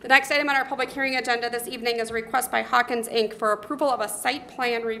 The next item on our public hearing agenda this evening is a request by Hawkins Inc. for approval of a site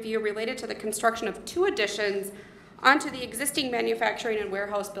plan review related to the construction of 2 additions onto the existing manufacturing and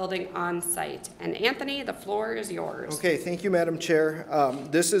warehouse building on site. And Anthony, the floor is yours. Okay, thank you, Madam Chair.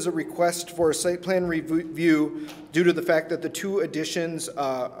 This is a request for a site plan review due to the fact that the 2 additions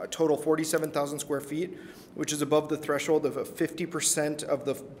total 47,000 square feet, which is above the threshold of 50% of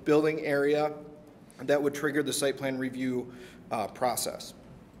the building area that would trigger the site plan review process.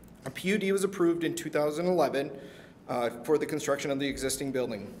 A PUD was approved in 2011 for the construction of the existing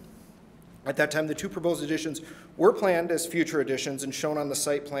building. At that time, the 2 proposed additions were planned as future additions and shown on the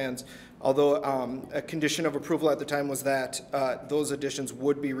site plans, although a condition of approval at the time was that those additions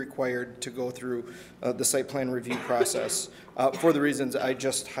would be required to go through the site plan review process for the reasons I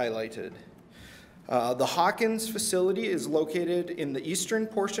just highlighted. The Hawkins facility is located in the eastern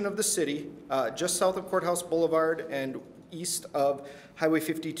portion of the city, just south of Courthouse Boulevard and east of Highway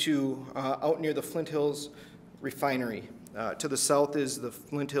 52, out near the Flint Hills Refinery. To the south is the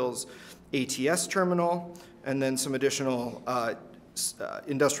Flint Hills ATS terminal, and then some additional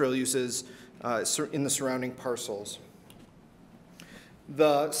industrial uses in the surrounding parcels.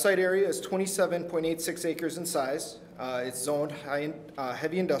 The site area is 27.86 acres in size. It's zoned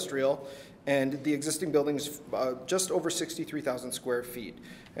heavy industrial, and the existing building is just over 63,000 square feet.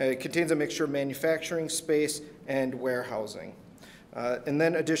 It contains a mixture of manufacturing space and warehousing. And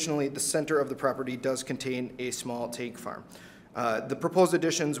then additionally, the center of the property does contain a small tank farm. The proposed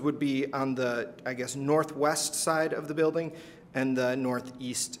additions would be on the, I guess, northwest side of the building and the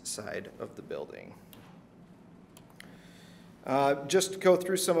northeast side of the building. Just to go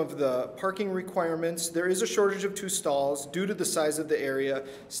through some of the parking requirements, there is a shortage of 2 stalls due to the size of the area.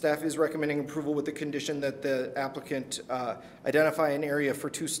 Staff is recommending approval with the condition that the applicant identify an area for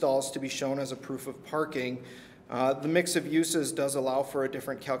 2 stalls to be shown as a proof of parking. The mix of uses does allow for a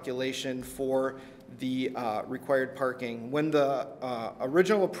different calculation for the required parking. When the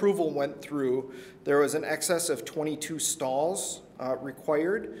original approval went through, there was an excess of 22 stalls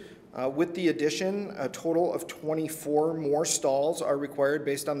required. With the addition, a total of 24 more stalls are required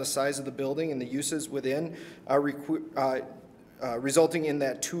based on the size of the building and the uses within, resulting in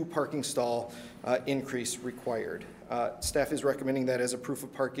that 2 parking stall increase required. Staff is recommending that as a proof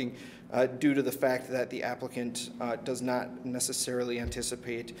of parking due to the fact that the applicant does not necessarily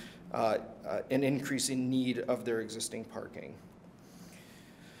anticipate an increase in need of their existing parking.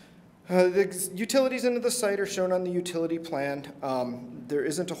 The utilities into the site are shown on the utility plan. There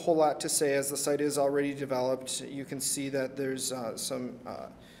isn't a whole lot to say as the site is already developed. You can see that there's some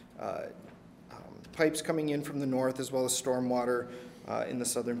pipes coming in from the north as well as stormwater in the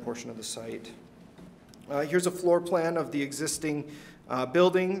southern portion of the site. Here's a floor plan of the existing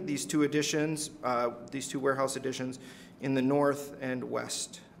building, these 2 additions, these 2 warehouse additions in the north and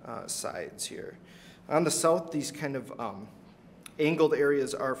west sides here. On the south, these kind of angled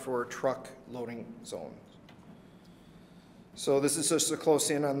areas are for truck loading zones. So this is just a close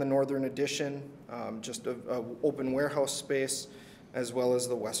in on the northern addition, just an open warehouse space, as well as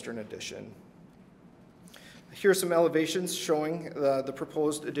the western addition. Here are some elevations showing the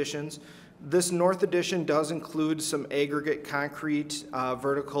proposed additions. This north addition does include some aggregate concrete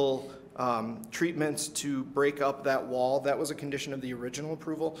vertical treatments to break up that wall. That was a condition of the original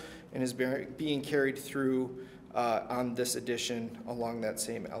approval and is being carried through on this addition along that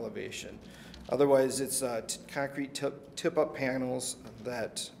same elevation. Otherwise, it's concrete tip-up panels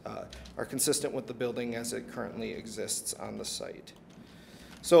that are consistent with the building as it currently exists on the site.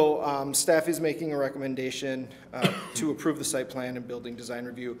 So staff is making a recommendation to approve the site plan and building design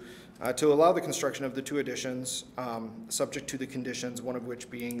review to allow the construction of the 2 additions, subject to the conditions, one of which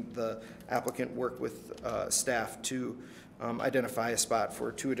being the applicant work with staff to identify a spot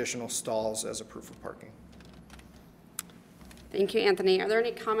for 2 additional stalls as a proof of parking. Thank you, Anthony. Are there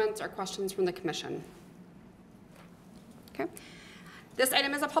any comments or questions from the commission? Okay. This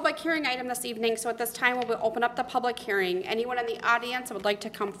item is a public hearing item this evening, so at this time we will open up the public hearing. Anyone in the audience that would like to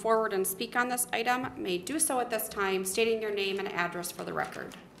come forward and speak on this item may do so at this time, stating your name and address for the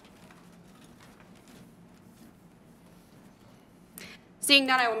record. Seeing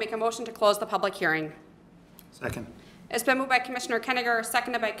none, I will make a motion to close the public hearing. Second. It's been moved by Commissioner Kenninger,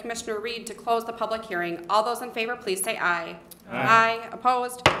 seconded by Commissioner Reed to close the public hearing. All those in favor, please say aye. Aye.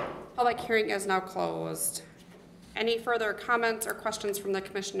 Opposed? Public hearing is now closed. Any further comments or questions from the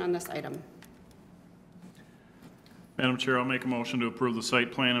commission on this item? Madam Chair, I'll make a motion to approve the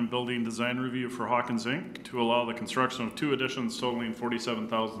site plan and building design review for Hawkins Inc. to allow the construction of 2 additions totaling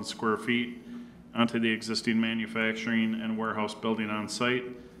 47,000 square feet onto the existing manufacturing and warehouse building on site,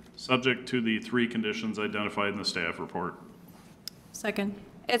 subject to the 3 conditions identified in the staff report. Second.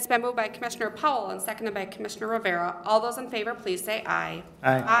 It's been moved by Commissioner Powell and seconded by Commissioner Rivera. All those in favor, please say aye.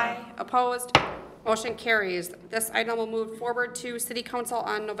 Aye. Aye. Opposed? Motion carries. This item will move forward to City Council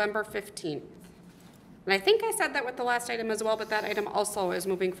on November 15th. And I think I said that with the last item as well, but that item also is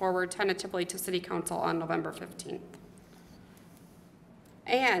moving forward tentatively to City Council on November 15th.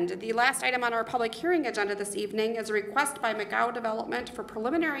 And the last item on our public hearing agenda this evening is a request by McGow Development for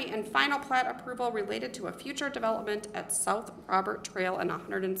preliminary and final plat approval related to a future development at South Robert Trail and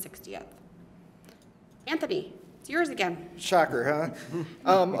 160th. Anthony, it's yours again. Shocker,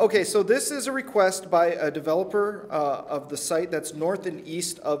 huh? Okay, so this is a request by a developer of the site that's north and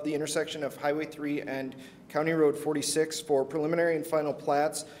east of the intersection of Highway 3 and County Road 46 for preliminary and final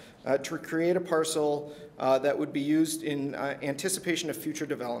plats to create a parcel that would be used in anticipation of future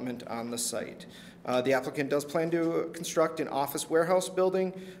development on the site. The applicant does plan to construct an office warehouse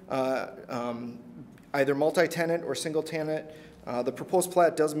building, either multi-tenant or single-tenant. The proposed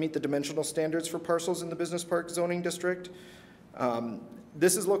plat does meet the dimensional standards for parcels in the Business Park zoning district.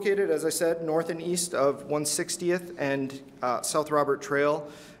 This is located, as I said, north and east of 160th and South Robert Trail.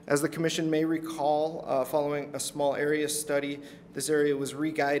 As the commission may recall, following a small area study, this area was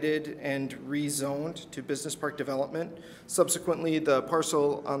re-guided and rezoned to business park development. Subsequently, the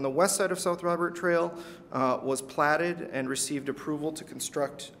parcel on the west side of South Robert Trail was platted and received approval to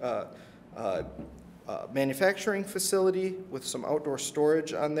construct a manufacturing facility with some outdoor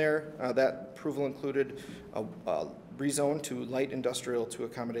storage on there. That approval included a rezone to light industrial to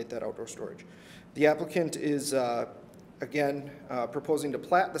accommodate that outdoor storage. The applicant is again proposing to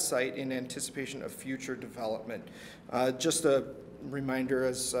plat the site in anticipation of future development. Just a reminder,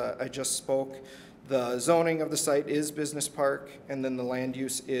 as I just spoke, the zoning of the site is business park, and then the land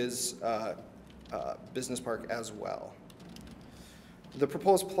use is business park as well. The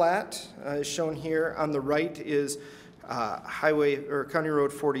proposed plat is shown here. On the right is Highway or County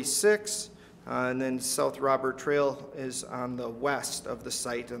Road 46, and then South Robert Trail is on the west of the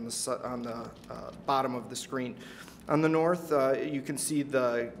site on the bottom of the screen. On the north, you can see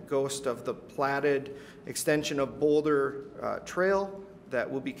the ghost of the platted extension of Boulder Trail that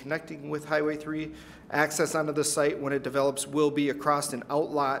will be connecting with Highway 3. Access onto the site when it develops will be across an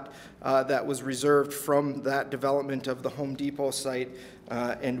outlot that was reserved from that development of the Home Depot site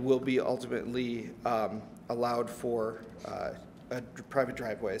and will be ultimately allowed for private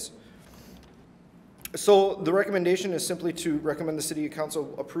driveways. So the recommendation is simply to recommend the City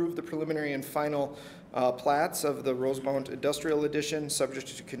Council approve the preliminary and final plats of the Rosemount Industrial Edition,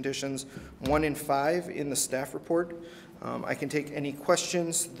 subject to conditions 1 and 5 in the staff report. I can take any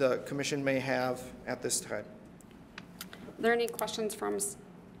questions the commission may have at this time. Are there any questions from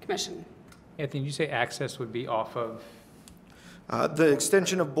commission? Anthony, did you say access would be off of? The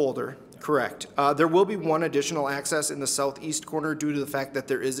extension of Boulder, correct. There will be one additional access in the southeast corner due to the fact that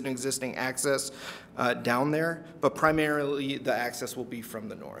there is an existing access down there, but primarily the access will be from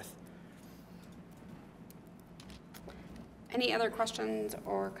the north. Any other questions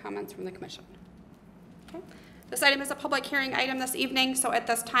or comments from the commission? Okay. This item is a public hearing item this evening, so at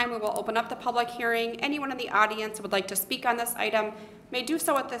this time we will open up the public hearing. Anyone in the audience who would like to speak on this item may do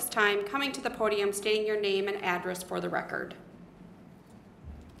so at this time, coming to the podium, stating your name and address for the record.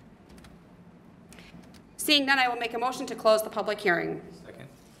 Seeing none, I will make a motion to close the public hearing. Second.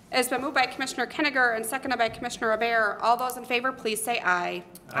 It's been moved by Commissioner Kenninger and seconded by Commissioner Aber. All those in favor, please say aye.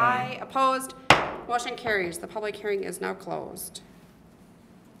 Aye. Opposed? Motion carries. The public hearing is now closed.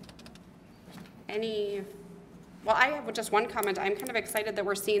 Well, I have just one comment. I'm kind of excited that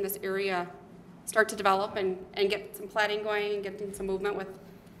we're seeing this area start to develop and get some plating going and getting some movement with,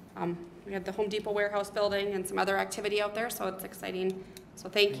 we had the Home Depot warehouse building and some other activity out there, so it's exciting. So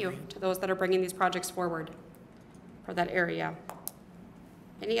thank you to those that are bringing these projects forward for that area.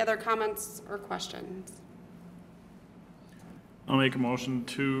 Any other comments or questions? I'll make a motion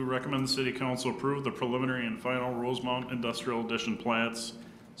to recommend the city council approve the preliminary and final Rosemount Industrial Edition plats,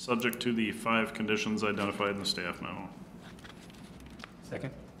 subject to the 5 conditions identified in the staff memo.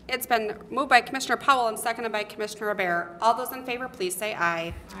 Second. It's been moved by Commissioner Powell and seconded by Commissioner Bear. All those in favor, please say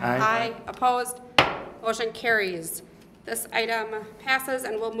aye. Aye. Opposed? Motion carries. This item passes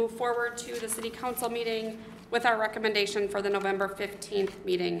and we'll move forward to the city council meeting with our recommendation for the November 15th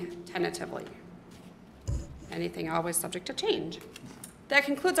meeting tentatively. Anything always subject to change. That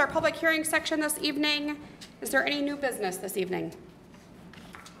concludes our public hearing section this evening. Is there any new business this evening?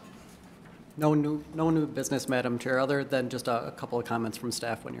 No new business, Madam Chair, other than just a couple of comments from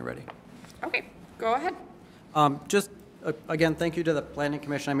staff when you're ready. Okay, go ahead. Again, thank you to the Planning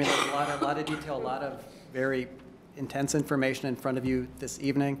Commission. I mean, there's a lot of detail, a lot of very intense information in front of you this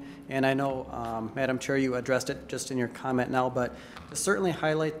evening. And I know, Madam Chair, you addressed it just in your comment now, but to certainly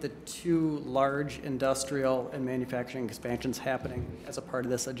highlight the 2 large industrial and manufacturing expansions happening as a part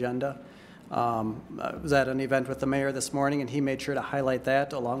of this agenda. I was at an event with the mayor this morning, and he made sure to highlight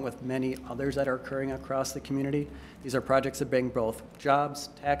that, along with many others that are occurring across the community. These are projects that bring both jobs,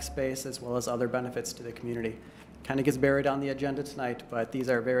 tax base, as well as other benefits to the community. Kind of gets buried on the agenda tonight, but these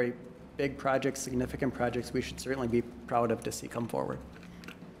are very big projects, significant projects we should certainly be proud of to see come forward.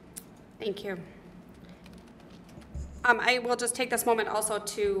 Thank you. I will just take this moment also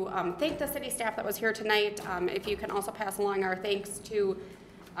to thank the city staff that was here tonight. If you can also pass along our thanks to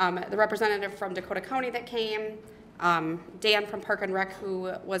the representative from Dakota County that came, Dan from Park and Rec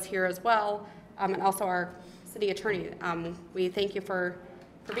who was here as well, and also our city attorney. We thank you for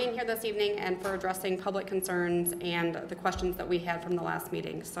being here this evening and for addressing public concerns and the questions that we had from the last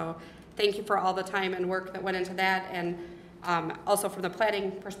meeting. So thank you for all the time and work that went into that, and also from the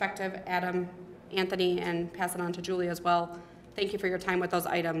planning perspective, Adam, Anthony, and pass it on to Julie as well. Thank you for your time with those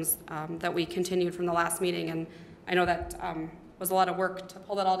items that we continued from the last meeting, and I know that was a lot of work to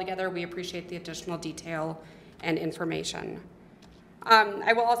pull that all together. We appreciate the additional detail and information.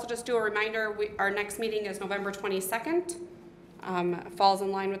 I will also just do a reminder, our next meeting is November 22nd. Falls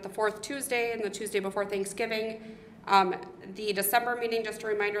in line with the 4th Tuesday and the Tuesday before Thanksgiving. The December meeting, just a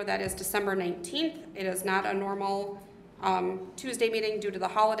reminder, that is December 19th. It is not a normal Tuesday meeting due to the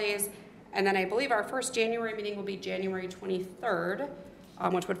holidays. And then I believe our first January meeting will be January 23rd,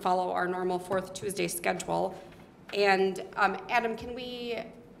 which would follow our normal 4th Tuesday schedule. And Adam,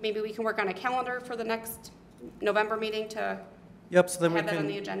 maybe we can work on a calendar for the next November meeting to Yep, so then have that on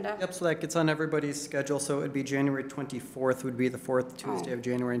the agenda? Yep, so that gets on everybody's schedule, so it would be January 24th would be the 4th Tuesday of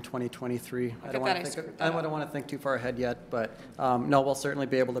January in 2023. I don't want to think too far ahead yet, but no, we'll certainly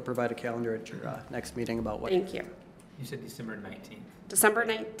be able to provide a calendar at your next meeting about what. Thank you. You said December 19th. December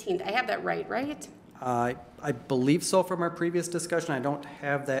 19th. I have that right? I believe so from our previous discussion. I don't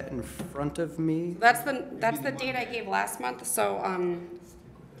have that in front of me. That's the date I gave last month, so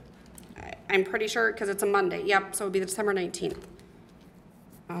I'm pretty sure because it's a Monday. Yep, so it would be December 19th.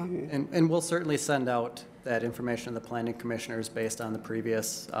 And we'll certainly send out that information to the planning commissioners based on the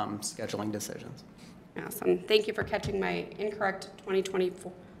previous scheduling decisions. Awesome. Thank you for catching my incorrect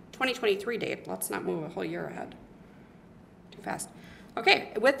 2023 date. Let's not move a whole year ahead. Too fast.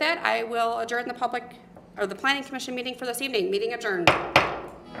 Okay, with that, I will adjourn the planning commission meeting for this evening. Meeting adjourned.